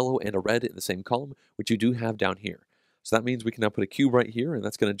have a yellow and a red in the same column, which you do have down here. So that means we can now put a cube right here, and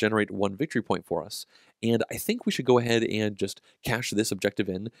that's going to generate 1 victory point for us. And I think we should go ahead and just cash this objective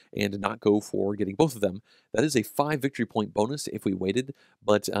in and not go for getting both of them. That is a 5 victory point bonus if we waited,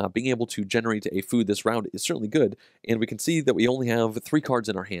 but being able to generate a food this round is certainly good. And we can see that we only have 3 cards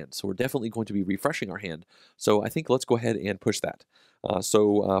in our hand, so we're definitely going to be refreshing our hand. So I think let's go ahead and push that.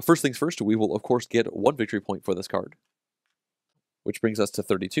 First things first, we will of course get 1 victory point for this card, which brings us to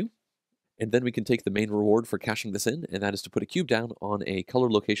 32. And then we can take the main reward for cashing this in, and that is to put a cube down on a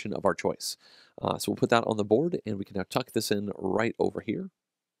color location of our choice. So we'll put that on the board, and we can now tuck this in right over here.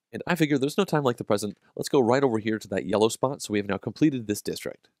 And I figure there's no time like the present. Let's go right over here to that yellow spot, so we have now completed this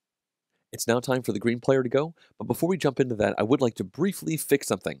district. It's now time for the green player to go, but before we jump into that, I would like to briefly fix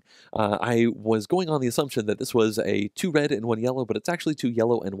something. I was going on the assumption that this was a 2 red and 1 yellow, but it's actually 2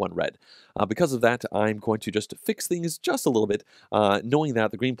 yellow and 1 red. Because of that, I'm going to just fix things just a little bit, knowing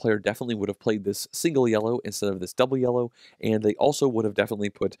that the green player definitely would have played this single yellow instead of this double yellow, and they also would have definitely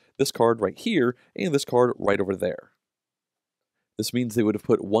put this card right here and this card right over there. This means they would have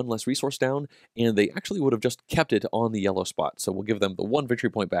put 1 less resource down, and they actually would have just kept it on the yellow spot. So we'll give them the 1 victory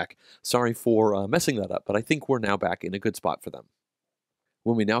point back. Sorry for messing that up, but I think we're now back in a good spot for them.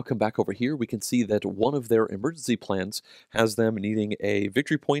 When we now come back over here, we can see that one of their emergency plans has them needing a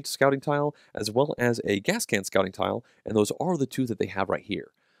victory point scouting tile as well as a gas can scouting tile, and those are the 2 that they have right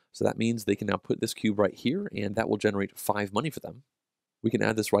here. So that means they can now put this cube right here, and that will generate 5 money for them. We can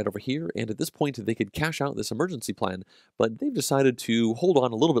add this right over here, and at this point they could cash out this emergency plan, but they've decided to hold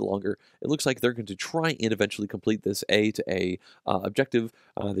on a little bit longer. It looks like they're going to try and eventually complete this A to A objective.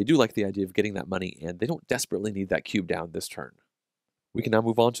 They do like the idea of getting that money, and they don't desperately need that cube down this turn. We can now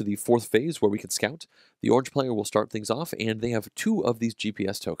move on to the 4th phase where we can scout. The orange player will start things off, and they have 2 of these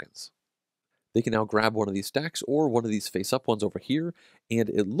GPS tokens. They can now grab one of these stacks or one of these face-up ones over here, and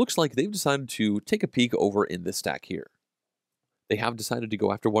it looks like they've decided to take a peek over in this stack here. They have decided to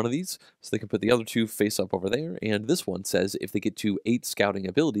go after one of these, so they can put the other 2 face up over there, and this one says if they get to 8 scouting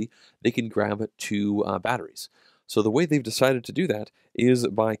ability, they can grab 2 batteries. So the way they've decided to do that is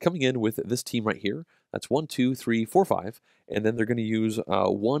by coming in with this team right here. That's 1, 2, 3, 4, 5, and then they're going to use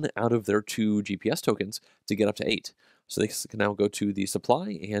 1 out of their 2 GPS tokens to get up to 8. So they can now go to the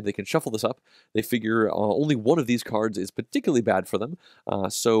supply, and they can shuffle this up. They figure only one of these cards is particularly bad for them,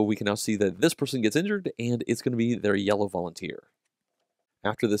 so we can now see that this person gets injured, and it's going to be their yellow volunteer.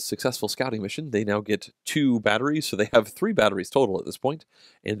 After this successful scouting mission, they now get 2 batteries, so they have 3 batteries total at this point,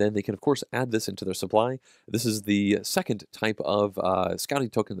 and then they can, of course, add this into their supply. This is the second type of scouting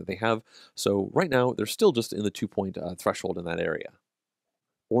token that they have, so right now they're still just in the 2-point threshold in that area.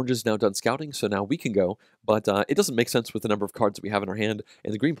 Orange is now done scouting, so now we can go, but it doesn't make sense with the number of cards that we have in our hand,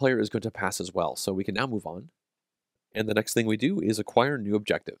 and the green player is going to pass as well, so we can now move on. And the next thing we do is acquire new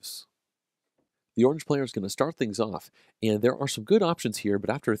objectives. The orange player is going to start things off, and there are some good options here, but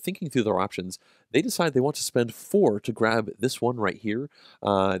after thinking through their options, they decide they want to spend 4 to grab this one right here.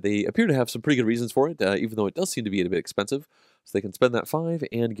 They appear to have some pretty good reasons for it, even though it does seem to be a bit expensive. So they can spend that 5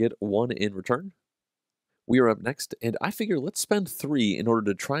 and get 1 in return. We are up next, and I figure let's spend 3 in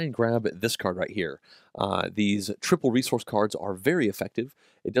order to try and grab this card right here. These triple resource cards are very effective.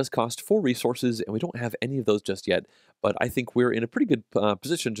 It does cost 4 resources, and we don't have any of those just yet, but I think we're in a pretty good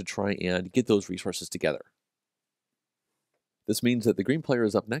position to try and get those resources together. This means that the green player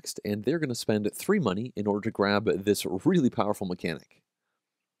is up next, and they're going to spend 3 money in order to grab this really powerful mechanic.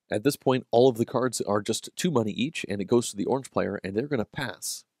 At this point, all of the cards are just 2 money each, and it goes to the orange player, and they're going to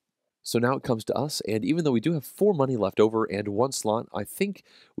pass. So now it comes to us, and even though we do have 4 money left over and 1 slot, I think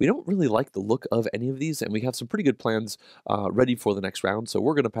we don't really like the look of any of these, and we have some pretty good plans ready for the next round, so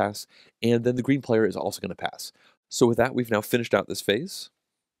we're going to pass, and then the green player is also going to pass. So with that, we've now finished out this phase,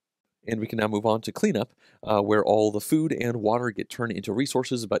 and we can now move on to cleanup, where all the food and water get turned into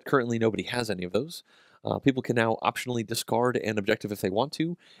resources, but currently nobody has any of those. People can now optionally discard an objective if they want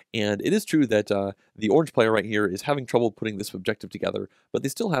to, and it is true that the orange player right here is having trouble putting this objective together, but they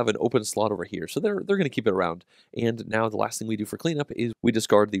still have an open slot over here, so they're going to keep it around. And now the last thing we do for cleanup is we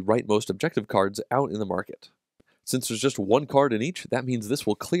discard the rightmost objective cards out in the market. Since there's just 1 card in each, that means this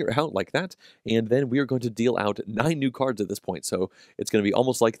will clear out like that, and then we are going to deal out 9 new cards at this point, so it's going to be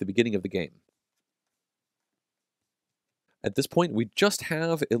almost like the beginning of the game. At this point, we just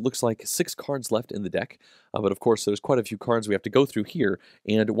have, it looks like, 6 cards left in the deck, but of course there's quite a few cards we have to go through here,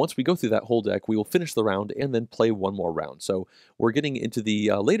 and once we go through that whole deck, we will finish the round and then play 1 more round. So we're getting into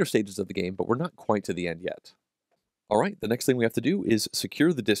the later stages of the game, but we're not quite to the end yet. Alright, the next thing we have to do is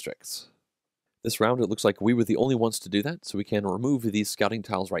secure the districts. This round, it looks like we were the only ones to do that, so we can remove these scouting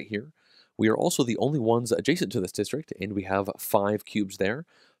tiles right here. We are also the only ones adjacent to this district, and we have 5 cubes there.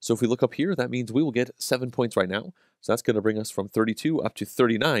 So if we look up here, that means we will get 7 points right now. So that's going to bring us from 32 up to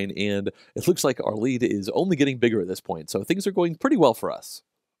 39, and it looks like our lead is only getting bigger at this point, so things are going pretty well for us.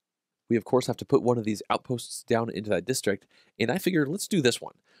 We, of course, have to put one of these outposts down into that district, and I figured let's do this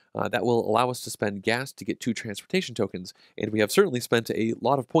one. That will allow us to spend gas to get 2 transportation tokens, and we have certainly spent a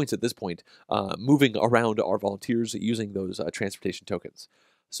lot of points at this point moving around our volunteers using those transportation tokens.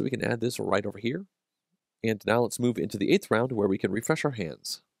 So we can add this right over here. And now let's move into the 8th round where we can refresh our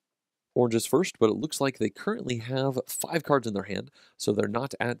hands. Orange is first, but it looks like they currently have 5 cards in their hand, so they're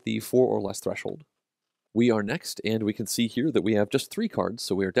not at the 4 or less threshold. We are next, and we can see here that we have just 3 cards,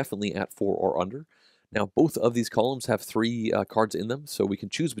 so we are definitely at 4 or under. Now, both of these columns have three cards in them, so we can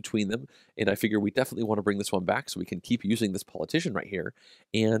choose between them. And I figure we definitely want to bring this one back so we can keep using this politician right here.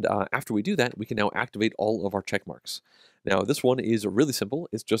 And after we do that, we can now activate all of our check marks. Now, this one is really simple.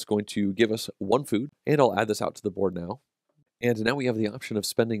 It's just going to give us one food, and I'll add this out to the board now. And now we have the option of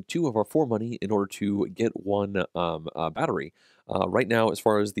spending 2 of our 4 money in order to get one battery. Right now, as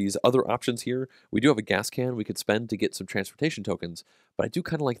far as these other options here, we do have a gas can we could spend to get some transportation tokens, but I do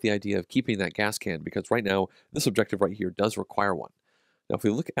kind of like the idea of keeping that gas can because right now, this objective right here does require one. Now, if we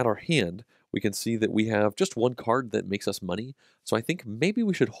look at our hand, we can see that we have just one card that makes us money. So I think maybe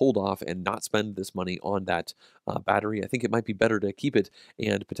we should hold off and not spend this money on that battery. I think it might be better to keep it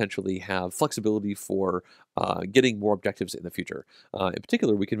and potentially have flexibility for getting more objectives in the future. In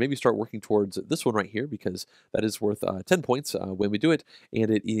particular, we can maybe start working towards this one right here because that is worth 10 points when we do it,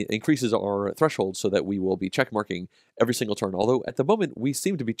 and it increases our threshold so that we will be check marking every single turn. Although at the moment, we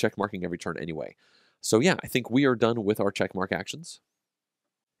seem to be check marking every turn anyway. So yeah, I think we are done with our check mark actions.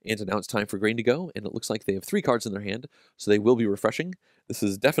 And now it's time for Green to go, and it looks like they have 3 cards in their hand, so they will be refreshing. This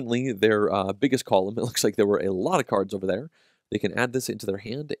is definitely their biggest column. It looks like there were a lot of cards over there. They can add this into their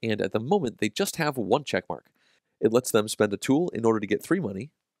hand, and at the moment, they just have 1 check mark. It lets them spend a tool in order to get 3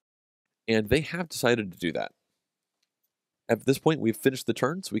 money, and they have decided to do that. At this point, we've finished the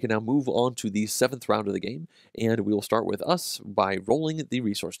turn, so we can now move on to the 7th round of the game, and we will start with us by rolling the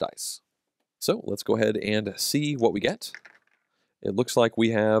resource dice. So let's go ahead and see what we get. It looks like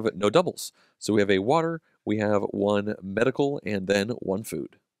we have no doubles. So we have a water, we have 1 medical, and then 1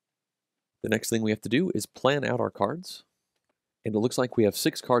 food. The next thing we have to do is plan out our cards. And it looks like we have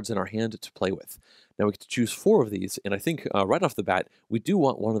 6 cards in our hand to play with. Now we get to choose 4 of these, and I think right off the bat, we do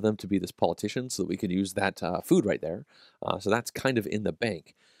want one of them to be this politician so that we can use that food right there. So that's kind of in the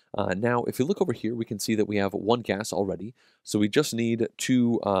bank. Now, if we look over here, we can see that we have 1 gas already, so we just need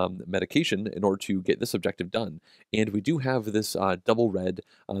 2 medication in order to get this objective done. And we do have this double red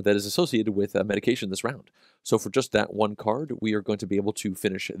that is associated with medication this round. So for just that 1 card, we are going to be able to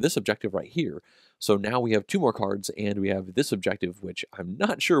finish this objective right here. So now we have 2 more cards, and we have this objective, which I'm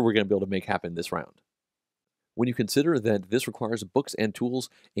not sure we're going to be able to make happen this round. When you consider that this requires books and tools,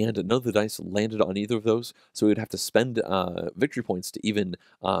 and none of the dice landed on either of those, so we'd have to spend victory points to even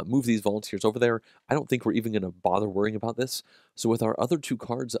move these volunteers over there, I don't think we're even going to bother worrying about this. So with our other 2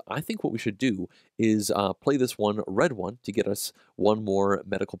 cards, I think what we should do is play this one red one to get us 1 more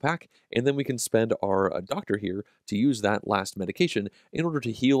medical pack, and then we can spend our doctor here to use that last medication in order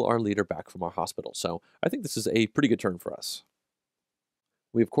to heal our leader back from our hospital. So I think this is a pretty good turn for us.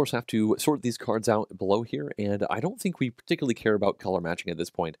 We, of course, have to sort these cards out below here, and I don't think we particularly care about color matching at this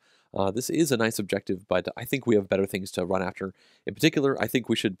point. This is a nice objective, but I think we have better things to run after. In particular, I think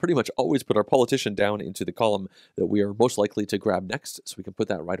we should pretty much always put our politician down into the column that we are most likely to grab next, so we can put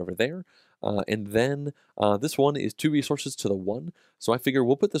that right over there. And then this one is 2 resources to the 1, so I figure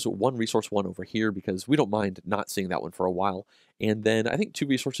we'll put this 1 resource 1 over here because we don't mind not seeing that one for a while. And then I think 2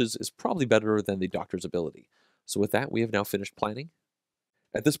 resources is probably better than the doctor's ability. So with that, we have now finished planning.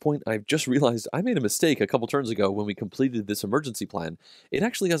 At this point, I've just realized I made a mistake a couple turns ago when we completed this emergency plan. It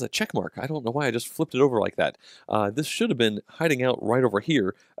actually has a check mark. I don't know why I just flipped it over like that. This should have been hiding out right over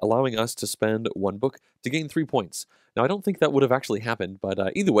here, allowing us to spend 1 book to gain 3 points. Now, I don't think that would have actually happened,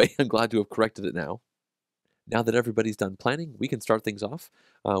 but either way, I'm glad to have corrected it now. Now that everybody's done planning, we can start things off.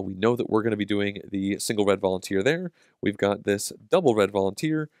 We know that we're going to be doing the single red volunteer there. We've got this double red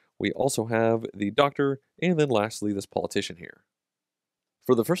volunteer. We also have the doctor, and then lastly, this politician here.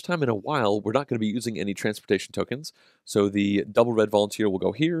 For the first time in a while, we're not going to be using any transportation tokens, so the double red volunteer will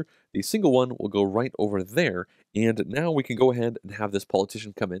go here, the single one will go right over there, and now we can go ahead and have this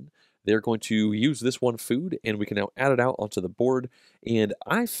politician come in. They're going to use this 1 food, and we can now add it out onto the board, and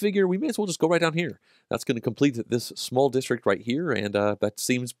I figure we may as well just go right down here. That's going to complete this small district right here, and that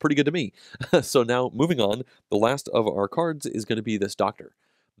seems pretty good to me. So now, moving on, the last of our cards is going to be this doctor.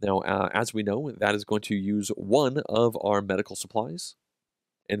 Now, as we know, that is going to use 1 of our medical supplies.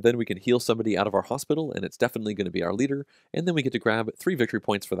 And then we can heal somebody out of our hospital, and it's definitely going to be our leader, and then we get to grab 3 victory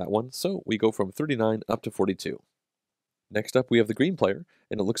points for that one, so we go from 39 up to 42. Next up, we have the green player,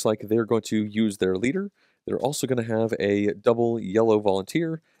 and it looks like they're going to use their leader. They're also going to have a double yellow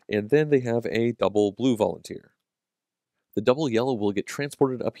volunteer, and then they have a double blue volunteer. The double yellow will get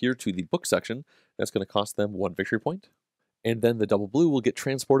transported up here to the book section. That's going to cost them 1 victory point. And then the double blue will get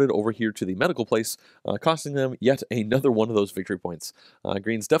transported over here to the medical place, costing them yet another one of those victory points.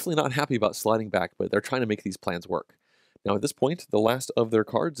 Green's definitely not happy about sliding back, but they're trying to make these plans work. Now at this point, the last of their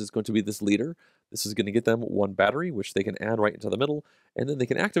cards is going to be this leader. This is going to get them one battery, which they can add right into the middle, and then they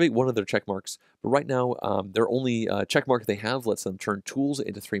can activate one of their check marks. But right now, their only check mark they have lets them turn tools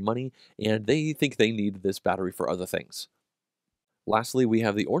into 3 money, and they think they need this battery for other things. Lastly, we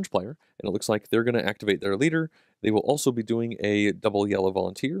have the orange player, and it looks like they're going to activate their leader. They will also be doing a double yellow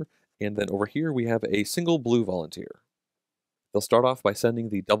volunteer, and then over here we have a single blue volunteer. They'll start off by sending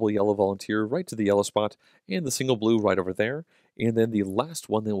the double yellow volunteer right to the yellow spot and the single blue right over there. And then the last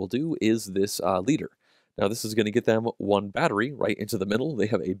one they will do is this leader. Now this is going to get them one battery right into the middle. They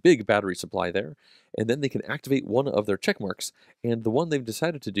have a big battery supply there. And then they can activate one of their check marks. And the one they've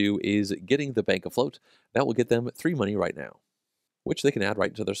decided to do is getting the bank afloat. That will get them 3 money right now, which they can add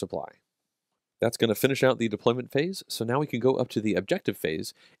right into their supply. That's going to finish out the deployment phase, so now we can go up to the objective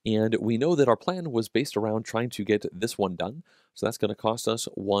phase, and we know that our plan was based around trying to get this one done, so that's going to cost us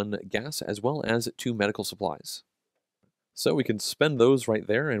 1 gas as well as 2 medical supplies. So we can spend those right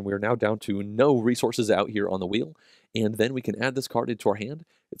there, and we're now down to no resources out here on the wheel, and then we can add this card into our hand.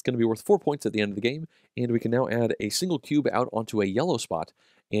 It's going to be worth 4 points at the end of the game, and we can now add a single cube out onto a yellow spot,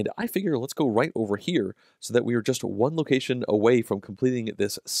 and I figure let's go right over here so that we are just 1 location away from completing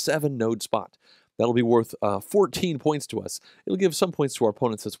this 7-node spot. That'll be worth 14 points to us. It'll give some points to our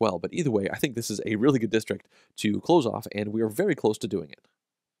opponents as well, but either way, I think this is a really good district to close off, and we are very close to doing it.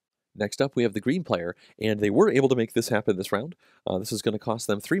 Next up, we have the green player, and they were able to make this happen this round. This is going to cost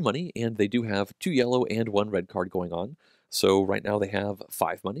them 3 money, and they do have 2 yellow and 1 red card going on. So right now they have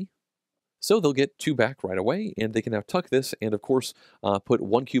 5 money. So they'll get 2 back right away, and they can now tuck this and, of course, put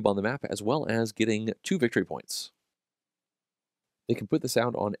 1 cube on the map, as well as getting 2 victory points. They can put this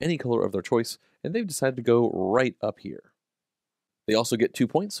out on any color of their choice, and they've decided to go right up here. They also get 2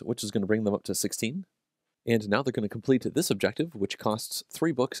 points, which is going to bring them up to 16. And now they're going to complete this objective, which costs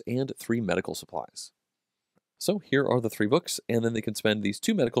 3 books and 3 medical supplies. So here are the 3 books, and then they can spend these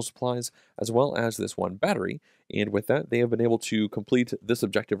 2 medical supplies as well as this 1 battery. And with that, they have been able to complete this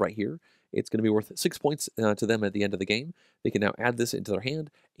objective right here. It's going to be worth 6 points to them at the end of the game. They can now add this into their hand,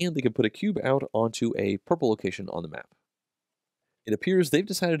 and they can put a cube out onto a purple location on the map. It appears they've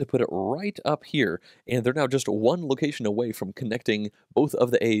decided to put it right up here, and they're now just 1 location away from connecting both of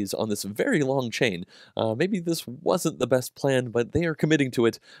the A's on this very long chain. Maybe this wasn't the best plan, but they are committing to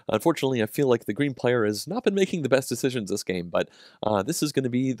it. Unfortunately, I feel like the green player has not been making the best decisions this game, but this is going to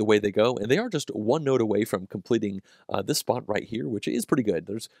be the way they go, and they are just 1 node away from completing this spot right here, which is pretty good.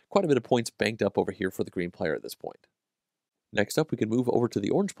 There's quite a bit of points banked up over here for the green player at this point. Next up, we can move over to the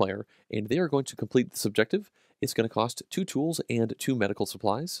orange player, and they are going to complete this objective. It's going to cost 2 tools and 2 medical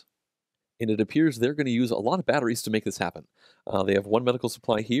supplies. And it appears they're going to use a lot of batteries to make this happen. They have 1 medical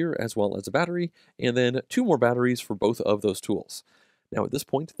supply here as well as a battery, and then 2 more batteries for both of those tools. Now at this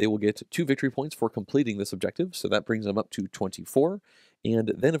point, they will get 2 victory points for completing this objective, so that brings them up to 24.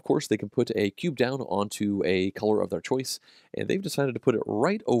 And then, of course, they can put a cube down onto a color of their choice, and they've decided to put it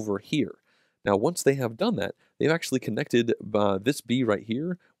right over here. Now, once they have done that, they've actually connected this B right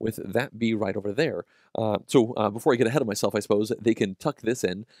here with that B right over there. Before I get ahead of myself, I suppose, they can tuck this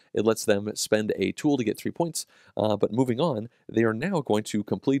in. It lets them spend a tool to get 3 points. But moving on, they are now going to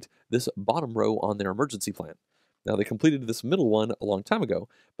complete this bottom row on their emergency plan. Now, they completed this middle one a long time ago,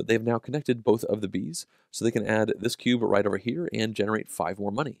 but they've now connected both of the Bs, so they can add this cube right over here and generate 5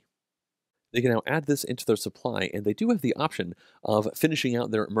 more money. They can now add this into their supply, and they do have the option of finishing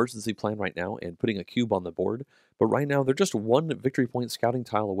out their emergency plan right now and putting a cube on the board. But right now, they're just 1 victory point scouting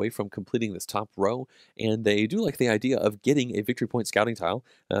tile away from completing this top row, and they do like the idea of getting a victory point scouting tile.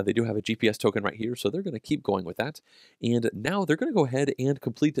 They do have a GPS token right here, so they're going to keep going with that. And now they're going to go ahead and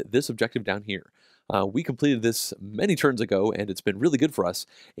complete this objective down here. We completed this many turns ago, and it's been really good for us,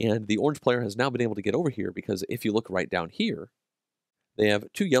 and the orange player has now been able to get over here because if you look right down here, they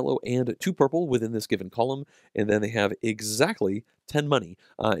have 2 yellow and 2 purple within this given column, and then they have exactly 10 money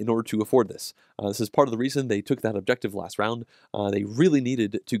in order to afford this. This is part of the reason they took that objective last round. They really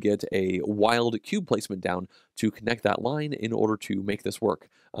needed to get a wild cube placement down to connect that line in order to make this work.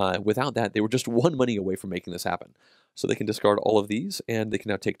 Without that, they were just 1 money away from making this happen. So they can discard all of these, and they can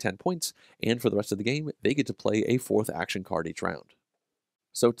now take 10 points, and for the rest of the game, they get to play a 4th action card each round.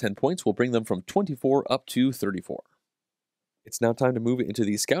 So 10 points will bring them from 24 up to 34. It's now time to move into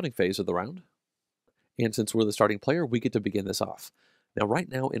the scouting phase of the round. And since we're the starting player, we get to begin this off. Now, right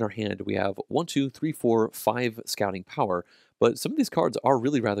now in our hand, we have 1, 2, 3, 4, 5 scouting power, but some of these cards are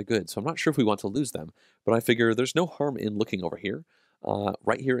really rather good, so I'm not sure if we want to lose them, but I figure there's no harm in looking over here.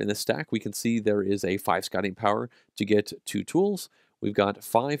 Right here in this stack, we can see there is a 5 scouting power to get 2 tools. We've got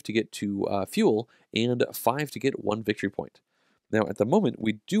 5 to get 2 fuel, and 5 to get 1 victory point. Now, at the moment,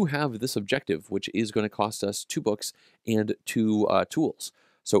 we do have this objective, which is going to cost us 2 books and 2 tools.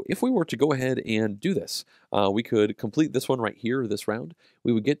 So if we were to go ahead and do this, we could complete this one right here, this round.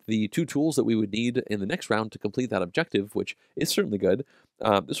 We would get the 2 tools that we would need in the next round to complete that objective, which is certainly good.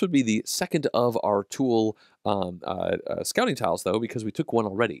 This would be the second of our tool scouting tiles, though, because we took one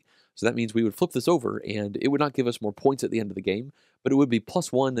already. So that means we would flip this over, and it would not give us more points at the end of the game, but it would be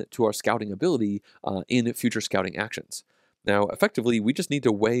 +1 to our scouting ability in future scouting actions. Now, effectively, we just need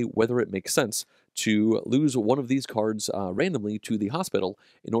to weigh whether it makes sense to lose one of these cards randomly to the hospital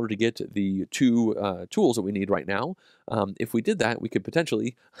in order to get the 2 tools that we need right now. If we did that, we could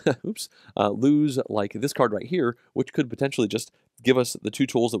potentially, oops, lose like this card right here, which could potentially just give us the 2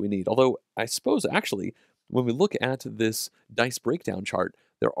 tools that we need. Although, I suppose actually, when we look at this dice breakdown chart,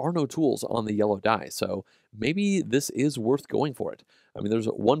 there are no tools on the yellow die, so maybe this is worth going for it. I mean, there's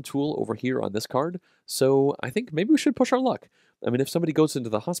 1 tool over here on this card, so I think maybe we should push our luck. I mean, if somebody goes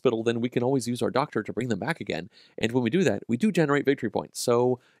into the hospital, then we can always use our doctor to bring them back again, and when we do that, we do generate victory points.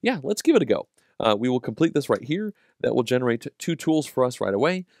 So yeah, let's give it a go. We will complete this right here. That will generate 2 tools for us right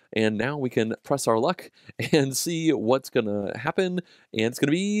away, and now we can press our luck and see what's going to happen, and it's going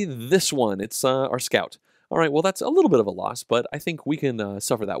to be this one. It's our scout. All right, well, that's a little bit of a loss, but I think we can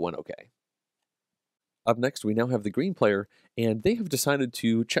suffer that one okay. Up next, we now have the green player, and they have decided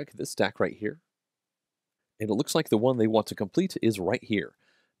to check this stack right here. And it looks like the one they want to complete is right here.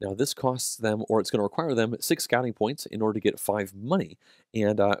 Now, this costs them, or it's going to require them, 6 scouting points in order to get 5 money.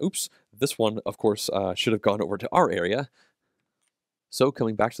 And, oops, this one, of course, should have gone over to our area. So,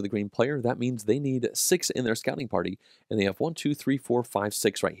 coming back to the green player, that means they need 6 in their scouting party, and they have 1, 2, 3, 4, 5,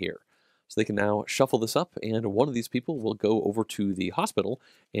 6 right here. So they can now shuffle this up, and one of these people will go over to the hospital,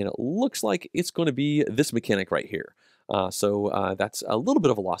 and it looks like it's going to be this mechanic right here. So that's a little bit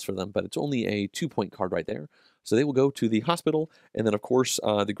of a loss for them, but it's only a 2-point card right there. So they will go to the hospital, and then, of course,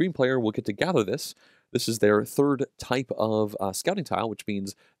 the green player will get to gather this. This is their 3rd type of scouting tile, which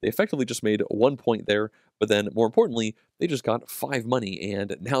means they effectively just made 1 point there, but then, more importantly, they just got 5 money,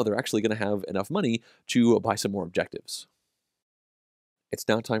 and now they're actually going to have enough money to buy some more objectives. It's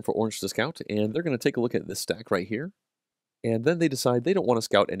now time for Orange to scout, and they're going to take a look at this stack right here. And then they decide they don't want to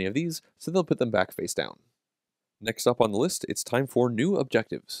scout any of these, so they'll put them back face down. Next up on the list, it's time for new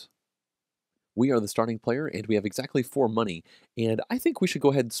objectives. We are the starting player, and we have exactly 4 money, and I think we should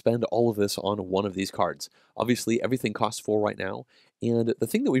go ahead and spend all of this on one of these cards. Obviously, everything costs 4 right now, and the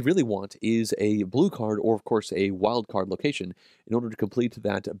thing that we really want is a blue card, or of course a wild card location, in order to complete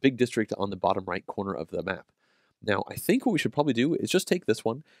that big district on the bottom right corner of the map. Now, I think what we should probably do is just take this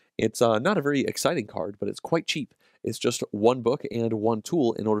one. It's not a very exciting card, but it's quite cheap. It's just 1 book and 1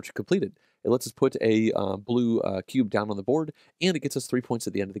 tool in order to complete it. It lets us put a blue cube down on the board, and it gets us 3 points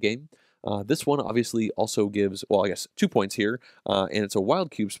at the end of the game. This one obviously also gives, well, I guess 2 points here, and it's a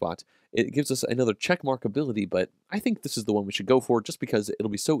wild cube spot. It gives us another checkmark ability, but I think this is the one we should go for just because it'll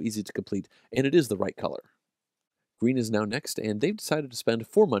be so easy to complete, and it is the right color. Green is now next, and they've decided to spend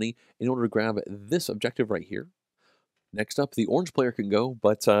 4 money in order to grab this objective right here. Next up, the orange player can go,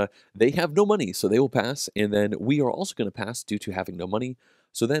 but they have no money, so they will pass, and then we are also going to pass due to having no money.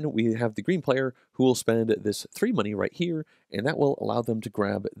 So then we have the green player who will spend this 3 money right here, and that will allow them to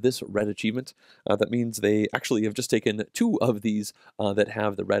grab this red achievement. That means they actually have just taken 2 of these that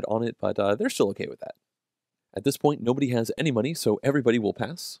have the red on it, but they're still okay with that. At this point, nobody has any money, so everybody will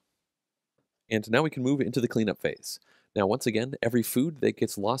pass. And now we can move into the cleanup phase. Now, once again, every food that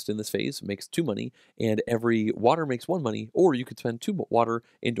gets lost in this phase makes 2 money, and every water makes 1 money, or you could spend 2 water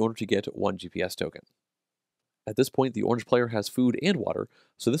in order to get 1 GPS token. At this point, the orange player has food and water,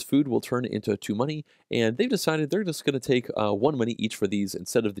 so this food will turn into 2 money, and they've decided they're just going to take 1 money each for these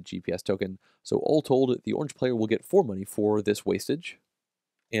instead of the GPS token. So all told, the orange player will get 4 money for this wastage.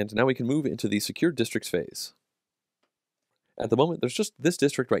 And now we can move into the secure districts phase. At the moment, there's just this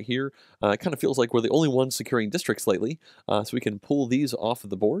district right here. It kind of feels like we're the only ones securing districts lately, so we can pull these off of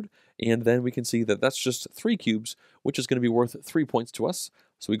the board, and then we can see that that's just 3 cubes, which is going to be worth 3 points to us.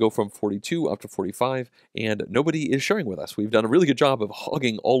 So we go from 42 up to 45, and nobody is sharing with us. We've done a really good job of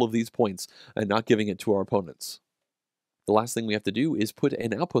hogging all of these points and not giving it to our opponents. The last thing we have to do is put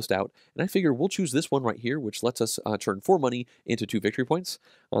an outpost out, and I figure we'll choose this one right here, which lets us turn 4 money into 2 victory points.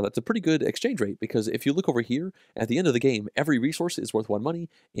 That's a pretty good exchange rate, because if you look over here, at the end of the game, every resource is worth 1 money,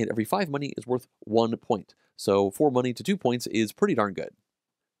 and every 5 money is worth 1 point. So 4 money to 2 points is pretty darn good.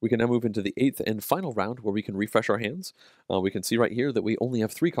 We can now move into the 8th and final round where we can refresh our hands. We can see right here that we only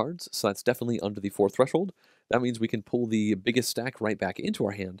have 3 cards, so that's definitely under the 4 threshold. That means we can pull the biggest stack right back into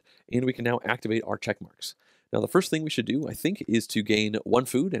our hand, and we can now activate our check marks. Now, the first thing we should do, I think, is to gain 1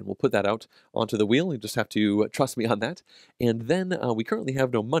 food, and we'll put that out onto the wheel. You just have to trust me on that. And then we currently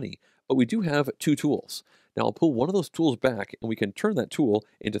have no money, but we do have 2 tools. Now, I'll pull one of those tools back, and we can turn that tool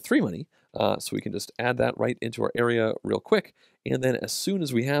into 3 money. So we can just add that right into our area real quick. And then as soon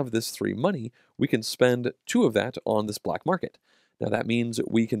as we have this 3 money, we can spend 2 of that on this black market. Now that means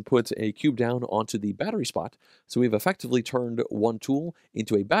we can put a cube down onto the battery spot, so we've effectively turned 1 tool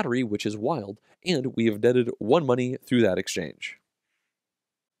into a battery, which is wild, and we have netted 1 money through that exchange.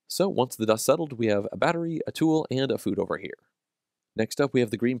 So once the dust settled, we have a battery, a tool, and a food over here. Next up, we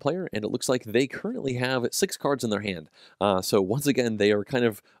have the green player, and it looks like they currently have 6 cards in their hand. So once again, they are kind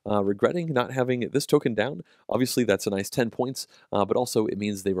of regretting not having this token down. Obviously, that's a nice 10 points, but also it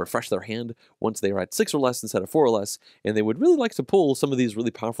means they refresh their hand once they are at 6 or less instead of 4 or less, and they would really like to pull some of these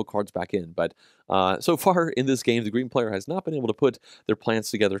really powerful cards back in. But so far in this game, the green player has not been able to put their plans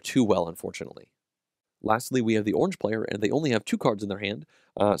together too well, unfortunately. Lastly, we have the orange player, and they only have 2 cards in their hand.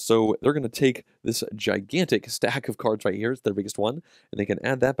 So they're going to take this gigantic stack of cards right here, it's their biggest one, and they can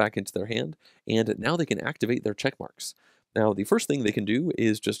add that back into their hand, and now they can activate their check marks. Now, the first thing they can do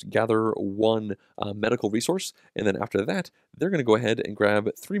is just gather 1 medical resource, and then after that, they're going to go ahead and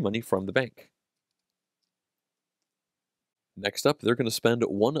grab 3 money from the bank. Next up, they're going to spend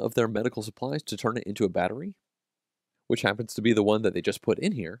 1 of their medical supplies to turn it into a battery, which happens to be the one that they just put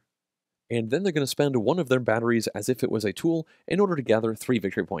in here. And then they're going to spend 1 of their batteries as if it was a tool in order to gather 3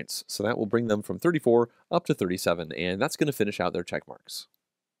 victory points. So that will bring them from 34 up to 37, and that's going to finish out their check marks.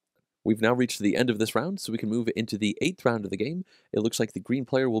 We've now reached the end of this round, so we can move into the 8th round of the game. It looks like the green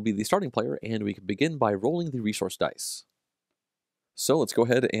player will be the starting player, and we can begin by rolling the resource dice. So let's go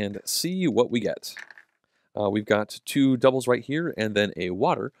ahead and see what we get. We've got 2 doubles right here, and then a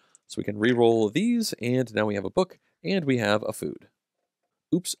water. So we can re-roll these, and now we have a book, and we have a food.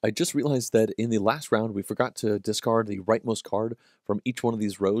 Oops, I just realized that in the last round, we forgot to discard the rightmost card from each one of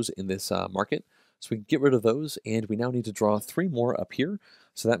these rows in this market. So we can get rid of those, and we now need to draw 3 more up here.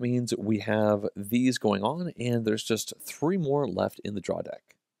 So that means we have these going on, and there's just 3 more left in the draw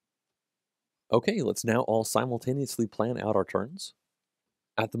deck. Okay, let's now all simultaneously plan out our turns.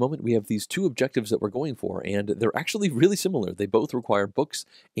 At the moment, we have these 2 objectives that we're going for, and they're actually really similar. They both require books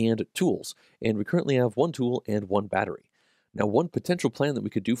and tools, and we currently have 1 tool and 1 battery. Now, one potential plan that we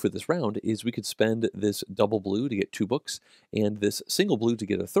could do for this round is we could spend this double blue to get 2 books and this single blue to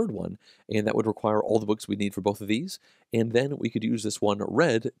get a 3rd one, and that would require all the books we need for both of these. And then we could use this one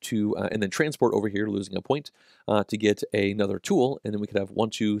red to, and then transport over here, losing a point, to get another tool, and then we could have 1,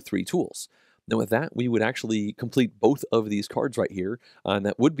 2, 3 tools. Now with that, we would actually complete both of these cards right here, and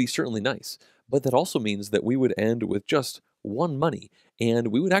that would be certainly nice. But that also means that we would end with just 1 money, and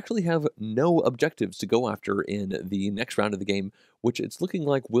we would actually have no objectives to go after in the next round of the game, which it's looking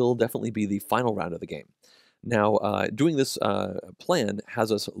like will definitely be the final round of the game. Now, doing this plan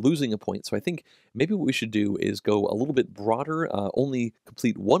has us losing a point, so I think maybe what we should do is go a little bit broader, only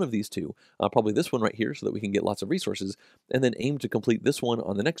complete 1 of these 2, probably this one right here, so that we can get lots of resources, and then aim to complete this one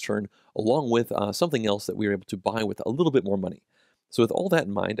on the next turn, along with something else that we are able to buy with a little bit more money. So with all that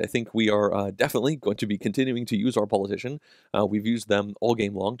in mind, I think we are definitely going to be continuing to use our politician. We've used them all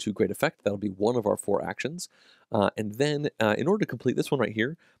game long to great effect. That'll be one of our 4 actions. And then in order to complete this one right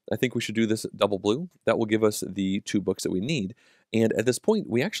here, I think we should do this double blue. That will give us the 2 books that we need. And at this point,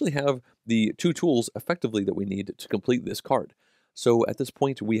 we actually have the 2 tools effectively that we need to complete this card. So at this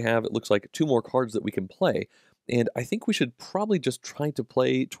point, we have, it looks like, 2 more cards that we can play. And I think we should probably just try to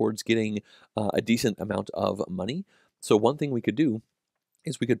play towards getting a decent amount of money. So one thing we could do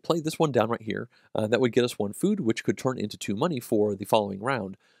is we could play this one down right here. That would get us 1 food, which could turn into 2 money for the following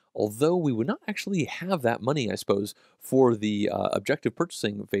round. Although we would not actually have that money, I suppose, for the objective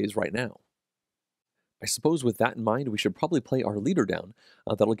purchasing phase right now. I suppose with that in mind, we should probably play our leader down.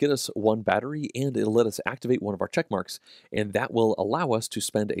 That'll get us 1 battery, and it'll let us activate one of our check marks, and that will allow us to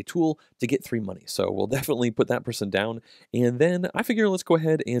spend a tool to get 3 money. So we'll definitely put that person down, and then I figure let's go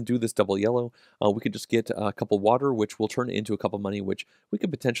ahead and do this double yellow. We could just get a couple water, which will turn into a couple money, which we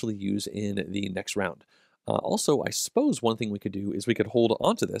could potentially use in the next round. Also, I suppose one thing we could do is we could hold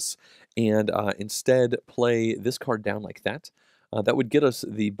onto this and instead play this card down like that. That would get us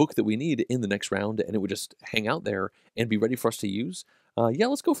the book that we need in the next round, and it would just hang out there and be ready for us to use. Yeah,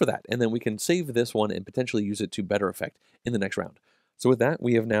 let's go for that. And then we can save this one and potentially use it to better effect in the next round. So with that,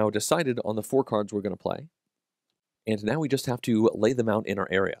 we have now decided on the 4 cards we're going to play. And now we just have to lay them out in our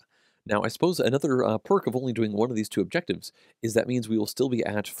area. Now, I suppose another perk of only doing one of these two objectives is that means we will still be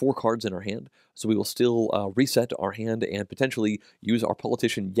at 4 cards in our hand, so we will still reset our hand and potentially use our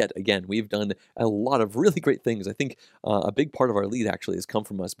politician yet again. We've done a lot of really great things. I think a big part of our lead actually has come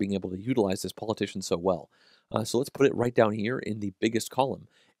from us being able to utilize this politician so well. So let's put it right down here in the biggest column.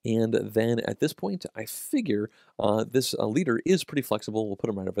 And then at this point, I figure this leader is pretty flexible. We'll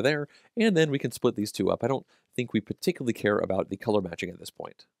put him right over there, and then we can split these two up. I don't think we particularly care about the color matching at this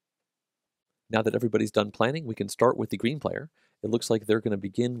point. Now that everybody's done planning, we can start with the green player. It looks like they're going to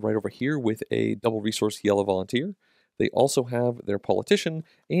begin right over here with a double resource yellow volunteer. They also have their politician,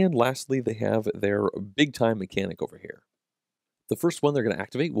 and lastly, they have their big time mechanic over here. The first one they're going to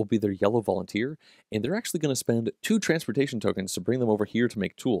activate will be their yellow volunteer, and they're actually going to spend 2 transportation tokens to bring them over here to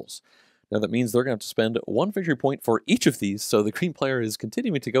make tools. Now that means they're going to have to spend 1 victory point for each of these, so the green player is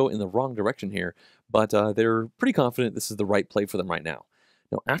continuing to go in the wrong direction here, but they're pretty confident this is the right play for them right now.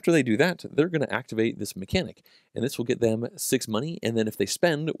 Now, after they do that, they're going to activate this mechanic, and this will get them 6 money, and then if they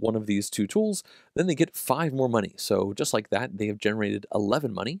spend one of these 2 tools, then they get 5 more money. So just like that, they have generated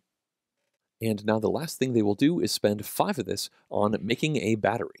 11 money. And now the last thing they will do is spend 5 of this on making a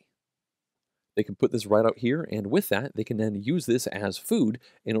battery. They can put this right out here, and with that, they can then use this as food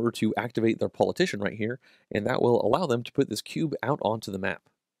in order to activate their politician right here, and that will allow them to put this cube out onto the map.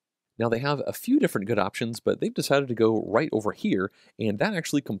 Now they have a few different good options, but they've decided to go right over here, and that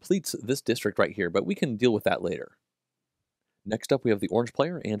actually completes this district right here, but we can deal with that later. Next up, we have the orange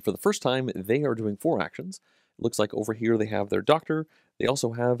player, and for the first time, they are doing 4 actions. It looks like over here they have their doctor. They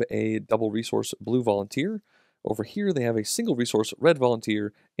also have a double resource blue volunteer. Over here, they have a single resource red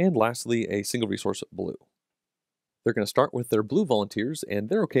volunteer, and lastly, a single resource blue. They're going to start with their blue volunteers, and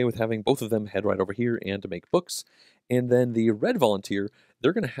they're okay with having both of them head right over here and to make books. And then the red volunteer,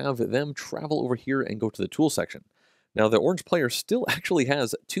 they're going to have them travel over here and go to the tool section. Now, the orange player still actually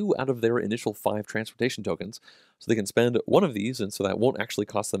has 2 out of their initial 5 transportation tokens, so they can spend 1 of these, and so that won't actually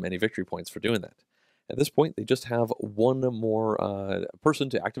cost them any victory points for doing that. At this point, they just have 1 more person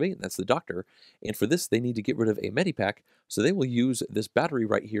to activate, and that's the doctor. And for this, they need to get rid of a medipack, so they will use this battery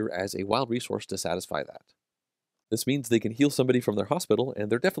right here as a wild resource to satisfy that. This means they can heal somebody from their hospital, and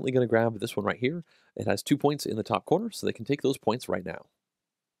they're definitely going to grab this one right here. It has 2 points in the top corner, so they can take those points right now.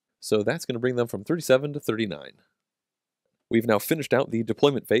 So that's going to bring them from 37 to 39. We've now finished out the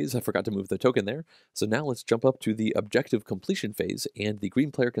deployment phase. I forgot to move the token there. So now let's jump up to the objective completion phase, and the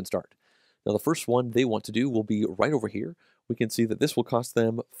green player can start. Now the first one they want to do will be right over here. We can see that this will cost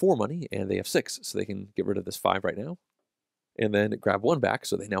them 4 money, and they have 6, so they can get rid of this 5 right now. And then grab 1 back,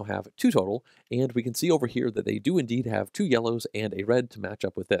 so they now have 2 total, and we can see over here that they do indeed have 2 yellows and a red to match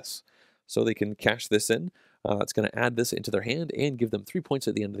up with this. So they can cash this in. It's going to add this into their hand and give them 3 points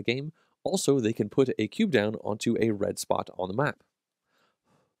at the end of the game. Also, they can put a cube down onto a red spot on the map.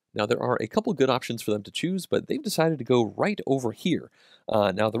 Now, there are a couple good options for them to choose, but they've decided to go right over here.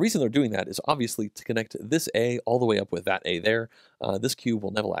 Now, the reason they're doing that is obviously to connect this A all the way up with that A there. This cube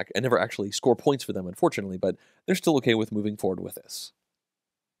will never actually score points for them, unfortunately, but they're still okay with moving forward with this.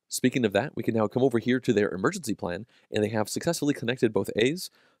 Speaking of that, we can now come over here to their emergency plan, and they have successfully connected both A's,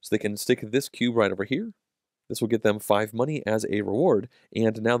 so they can stick this cube right over here. This will get them 5 money as a reward,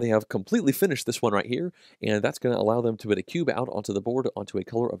 and now they have completely finished this one right here, and that's going to allow them to put a cube out onto the board onto a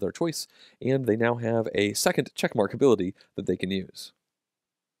color of their choice, and they now have a second checkmark ability that they can use.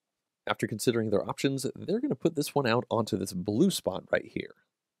 After considering their options, they're going to put this one out onto this blue spot right here.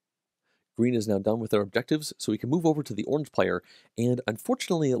 Green is now done with their objectives, so we can move over to the orange player, and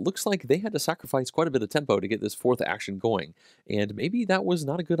unfortunately it looks like they had to sacrifice quite a bit of tempo to get this 4th action going, and maybe that was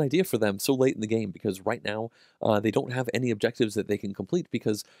not a good idea for them so late in the game, because right now they don't have any objectives that they can complete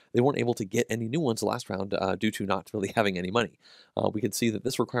because they weren't able to get any new ones last round due to not really having any money. We can see that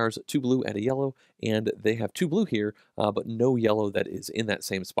this requires 2 blue and a yellow, and they have 2 blue here, but no yellow that is in that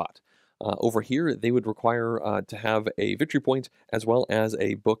same spot. Over here, they would require to have a victory point as well as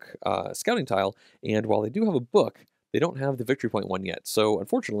a book scouting tile, and while they do have a book, they don't have the victory point one yet, so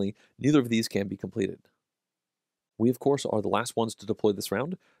unfortunately, neither of these can be completed. We, of course, are the last ones to deploy this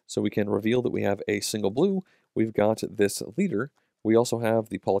round, so we can reveal that we have a single blue, we've got this leader, we also have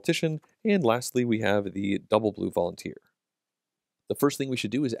the politician, and lastly, we have the double blue volunteer. The first thing we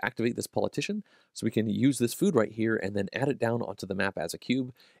should do is activate this politician, so we can use this food right here and then add it down onto the map as a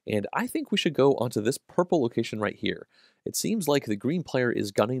cube, and I think we should go onto this purple location right here. It seems like the green player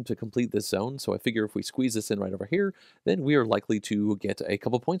is gunning to complete this zone, so I figure if we squeeze this in right over here, then we are likely to get a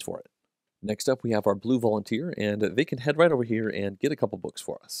couple points for it. Next up, we have our blue volunteer, and they can head right over here and get a couple books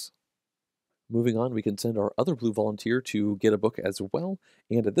for us. Moving on, we can send our other blue volunteer to get a book as well,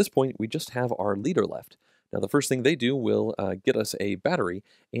 and at this point, we just have our leader left. Now, the first thing they do will get us a battery,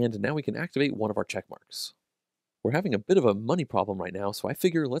 and now we can activate one of our check marks. We're having a bit of a money problem right now, so I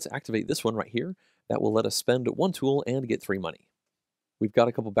figure let's activate this one right here. That will let us spend one tool and get 3 money. We've got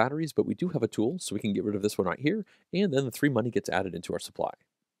a couple batteries, but we do have a tool, so we can get rid of this one right here, and then the 3 money gets added into our supply.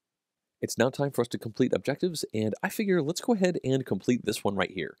 It's now time for us to complete objectives, and I figure let's go ahead and complete this one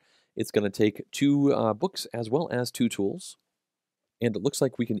right here. It's going to take 2 books as well as 2 tools, and it looks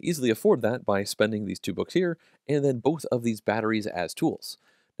like we can easily afford that by spending these 2 books here, and then both of these batteries as tools.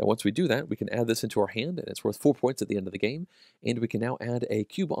 Now once we do that, we can add this into our hand, and it's worth 4 points at the end of the game, and we can now add a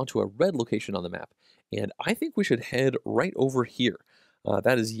cube onto a red location on the map. And I think we should head right over here.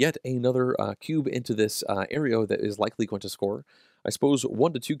 That is yet another cube into this area that is likely going to score. I suppose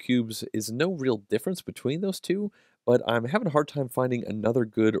 1 to 2 cubes is no real difference between those two, but I'm having a hard time finding another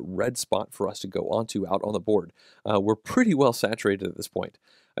good red spot for us to go onto out on the board. We're pretty well saturated at this point.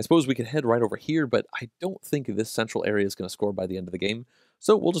 I suppose we can head right over here, but I don't think this central area is going to score by the end of the game.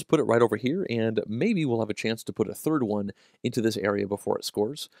 So we'll just put it right over here, and maybe we'll have a chance to put a third one into this area before it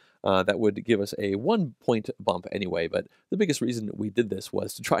scores. That would give us a 1-point bump anyway, but the biggest reason we did this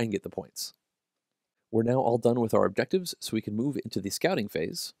was to try and get the points. We're now all done with our objectives, so we can move into the scouting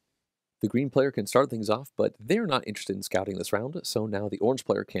phase. The green player can start things off, but they're not interested in scouting this round, so now the orange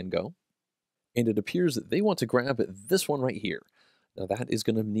player can go. And it appears that they want to grab this one right here. Now that is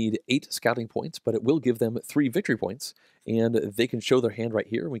going to need 8 scouting points, but it will give them 3 victory points, and they can show their hand right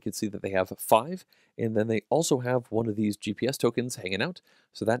here. We can see that they have 5, and then they also have one of these GPS tokens hanging out,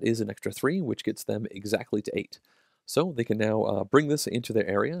 so that is an extra 3, which gets them exactly to 8. So they can now bring this into their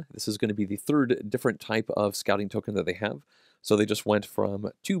area. This is going to be the 3rd different type of scouting token that they have. So they just went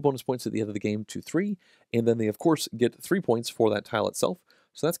from 2 bonus points at the end of the game to 3, and then they of course get 3 points for that tile itself,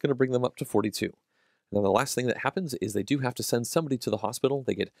 so that's going to bring them up to 42. Now the last thing that happens is they do have to send somebody to the hospital.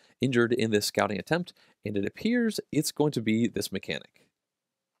 They get injured in this scouting attempt, and it appears it's going to be this mechanic.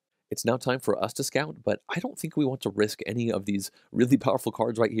 It's now time for us to scout, but I don't think we want to risk any of these really powerful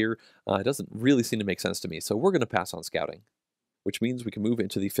cards right here. It doesn't really seem to make sense to me, so we're going to pass on scouting. Which means we can move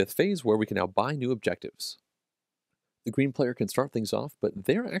into the 5th phase where we can now buy new objectives. The green player can start things off, but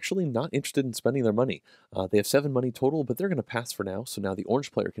they're actually not interested in spending their money. They have 7 money total, but they're going to pass for now, so now the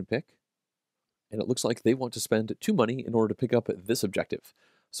orange player can pick. And it looks like they want to spend 2 money in order to pick up this objective.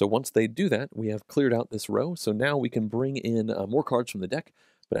 So once they do that, we have cleared out this row, so now we can bring in more cards from the deck.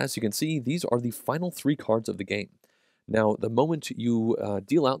 But as you can see, these are the final 3 cards of the game. Now, the moment you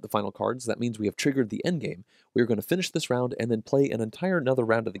deal out the final cards, that means we have triggered the end game. We're going to finish this round and then play an entire another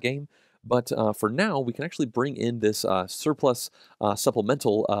round of the game. But for now, we can actually bring in this surplus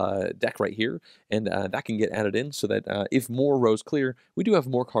supplemental deck right here, and that can get added in so that if more rows clear, we do have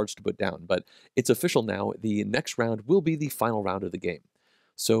more cards to put down. But it's official now. The next round will be the final round of the game.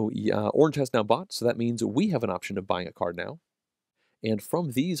 So Orange has now bought, so that means we have an option of buying a card now. And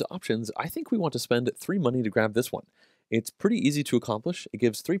from these options, I think we want to spend 3 money to grab this one. It's pretty easy to accomplish. It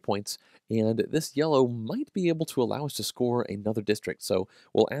gives 3 points, and this yellow might be able to allow us to score another district. So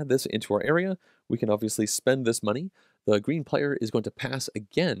we'll add this into our area. We can obviously spend this money. The green player is going to pass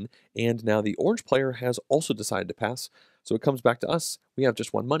again, and now the orange player has also decided to pass. So it comes back to us. We have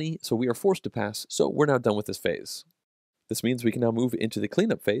just 1 money, so we are forced to pass. So we're now done with this phase. This means we can now move into the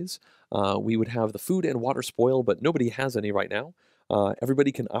cleanup phase. We would have the food and water spoil, but nobody has any right now.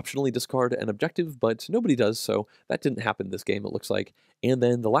 Everybody can optionally discard an objective, but nobody does, so that didn't happen this game, it looks like. And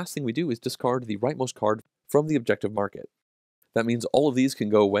then the last thing we do is discard the rightmost card from the objective market. That means all of these can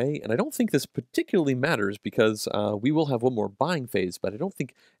go away, and I don't think this particularly matters because we will have one more buying phase, but I don't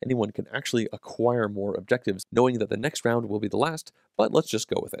think anyone can actually acquire more objectives, knowing that the next round will be the last, but let's just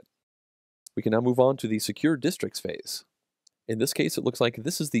go with it. We can now move on to the secure districts phase. In this case, it looks like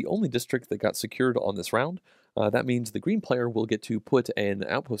this is the only district that got secured on this round. That means the green player will get to put an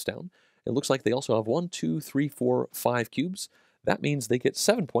outpost down. It looks like they also have 1, 2, 3, 4, 5 cubes. That means they get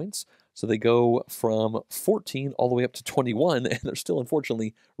 7 points. So they go from 14 all the way up to 21, and they're still,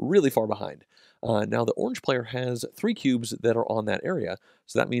 unfortunately, really far behind. Now, the orange player has 3 cubes that are on that area.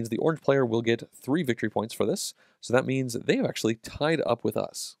 So that means the orange player will get 3 victory points for this. So that means they have actually tied up with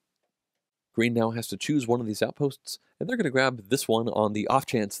us. Green now has to choose one of these outposts, and they're going to grab this one on the off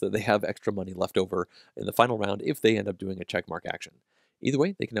chance that they have extra money left over in the final round if they end up doing a checkmark action. Either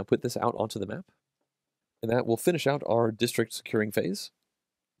way, they can now put this out onto the map, and that will finish out our district securing phase.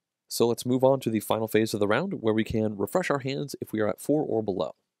 So let's move on to the final phase of the round, where we can refresh our hands if we are at 4 or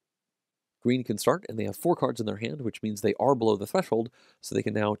below. Green can start, and they have 4 cards in their hand, which means they are below the threshold, so they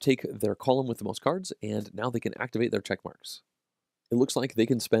can now take their column with the most cards, and now they can activate their checkmarks. It looks like they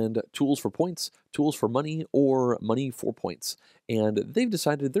can spend tools for points, tools for money, or money for points. And they've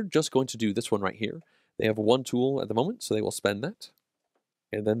decided they're just going to do this one right here. They have one tool at the moment, so they will spend that.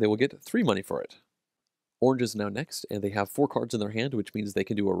 And then they will get 3 money for it. Orange is now next, and they have 4 cards in their hand, which means they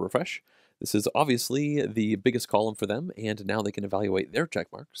can do a refresh. This is obviously the biggest column for them, and now they can evaluate their check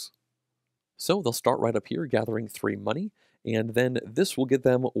marks. So they'll start right up here, gathering 3 money, and then this will get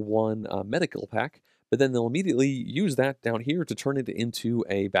them 1 medical pack, but then they'll immediately use that down here to turn it into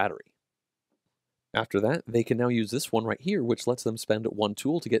a battery. After that, they can now use this one right here, which lets them spend 1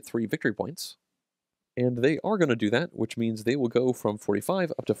 tool to get 3 victory points. And they are going to do that, which means they will go from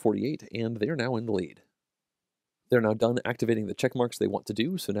 45 up to 48, and they're now in the lead. They're now done activating the check marks they want to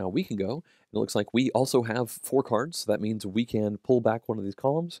do, so now we can go. And it looks like we also have 4 cards, so that means we can pull back one of these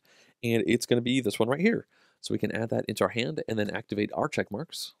columns, and it's going to be this one right here. So we can add that into our hand and then activate our check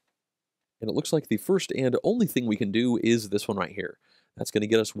marks. And it looks like the first and only thing we can do is this one right here. That's going to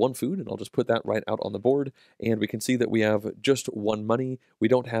get us 1 food, and I'll just put that right out on the board. And we can see that we have just 1 money. We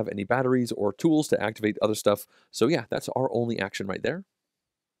don't have any batteries or tools to activate other stuff. So yeah, that's our only action right there,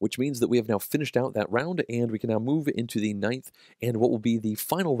 which means that we have now finished out that round, and we can now move into the 9th and what will be the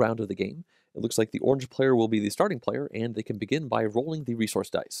final round of the game. It looks like the orange player will be the starting player, and they can begin by rolling the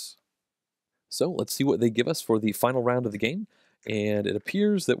resource dice. So let's see what they give us for the final round of the game. And it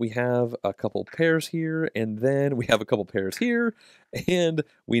appears that we have a couple pairs here, and then we have a couple pairs here, and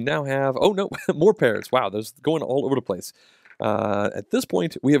we now have, oh no, more pairs. Wow, there's going all over the place. At this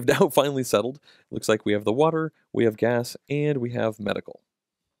point, we have now finally settled. It looks like we have the water, we have gas, and we have medical.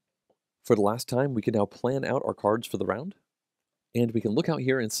 For the last time, we can now plan out our cards for the round. And we can look out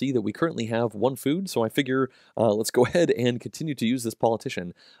here and see that we currently have 1 food, so I figure let's go ahead and continue to use this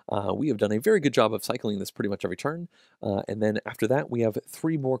politician. We have done a very good job of cycling this pretty much every turn, and then after that we have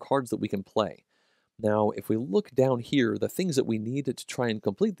 3 more cards that we can play. Now, if we look down here, the things that we need to try and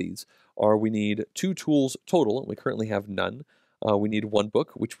complete these are we need 2 tools total, and we currently have none. We need 1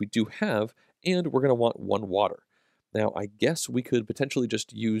 book, which we do have, and we're going to want 1 water. Now, I guess we could potentially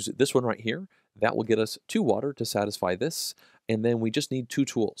just use this one right here. That will get us 2 water to satisfy this, and then we just need 2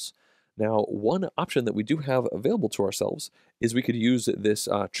 tools. Now, one option that we do have available to ourselves is we could use this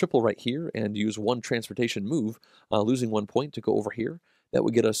triple right here and use 1 transportation move, losing 1 point to go over here. That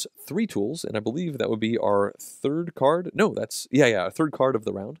would get us 3 tools, and I believe that would be our 3rd card. No, that's, yeah, our 3rd card of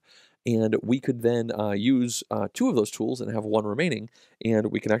the round. And we could then use 2 of those tools and have 1 remaining,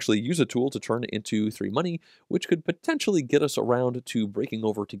 and we can actually use a tool to turn into 3 money, which could potentially get us around to breaking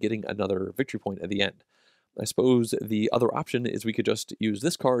over to getting another victory point at the end. I suppose the other option is we could just use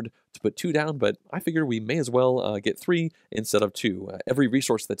this card to put 2 down, but I figure we may as well get 3 instead of 2. Every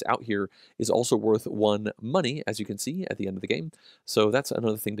resource that's out here is also worth 1 money, as you can see at the end of the game, so that's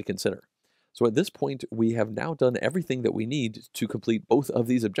another thing to consider. So at this point, we have now done everything that we need to complete both of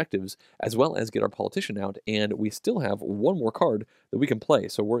these objectives, as well as get our politician out, and we still have 1 more card that we can play,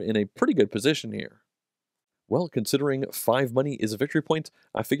 so we're in a pretty good position here. Well, considering 5 money is a victory point,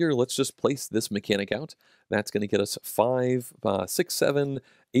 I figure let's just place this mechanic out. That's going to get us 5, 6, 7,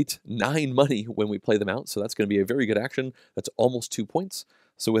 8, 9 money when we play them out, so that's going to be a very good action. That's almost 2 points.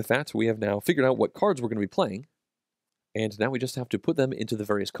 So with that, we have now figured out what cards we're going to be playing. And now we just have to put them into the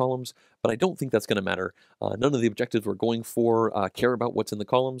various columns, but I don't think that's going to matter. None of the objectives we're going for care about what's in the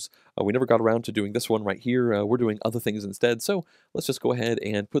columns. We never got around to doing this one right here. We're doing other things instead, so let's just go ahead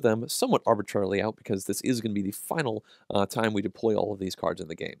and put them somewhat arbitrarily out because this is going to be the final time we deploy all of these cards in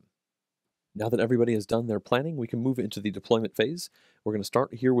the game. Now that everybody has done their planning, we can move into the deployment phase. We're going to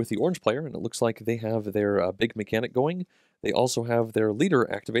start here with the orange player, and it looks like they have their big mechanic going. They also have their leader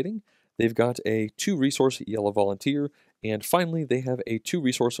activating. They've got a 2-resource yellow volunteer, and finally they have a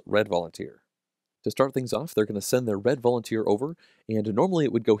 2-resource red volunteer. To start things off, they're going to send their red volunteer over, and normally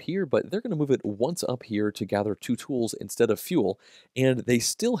it would go here, but they're going to move it once up here to gather 2 tools instead of fuel, and they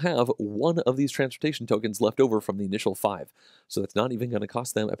still have 1 of these transportation tokens left over from the initial 5, so that's not even going to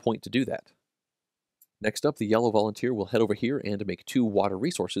cost them a point to do that. Next up, the yellow volunteer will head over here and make 2 water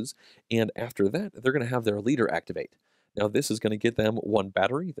resources, and after that, they're going to have their leader activate. Now this is going to get them 1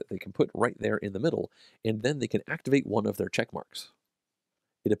 battery that they can put right there in the middle, and then they can activate 1 of their check marks.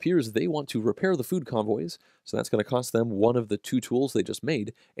 It appears they want to repair the food convoys, so that's going to cost them 1 of the 2 tools they just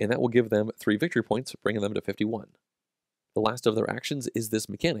made, and that will give them 3 victory points, bringing them to 51. The last of their actions is this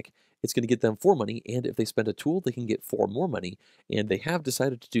mechanic. It's going to get them 4 money, and if they spend a tool, they can get 4 more money, and they have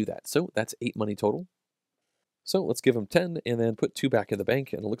decided to do that, so that's 8 money total. So let's give them 10 and then put 2 back in the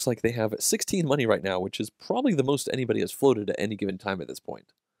bank, and it looks like they have 16 money right now, which is probably the most anybody has floated at any given time at this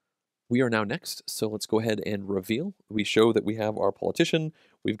point. We are now next, so let's go ahead and reveal. We show that we have our politician,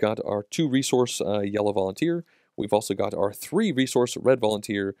 we've got our 2-resource yellow volunteer, We've also got our 3 resource red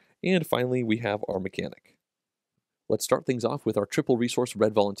volunteer, and finally we have our mechanic. Let's start things off with our triple resource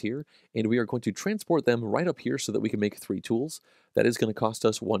red volunteer, and we are going to transport them right up here so that we can make 3 tools. That is going to cost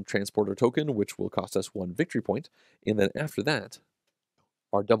us 1 transporter token, which will cost us 1 victory point, and then after that,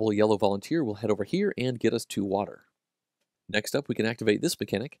 our double yellow volunteer will head over here and get us 2 water. Next up, we can activate this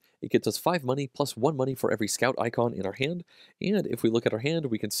mechanic. It gets us 5 money plus 1 money for every scout icon in our hand, and if we look at our hand,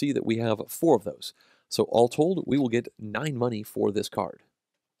 we can see that we have 4 of those. So all told, we will get 9 money for this card.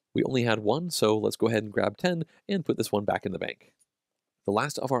 We only had 1, so let's go ahead and grab 10 and put this one back in the bank. The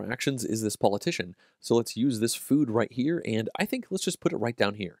last of our actions is this politician, so let's use this food right here, and I think let's just put it right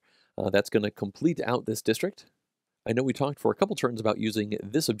down here. That's going to complete out this district. I know we talked for a couple turns about using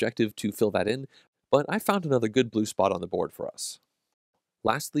this objective to fill that in, but I found another good blue spot on the board for us.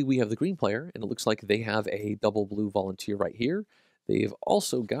 Lastly, we have the green player, and it looks like they have a double blue volunteer right here. They've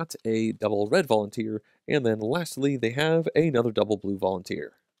also got a double red volunteer, and then lastly, they have another double blue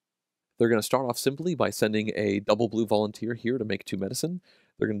volunteer. They're going to start off simply by sending a double blue volunteer here to make 2 medicine.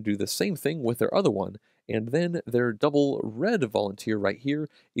 They're going to do the same thing with their other one, and then their double red volunteer right here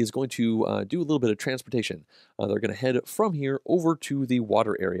is going to do a little bit of transportation. They're going to head from here over to the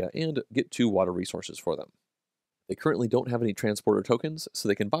water area and get 2 water resources for them. They currently don't have any transporter tokens, so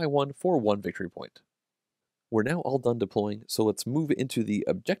they can buy one for 1 victory point. We're now all done deploying, so let's move into the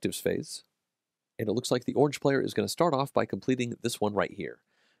objectives phase. And it looks like the orange player is going to start off by completing this one right here.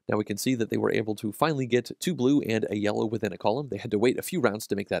 Now we can see that they were able to finally get 2 blue and a yellow within a column. They had to wait a few rounds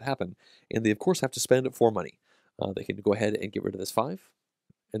to make that happen, and they of course have to spend 4 money. They can go ahead and get rid of this 5,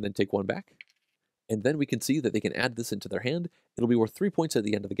 and then take 1 back. And then we can see that they can add this into their hand. It'll be worth 3 points at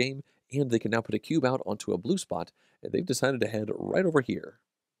the end of the game, and they can now put a cube out onto a blue spot, and they've decided to head right over here.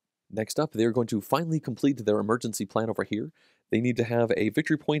 Next up, they're going to finally complete their emergency plan over here. They need to have a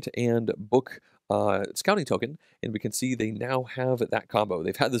victory point and book scouting token, and we can see they now have that combo.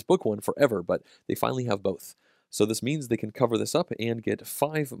 They've had this book one forever, but they finally have both. So this means they can cover this up and get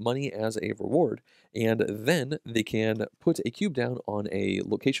 5 money as a reward, and then they can put a cube down on a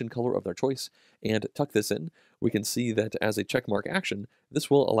location color of their choice and tuck this in. We can see that as a checkmark action, this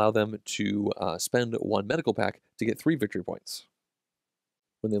will allow them to spend 1 medical pack to get 3 victory points.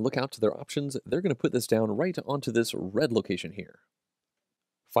 When they look out to their options, they're going to put this down right onto this red location here.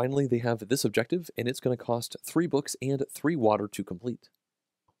 Finally, they have this objective, and it's going to cost 3 books and 3 water to complete.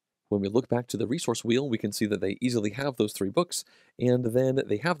 When we look back to the resource wheel, we can see that they easily have those 3 books, and then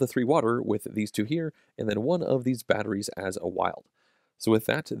they have the 3 water with these 2 here, and then 1 of these batteries as a wild. So with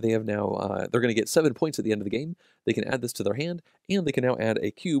that, they have now, they're going to get 7 points at the end of the game. They can add this to their hand, and they can now add a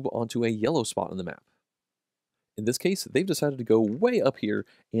cube onto a yellow spot on the map. In this case, they've decided to go way up here,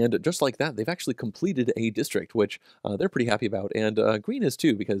 and just like that, they've actually completed a district, which they're pretty happy about, and green is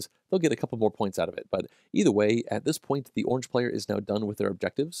too, because they'll get a couple more points out of it. But either way, at this point, the orange player is now done with their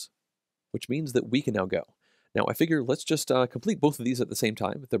objectives, which means that we can now go. Now, I figure let's just complete both of these at the same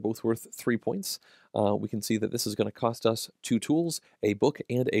time. They're both worth 3 points. We can see that this is going to cost us 2 tools, a book,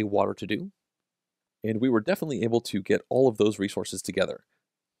 and a water to do. And we were definitely able to get all of those resources together.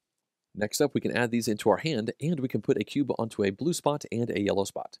 Next up, we can add these into our hand, and we can put a cube onto a blue spot and a yellow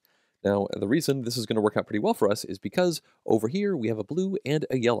spot. Now, the reason this is going to work out pretty well for us is because over here we have a blue and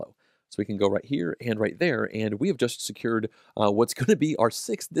a yellow. So we can go right here and right there, and we have just secured what's going to be our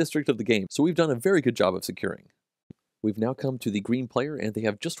 6th district of the game. So we've done a very good job of securing. We've now come to the green player, and they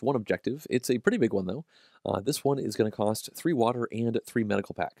have just 1 objective. It's a pretty big one, though. This one is going to cost 3 water and 3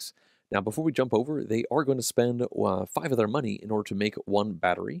 medical packs. Now, before we jump over, they are going to spend 5 of their money in order to make 1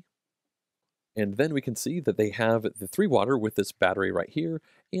 battery. And then we can see that they have the 3 water with this battery right here,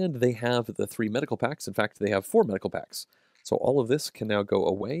 and they have the 3 medical packs. In fact, they have 4 medical packs. So all of this can now go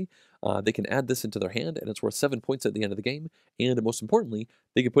away. They can add this into their hand, and it's worth 7 points at the end of the game. And most importantly,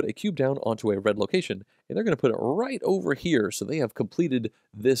 they can put a cube down onto a red location, and they're going to put it right over here. So they have completed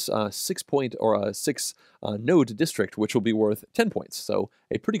this 6-point or a 6 node district, which will be worth 10 points. So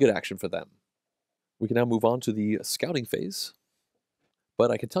a pretty good action for them. We can now move on to the scouting phase. But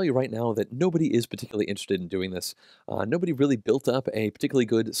I can tell you right now that nobody is particularly interested in doing this. Nobody really built up a particularly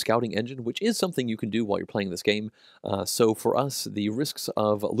good scouting engine, which is something you can do while you're playing this game. So for us, the risks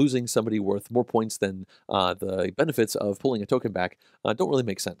of losing somebody worth more points than the benefits of pulling a token back don't really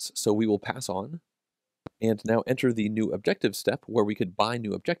make sense. So we will pass on and now enter the new objective step where we could buy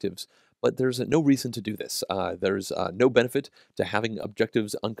new objectives. But there's no reason to do this. There's no benefit to having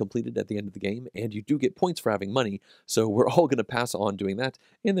objectives uncompleted at the end of the game, and you do get points for having money, so we're all going to pass on doing that,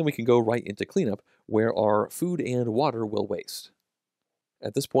 and then we can go right into cleanup, where our food and water will waste.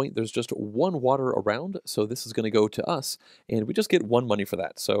 At this point, there's just one water around, so this is going to go to us, and we just get one money for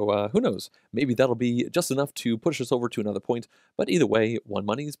that. So who knows? Maybe that'll be just enough to push us over to another point, but either way, one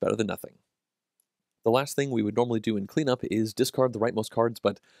money is better than nothing. The last thing we would normally do in cleanup is discard the rightmost cards,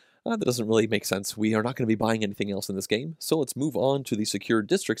 but that doesn't really make sense. We are not going to be buying anything else in this game, so let's move on to the Secure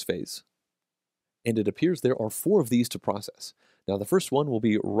Districts phase. And it appears there are 4 of these to process. Now the first one will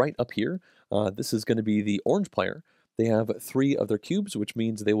be right up here. This is going to be the orange player. They have 3 of their cubes, which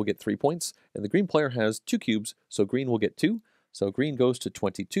means they will get 3 points, and the green player has 2 cubes, so green will get 2. So green goes to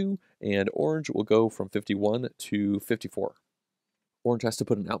 22, and orange will go from 51 to 54. Orange has to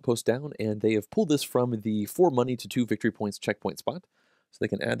put an outpost down, and they have pulled this from the 4 money to 2 victory points checkpoint spot. So they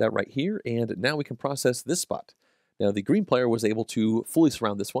can add that right here, and now we can process this spot. Now the green player was able to fully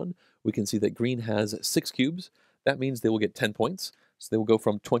surround this one. We can see that green has 6 cubes. That means they will get 10 points. So they will go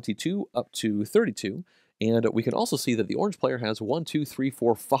from 22 up to 32. And we can also see that the orange player has 1, 2, 3,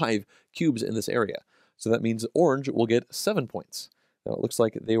 4, 5 cubes in this area. So that means orange will get 7 points. Now it looks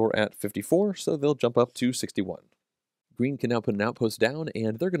like they were at 54, so they'll jump up to 61. Green can now put an outpost down,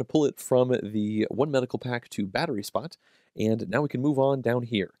 and they're going to pull it from the 1 medical pack to battery spot. And now we can move on down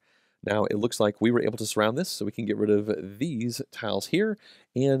here. Now it looks like we were able to surround this, so we can get rid of these tiles here.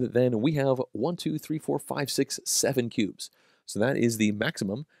 And then we have 1, 2, 3, 4, 5, 6, 7 cubes. So that is the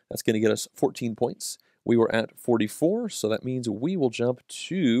maximum. That's going to get us 14 points. We were at 44, so that means we will jump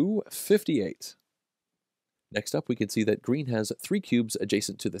to 58. Next up, we can see that green has 3 cubes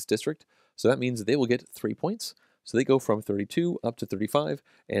adjacent to this district, so that means they will get 3 points. So they go from 32 up to 35.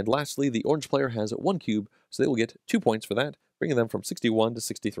 And lastly, the orange player has 1 cube, so they will get 2 points for that, bringing them from 61 to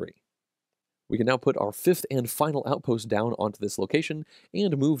 63. We can now put our 5th and final outpost down onto this location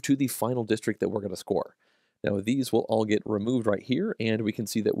and move to the final district that we're going to score. Now these will all get removed right here, and we can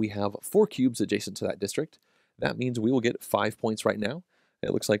see that we have 4 cubes adjacent to that district. That means we will get 5 points right now.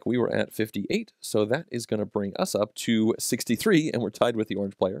 It looks like we were at 58, so that is going to bring us up to 63, and we're tied with the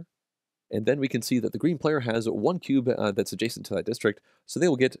orange player. And then we can see that the green player has 1 cube that's adjacent to that district, so they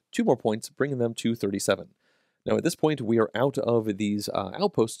will get 2 more points, bringing them to 37. Now at this point, we are out of these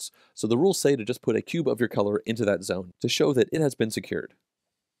outposts, so the rules say to just put a cube of your color into that zone to show that it has been secured.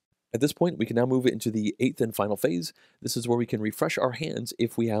 At this point, we can now move into the 8th and final phase. This is where we can refresh our hands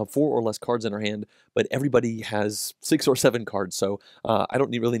if we have 4 or less cards in our hand, but everybody has 6 or 7 cards, so I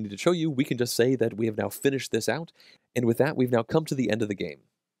don't really need to show you. We can just say that we have now finished this out, and with that, we've now come to the end of the game.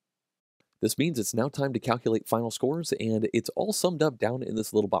 This means it's now time to calculate final scores, and it's all summed up down in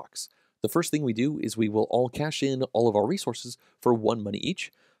this little box. The first thing we do is we will all cash in all of our resources for 1 money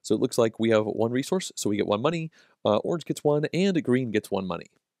each. So it looks like we have 1 resource, so we get 1 money, orange gets 1, and green gets 1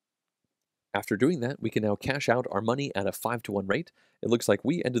 money. After doing that, we can now cash out our money at a 5-to-1 rate. It looks like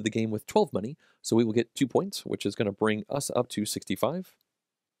we ended the game with 12 money, so we will get 2 points, which is going to bring us up to 65.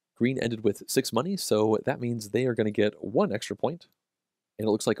 Green ended with 6 money, so that means they are going to get 1 extra point. And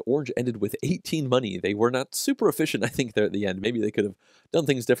it looks like orange ended with 18 money. They were not super efficient, I think, there at the end. Maybe they could have done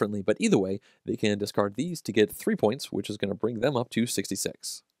things differently, but either way, they can discard these to get 3 points, which is going to bring them up to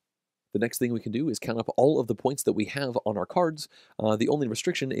 66. The next thing we can do is count up all of the points that we have on our cards. The only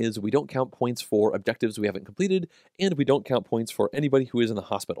restriction is we don't count points for objectives we haven't completed, and we don't count points for anybody who is in the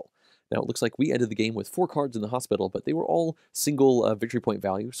hospital. Now, it looks like we ended the game with 4 cards in the hospital, but they were all single victory point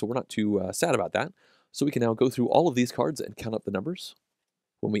value, so we're not too sad about that. So we can now go through all of these cards and count up the numbers.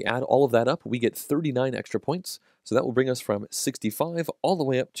 When we add all of that up, we get 39 extra points, so that will bring us from 65 all the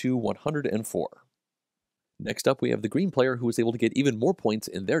way up to 104. Next up, we have the green player who is able to get even more points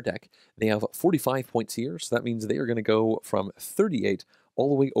in their deck. They have 45 points here, so that means they are going to go from 38 all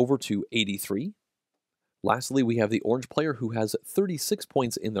the way over to 83. Lastly, we have the orange player who has 36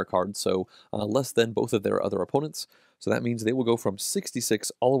 points in their card, so less than both of their other opponents. So that means they will go from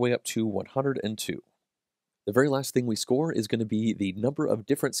 66 all the way up to 102. The very last thing we score is going to be the number of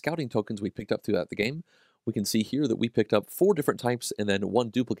different scouting tokens we picked up throughout the game. We can see here that we picked up 4 different types and then 1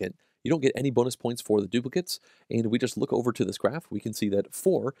 duplicate. You don't get any bonus points for the duplicates, and we just look over to this graph. We can see that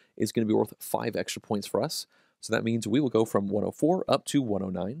 4 is going to be worth 5 extra points for us. So that means we will go from 104 up to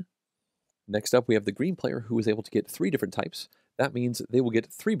 109. Next up, we have the green player who is able to get 3 different types. That means they will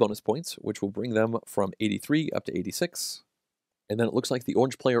get 3 bonus points, which will bring them from 83 up to 86. And then it looks like the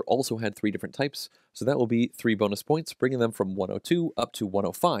orange player also had 3 different types, so that will be 3 bonus points, bringing them from 102 up to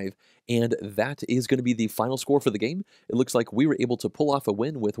 105, and that is going to be the final score for the game. It looks like we were able to pull off a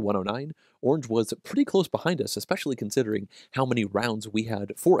win with 109. Orange was pretty close behind us, especially considering how many rounds we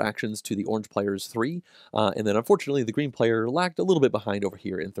had 4 actions to the orange player's 3, and then unfortunately the green player lagged a little bit behind over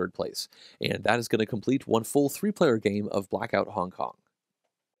here in 3rd place. And that is going to complete one full 3-player game of Blackout Hong Kong.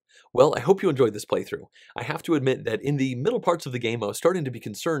 Well, I hope you enjoyed this playthrough. I have to admit that in the middle parts of the game, I was starting to be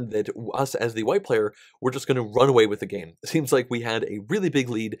concerned that us as the white player were just going to run away with the game. It seems like we had a really big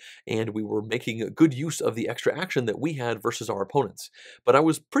lead and we were making good use of the extra action that we had versus our opponents. But I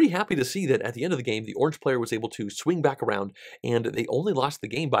was pretty happy to see that at the end of the game, the orange player was able to swing back around and they only lost the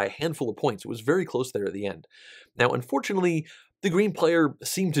game by a handful of points. It was very close there at the end. Now, unfortunately, the green player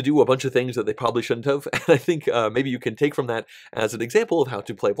seemed to do a bunch of things that they probably shouldn't have, and I think maybe you can take from that as an example of how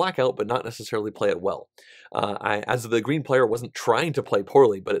to play Blackout, but not necessarily play it well. As the green player wasn't trying to play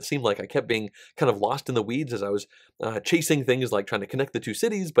poorly, but it seemed like I kept being kind of lost in the weeds as I was chasing things like trying to connect the two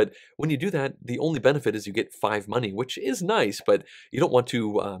cities, but when you do that, the only benefit is you get 5 money, which is nice, but you don't want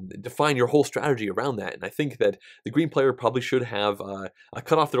to define your whole strategy around that, and I think that the green player probably should have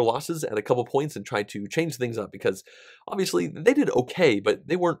cut off their losses at a couple points and tried to change things up, because obviously they did okay, but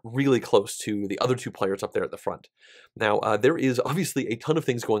they weren't really close to the other two players up there at the front. Now, there is obviously a ton of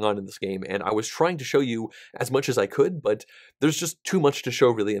things going on in this game, and I was trying to show you as much as I could, but there's just too much to show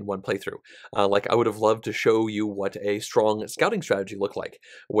really in one playthrough. Like, I would have loved to show you what a strong scouting strategy looked like,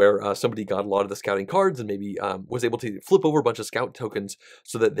 where somebody got a lot of the scouting cards and maybe was able to flip over a bunch of scout tokens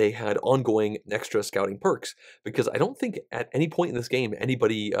so that they had ongoing extra scouting perks, because I don't think at any point in this game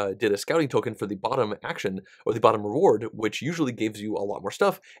anybody did a scouting token for the bottom action or the bottom reward, which usually gives you a lot more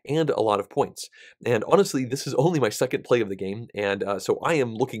stuff and a lot of points. And honestly, this is only my second play of the game, and so I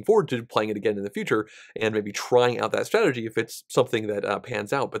am looking forward to playing it again in the future and maybe trying out that strategy if it's something that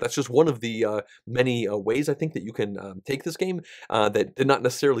pans out. But that's just one of the many ways I think that you can take this game that did not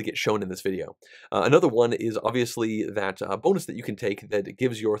necessarily get shown in this video. Another one is obviously that bonus that you can take that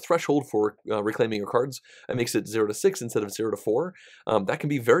gives your threshold for reclaiming your cards. It makes it 0 to 6 instead of 0 to 4. That can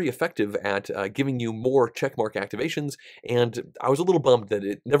be very effective at giving you more checkmark activations, and I was a little bummed that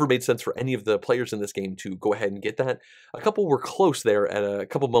it never made sense for any of the players in this game to go ahead and get that. A couple were close there at a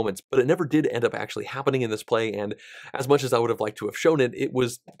couple moments, but it never did end up actually happening in this play, and as much as I would have liked to have shown it, it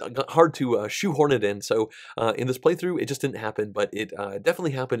was hard to shoehorn it in, so in this playthrough, it just didn't happen, but it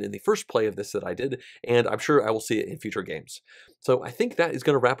definitely happened in the first play of this that I did, and I'm sure I will see it in future games. So I think that is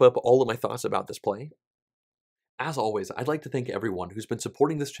going to wrap up all of my thoughts about this play. As always, I'd like to thank everyone who's been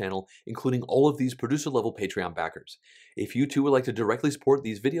supporting this channel, including all of these producer-level Patreon backers. If you too would like to directly support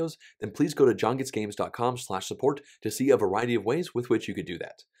these videos, then please go to JonGetsGames.com/support to see a variety of ways with which you could do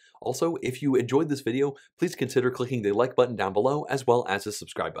that. Also, if you enjoyed this video, please consider clicking the like button down below as well as the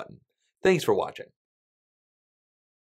subscribe button. Thanks for watching.